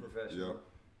 I'm a professional. Yeah,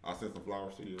 I'll send some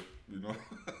flowers to you. You know.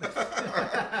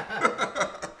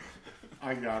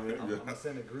 I got it. I'm gonna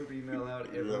send a group email out.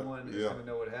 Everyone is yeah. gonna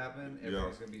know what happened. Yeah.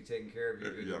 Everyone's gonna be taken care of.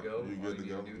 You're good Yeah, to go. you're All good to you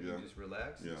go, need to do yeah. is just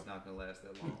relax. Yeah. It's not gonna last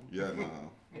that long. Yeah,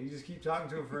 no. And you just keep talking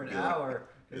to him for an Yeah. hour,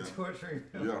 Yeah. Torturing.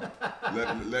 Yeah.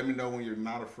 Let me know when you're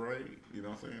not afraid. You know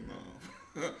what I'm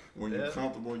saying? When you're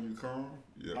comfortable, you calm.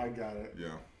 Yeah. I got it.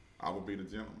 Yeah. I would be the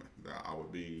gentleman. I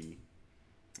would be,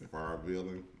 if I were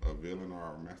a villain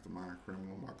or a mastermind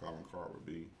criminal, my calling card would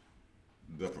be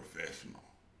the professional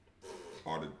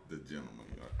or the gentleman.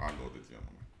 I go the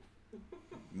gentleman.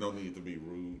 No need to be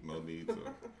rude. No need to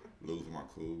lose my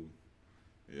cool.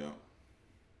 Yeah.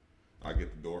 I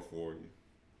get the door for you.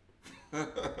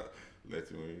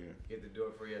 Let you in. Get the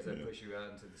door for you as I push you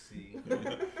out into the sea.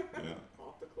 Yeah.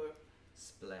 Off the cliff.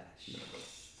 Splash.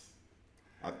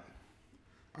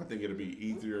 I think it'd be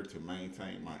easier to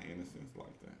maintain my innocence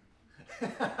like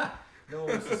that. No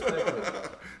one will suspect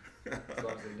it. As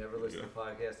long as they never listen to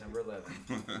podcast number 11,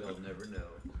 they'll never know.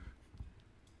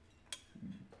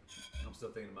 I'm still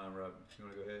thinking of mine, Rob. You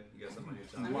want to go ahead? You got something on your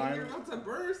tongue? I mean, you're about to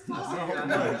burst. I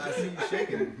know. I see you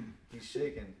shaking. He's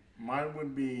shaking. Mine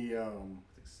would be With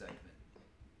excitement.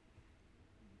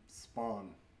 Spawn.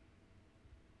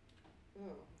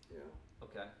 Oh, yeah.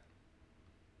 Okay.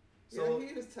 So, yeah,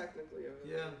 he was technically a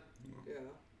villain. Yeah. Yeah.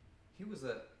 He was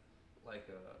a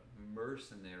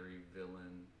mercenary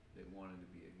villain that wanted to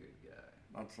be a good guy.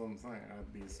 That's what I'm saying.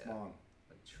 I'd be Spawn.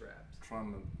 Like trapped.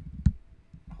 Trying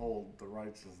to hold the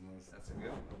righteousness. That's a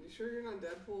good one. You sure you're not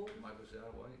Deadpool? Michael Jai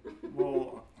White.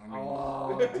 Well, I mean,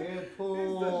 Oh,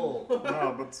 Deadpool.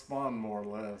 no, but Spawn more or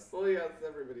less. Well, yeah,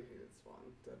 everybody hated Spawn.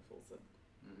 Deadpool said.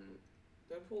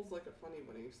 Mm-hmm. Deadpool's like a funny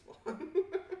when he's Spawn.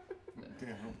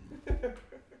 Damn.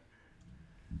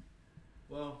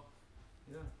 Well,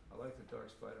 yeah, I like the Dark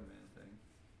Spider-Man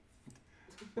thing.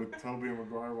 With Tobey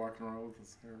Maguire walking around with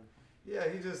his hair. Yeah,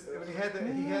 he had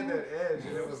that edge,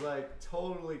 and it was like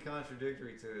totally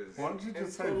contradictory to his. Why don't you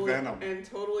just say totally, Venom? And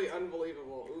totally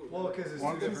unbelievable. Ooh, Well, because it's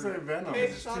Why two don't you say different. Venom? hey,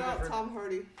 it's shout two out different- Tom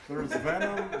Hardy. There's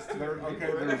Venom. different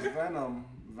people, right? There's Venom.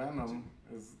 Venom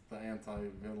is the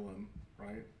anti-villain,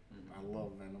 right? Mhm. I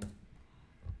love Venom.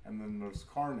 And then there's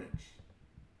Carnage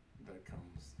that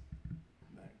comes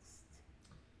next.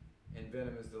 And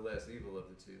Venom is the less evil of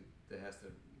the two that has to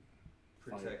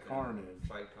protect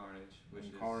Fight Carnage, which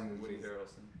And is Carnage Woody is-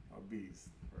 Harrelson, A beast.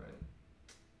 right?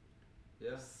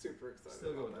 Yeah. Super excited.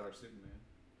 Still go about with that. Dark Superman.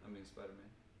 I mean Spider-Man.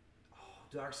 Oh,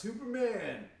 Dark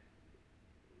Superman!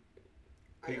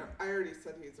 I already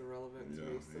said he's irrelevant to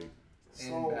me, so.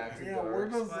 So, back to yeah, Dark where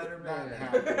does Spider-Man. that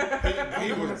happen?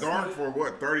 He was dark for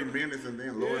what, 30 minutes, and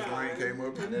then Lois Yeah. Lane came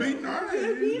up. I know. Be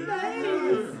nice. Be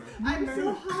nice. I'm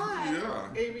so hot.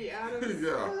 Yeah. Amy Adams.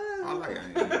 Yeah. I like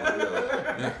Amy.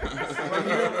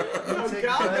 No, Take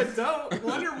Gal cuts. Gadot.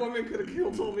 Wonder Woman could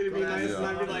have told me to be nice, and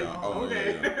I'd be like,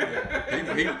 okay.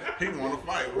 He want to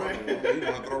fight. Right. He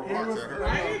want to throw rocks Here's at her.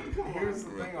 Right? Come on. Here's the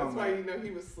thing That's on why that. you know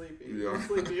he was sleepy. Yeah. He was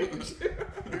sleepy.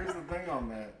 Here's the thing on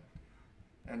that.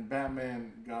 And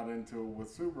Batman got into it with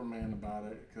Superman about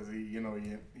it because he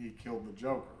killed the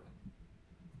Joker.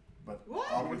 But What?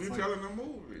 When you obviously, telling the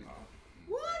movie,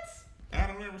 What?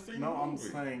 Adam never seen no, the I'm movie.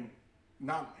 saying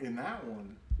not in that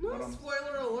one. No but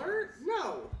spoiler alert.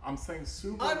 No. I'm saying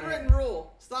Superman. Unwritten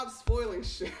rule. Stop spoiling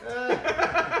shit.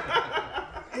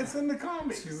 It's in the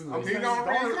comics. Too I'm late. saying He don't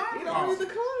read Dark- comics. You don't read the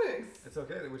comics. It's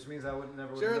okay, which means I would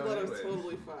never. Jared know Leto's anyway.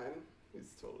 totally fine. He's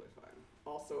totally fine.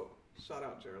 Also, shout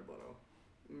out Jared Leto.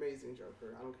 Amazing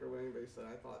Joker. I don't care what anybody said.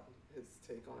 I thought his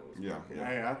take on it was Yeah. pretty cool.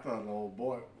 Hey, I thought, old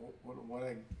boy, what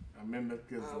I mimicked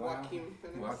his laugh. Joaquin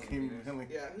Phoenix. Joaquin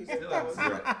Phoenix. Yeah, he Still that was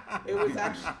Yeah. it was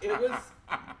actually it was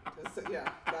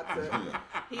yeah, that's it. Yeah.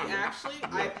 He actually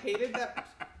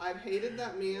I've hated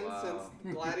that man Wow.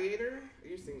 since Gladiator.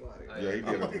 You've seen Gladiator. Yeah, he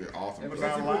did an awesome Ever job.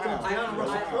 since he put them I- down,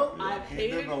 Russell. I've He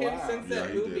hated did the him laugh. since Yeah, that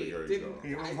he did movie. very Didn't good.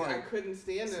 He was I like couldn't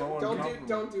stand it. so Don't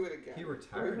uncomfortable. do it again. He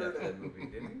retired We heard after it. that movie,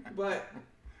 didn't he? But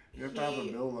You have to have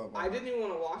a build up. I didn't even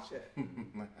want to watch it.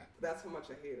 That's how much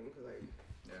I hate him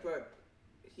Yeah. But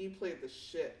he played the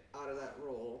shit out of that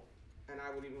role, and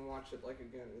I would even watch it like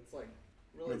again. It's like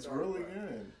really It's dark. really but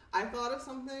good. I thought of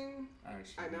something.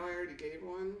 Actually, I know I already gave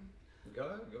one, Go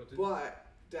ahead, go to. but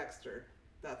Dexter.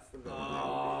 That's the villain.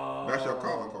 Oh. That's your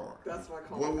calling card. That's my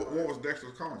calling What card. was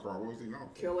Dexter's calling card? What was he known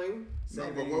for? Killing.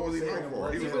 No, but what was he Saving known a for?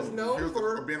 blood He was known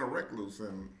for- being a recluse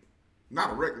and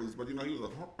not a recluse, but he was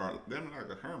like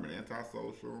a hermit,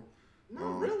 antisocial. No,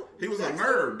 really. He was a Dexter-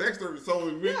 nerd. Dexter. So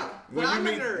Yeah, but I'm a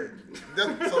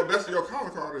nerd. so that's your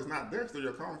calling card is not Dexter.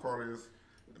 Your calling card is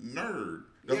nerd.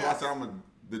 That's why I Yes. say I'm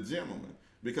the gentleman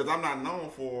because I'm not known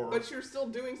for. But you're still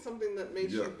doing something that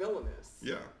makes you Yeah. villainous.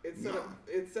 Yeah.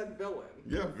 It said villain.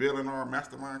 Yeah, villain or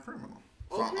mastermind criminal.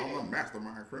 So Okay. I'm a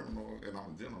mastermind criminal and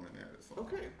I'm a gentleman at it. So.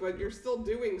 Okay, but you're still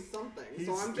doing something. So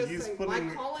He's- I'm just he's saying, my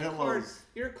putting calling card. pillows.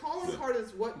 Your calling card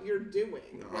is what you're doing.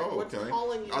 Like Oh, what's okay.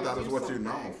 calling you I to thought do it's what you're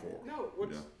something. known for. No,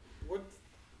 what's Yeah. what's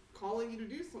calling you to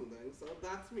do something. So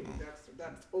that's me, Dexter.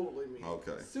 That's totally me.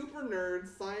 Okay. Super nerd.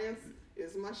 Science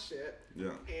is my shit. Yeah.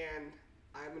 And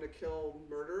I'm going to kill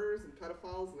murderers and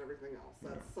pedophiles and everything else.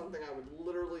 That's something I would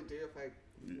literally do if I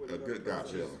A good guy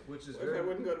feeling. Which is If I very,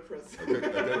 wouldn't go to prison. A good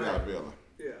guy feeling.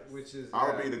 Yes. which is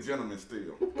I'll be the gentleman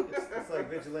still. it's like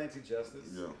vigilante justice.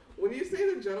 Yeah. When you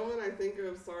say the gentleman, I think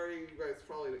of, sorry, you guys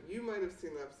probably, you might have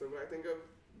seen the episode, but I think of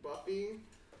Buffy.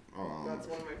 That's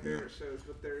one of my favorite shows,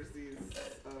 but there's these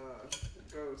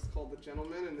ghosts called The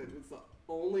Gentleman, and it was the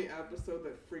only episode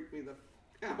that freaked me the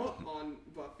out on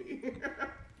Buffy.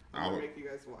 I'll make you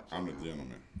guys watch it. I'm the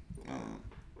gentleman.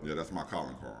 Yeah, that's my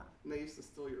calling card. And they used to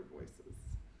steal your voices.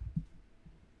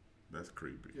 That's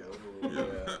creepy. Yeah.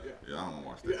 Yeah, I don't want to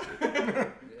watch that shit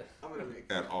I'm going to make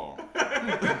it. at all. I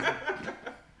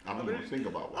don't even think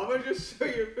about I'm watching. going to just show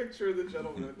you a picture of The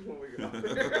Gentleman when we get off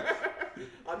here.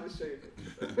 I'll just show you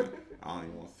a picture. I don't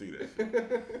even want to see that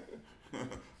shit.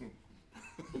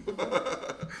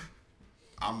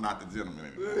 I'm not the gentleman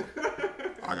anymore.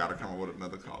 I got to come up with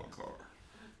another calling card.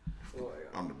 Oh,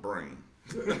 my I'm the brain.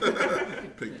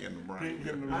 Pinky in the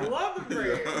brain. I love the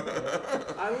brain.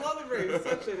 I love the brain. It's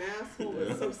such an asshole,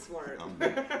 but so smart.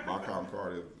 My calling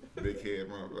card is big head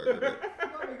motherfucker that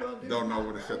don't know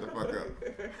when to shut the fuck up.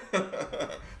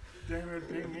 Damn it,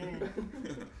 Pinky.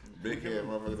 Big head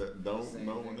motherfucker that don't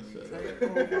know when to shut up. Take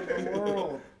over the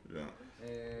world. Yeah.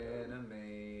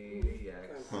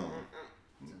 Animaniacs. Huh.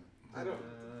 I don't.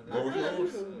 What was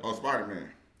yours? Oh, Spider-Man.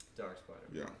 Dark Spider.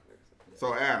 Yeah.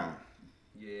 So Adam,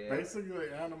 Yeah. Basically,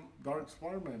 Adam, Dark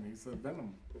Spider-Man, he said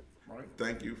Venom, right?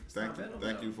 thank you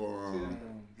for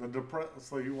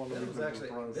So you want to be Venom's the actually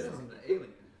depressed. Venom's an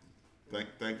alien.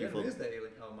 thank you Venom for is the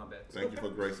alien. Oh my bad. thank you for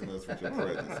gracing us with your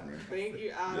presence, man. Thank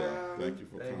you, Adam. Yeah, thank you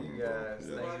for Thank coming. you guys.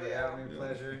 Yeah. Thank you for having me. Yeah.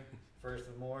 Pleasure. First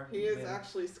and more. He is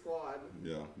actually squad.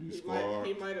 Yeah, you He squad.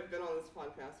 might have been on this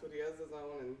podcast, but he has his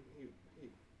own and he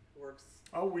works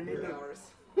Oh, we need 8 to. hours.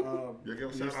 Yeah, give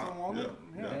a You shout still out. on Yeah. it?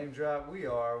 Yeah. Name drop.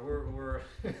 We're we're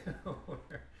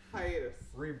Hiatus.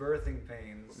 rebirthing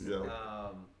pains.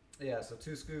 Yeah. So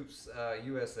 2 Scoops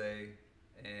USA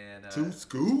and 2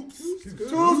 scoops.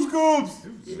 2 scoops!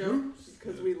 You know,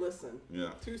 because we listen.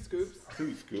 Yeah. 2 scoops.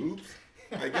 2 scoops.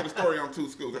 Hey, get a story on 2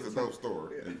 scoops. That's a dope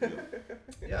story. Yeah.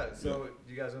 Yeah. So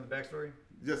you guys know the backstory?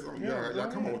 Just y'all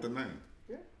come on with the name.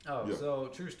 Oh, Yeah. so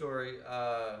true story.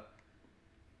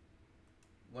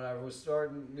 When I was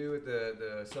starting new at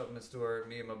the supplement store,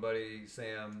 me and my buddy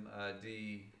Sam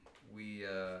D, we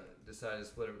decided to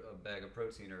split a bag of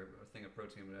protein or a thing of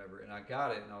protein, whatever. And I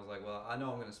got it, and I was like, well, I know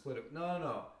I'm going to split it.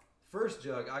 No. First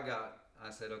jug I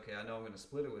said, okay, I know I'm going to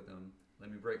split it with them. Let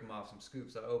me break them off some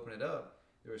scoops. I open it up.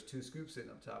 There was 2 scoops sitting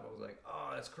up top. I was like,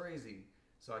 oh, that's crazy.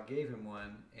 So I gave him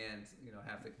one and,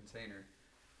 half the container.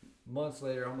 Months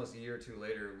later, almost a year or 2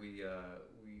 later, we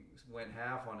went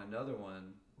half on another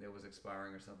one that was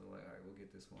expiring or something. Like, all right, we'll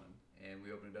get this one. And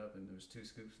we opened it up, and there was 2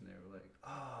 scoops in there. We're like,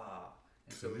 ah.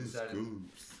 And so we decided.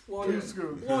 Scoops. Won't he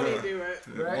scoops. Won't he do it?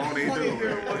 Right? Won't he Won't he do do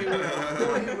it? it? Won't he will?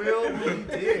 Well, he will. Well, he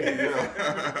did.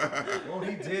 Yeah. Well,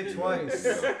 he did twice.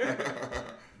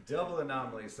 Double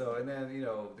anomaly. So, and then,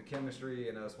 the chemistry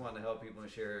and us wanting to help people and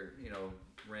share,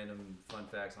 random fun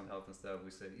facts on health and stuff.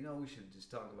 We said, we should just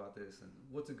talk about this. And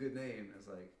what's a good name? It's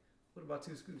like, what about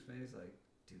 2 scoops, man? He's like,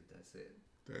 dude, that's it.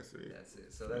 That's it. That's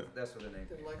it. So that's where the name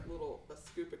And came like from. a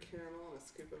scoop of caramel and a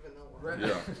scoop of vanilla. Right.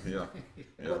 Yeah.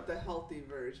 But the healthy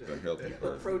version. The healthy The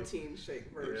version. protein shake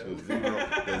version.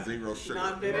 The zero sugar.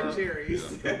 Not Ben and Jerry's.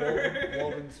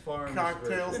 Walden's Farms.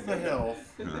 Cocktails to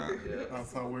health. Yeah. Yeah.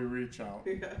 That's how we reach out.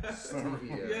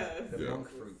 Stevia, Yes. the Yeah. monk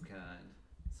fruit kind.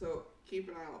 So keep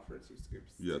an eye out for 2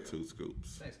 scoops. Yeah, 2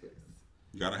 scoops. Thanks, guys.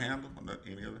 You got a handle?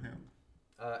 Any other handle?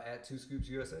 At 2 Scoops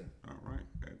USA. All right.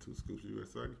 At 2 Scoops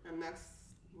USA. And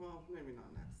well, maybe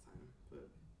not next time, but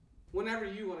whenever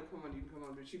you want to come on, you can come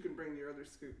on, but you can bring your other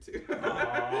scoop too. Oh,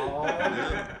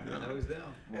 Yeah. I know he's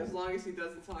down. As long as he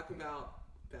doesn't talk about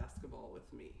basketball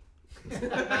with me.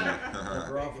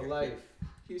 We're off for life.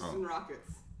 Houston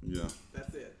Rockets. Yeah.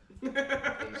 That's it.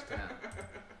 H-Town.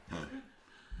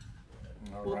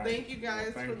 All Well, right. thank you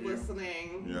guys Well, for thank you.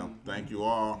 listening Yeah. Thank you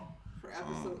all. for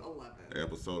episode 11.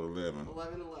 Episode 11.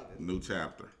 11. New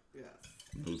chapter. Yes.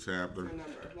 New chapter.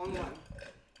 Remember, 1-1.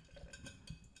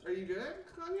 Are you good,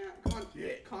 Cognac? Yeah.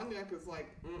 Cognac is like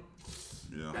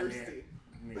Yeah. thirsty.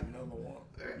 Need another one.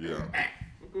 Yeah.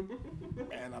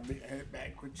 And I'll be headed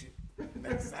back with you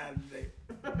next Saturday.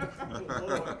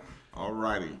 All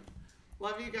righty.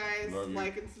 Love you guys. Love you.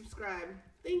 Like and subscribe.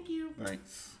 Thank you.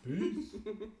 Thanks.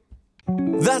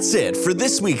 That's it for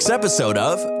this week's episode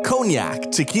of Cognac,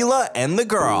 Tequila, and the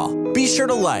Girl. Be sure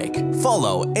to like,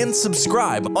 follow, and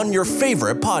subscribe on your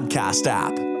favorite podcast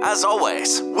app. As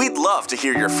always, we'd love to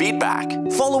hear your feedback.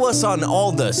 Follow us on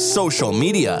all the social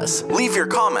medias. Leave your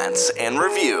comments and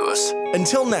reviews.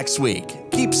 Until next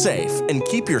week, keep safe and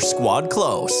keep your squad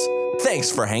close.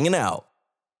 Thanks for hanging out.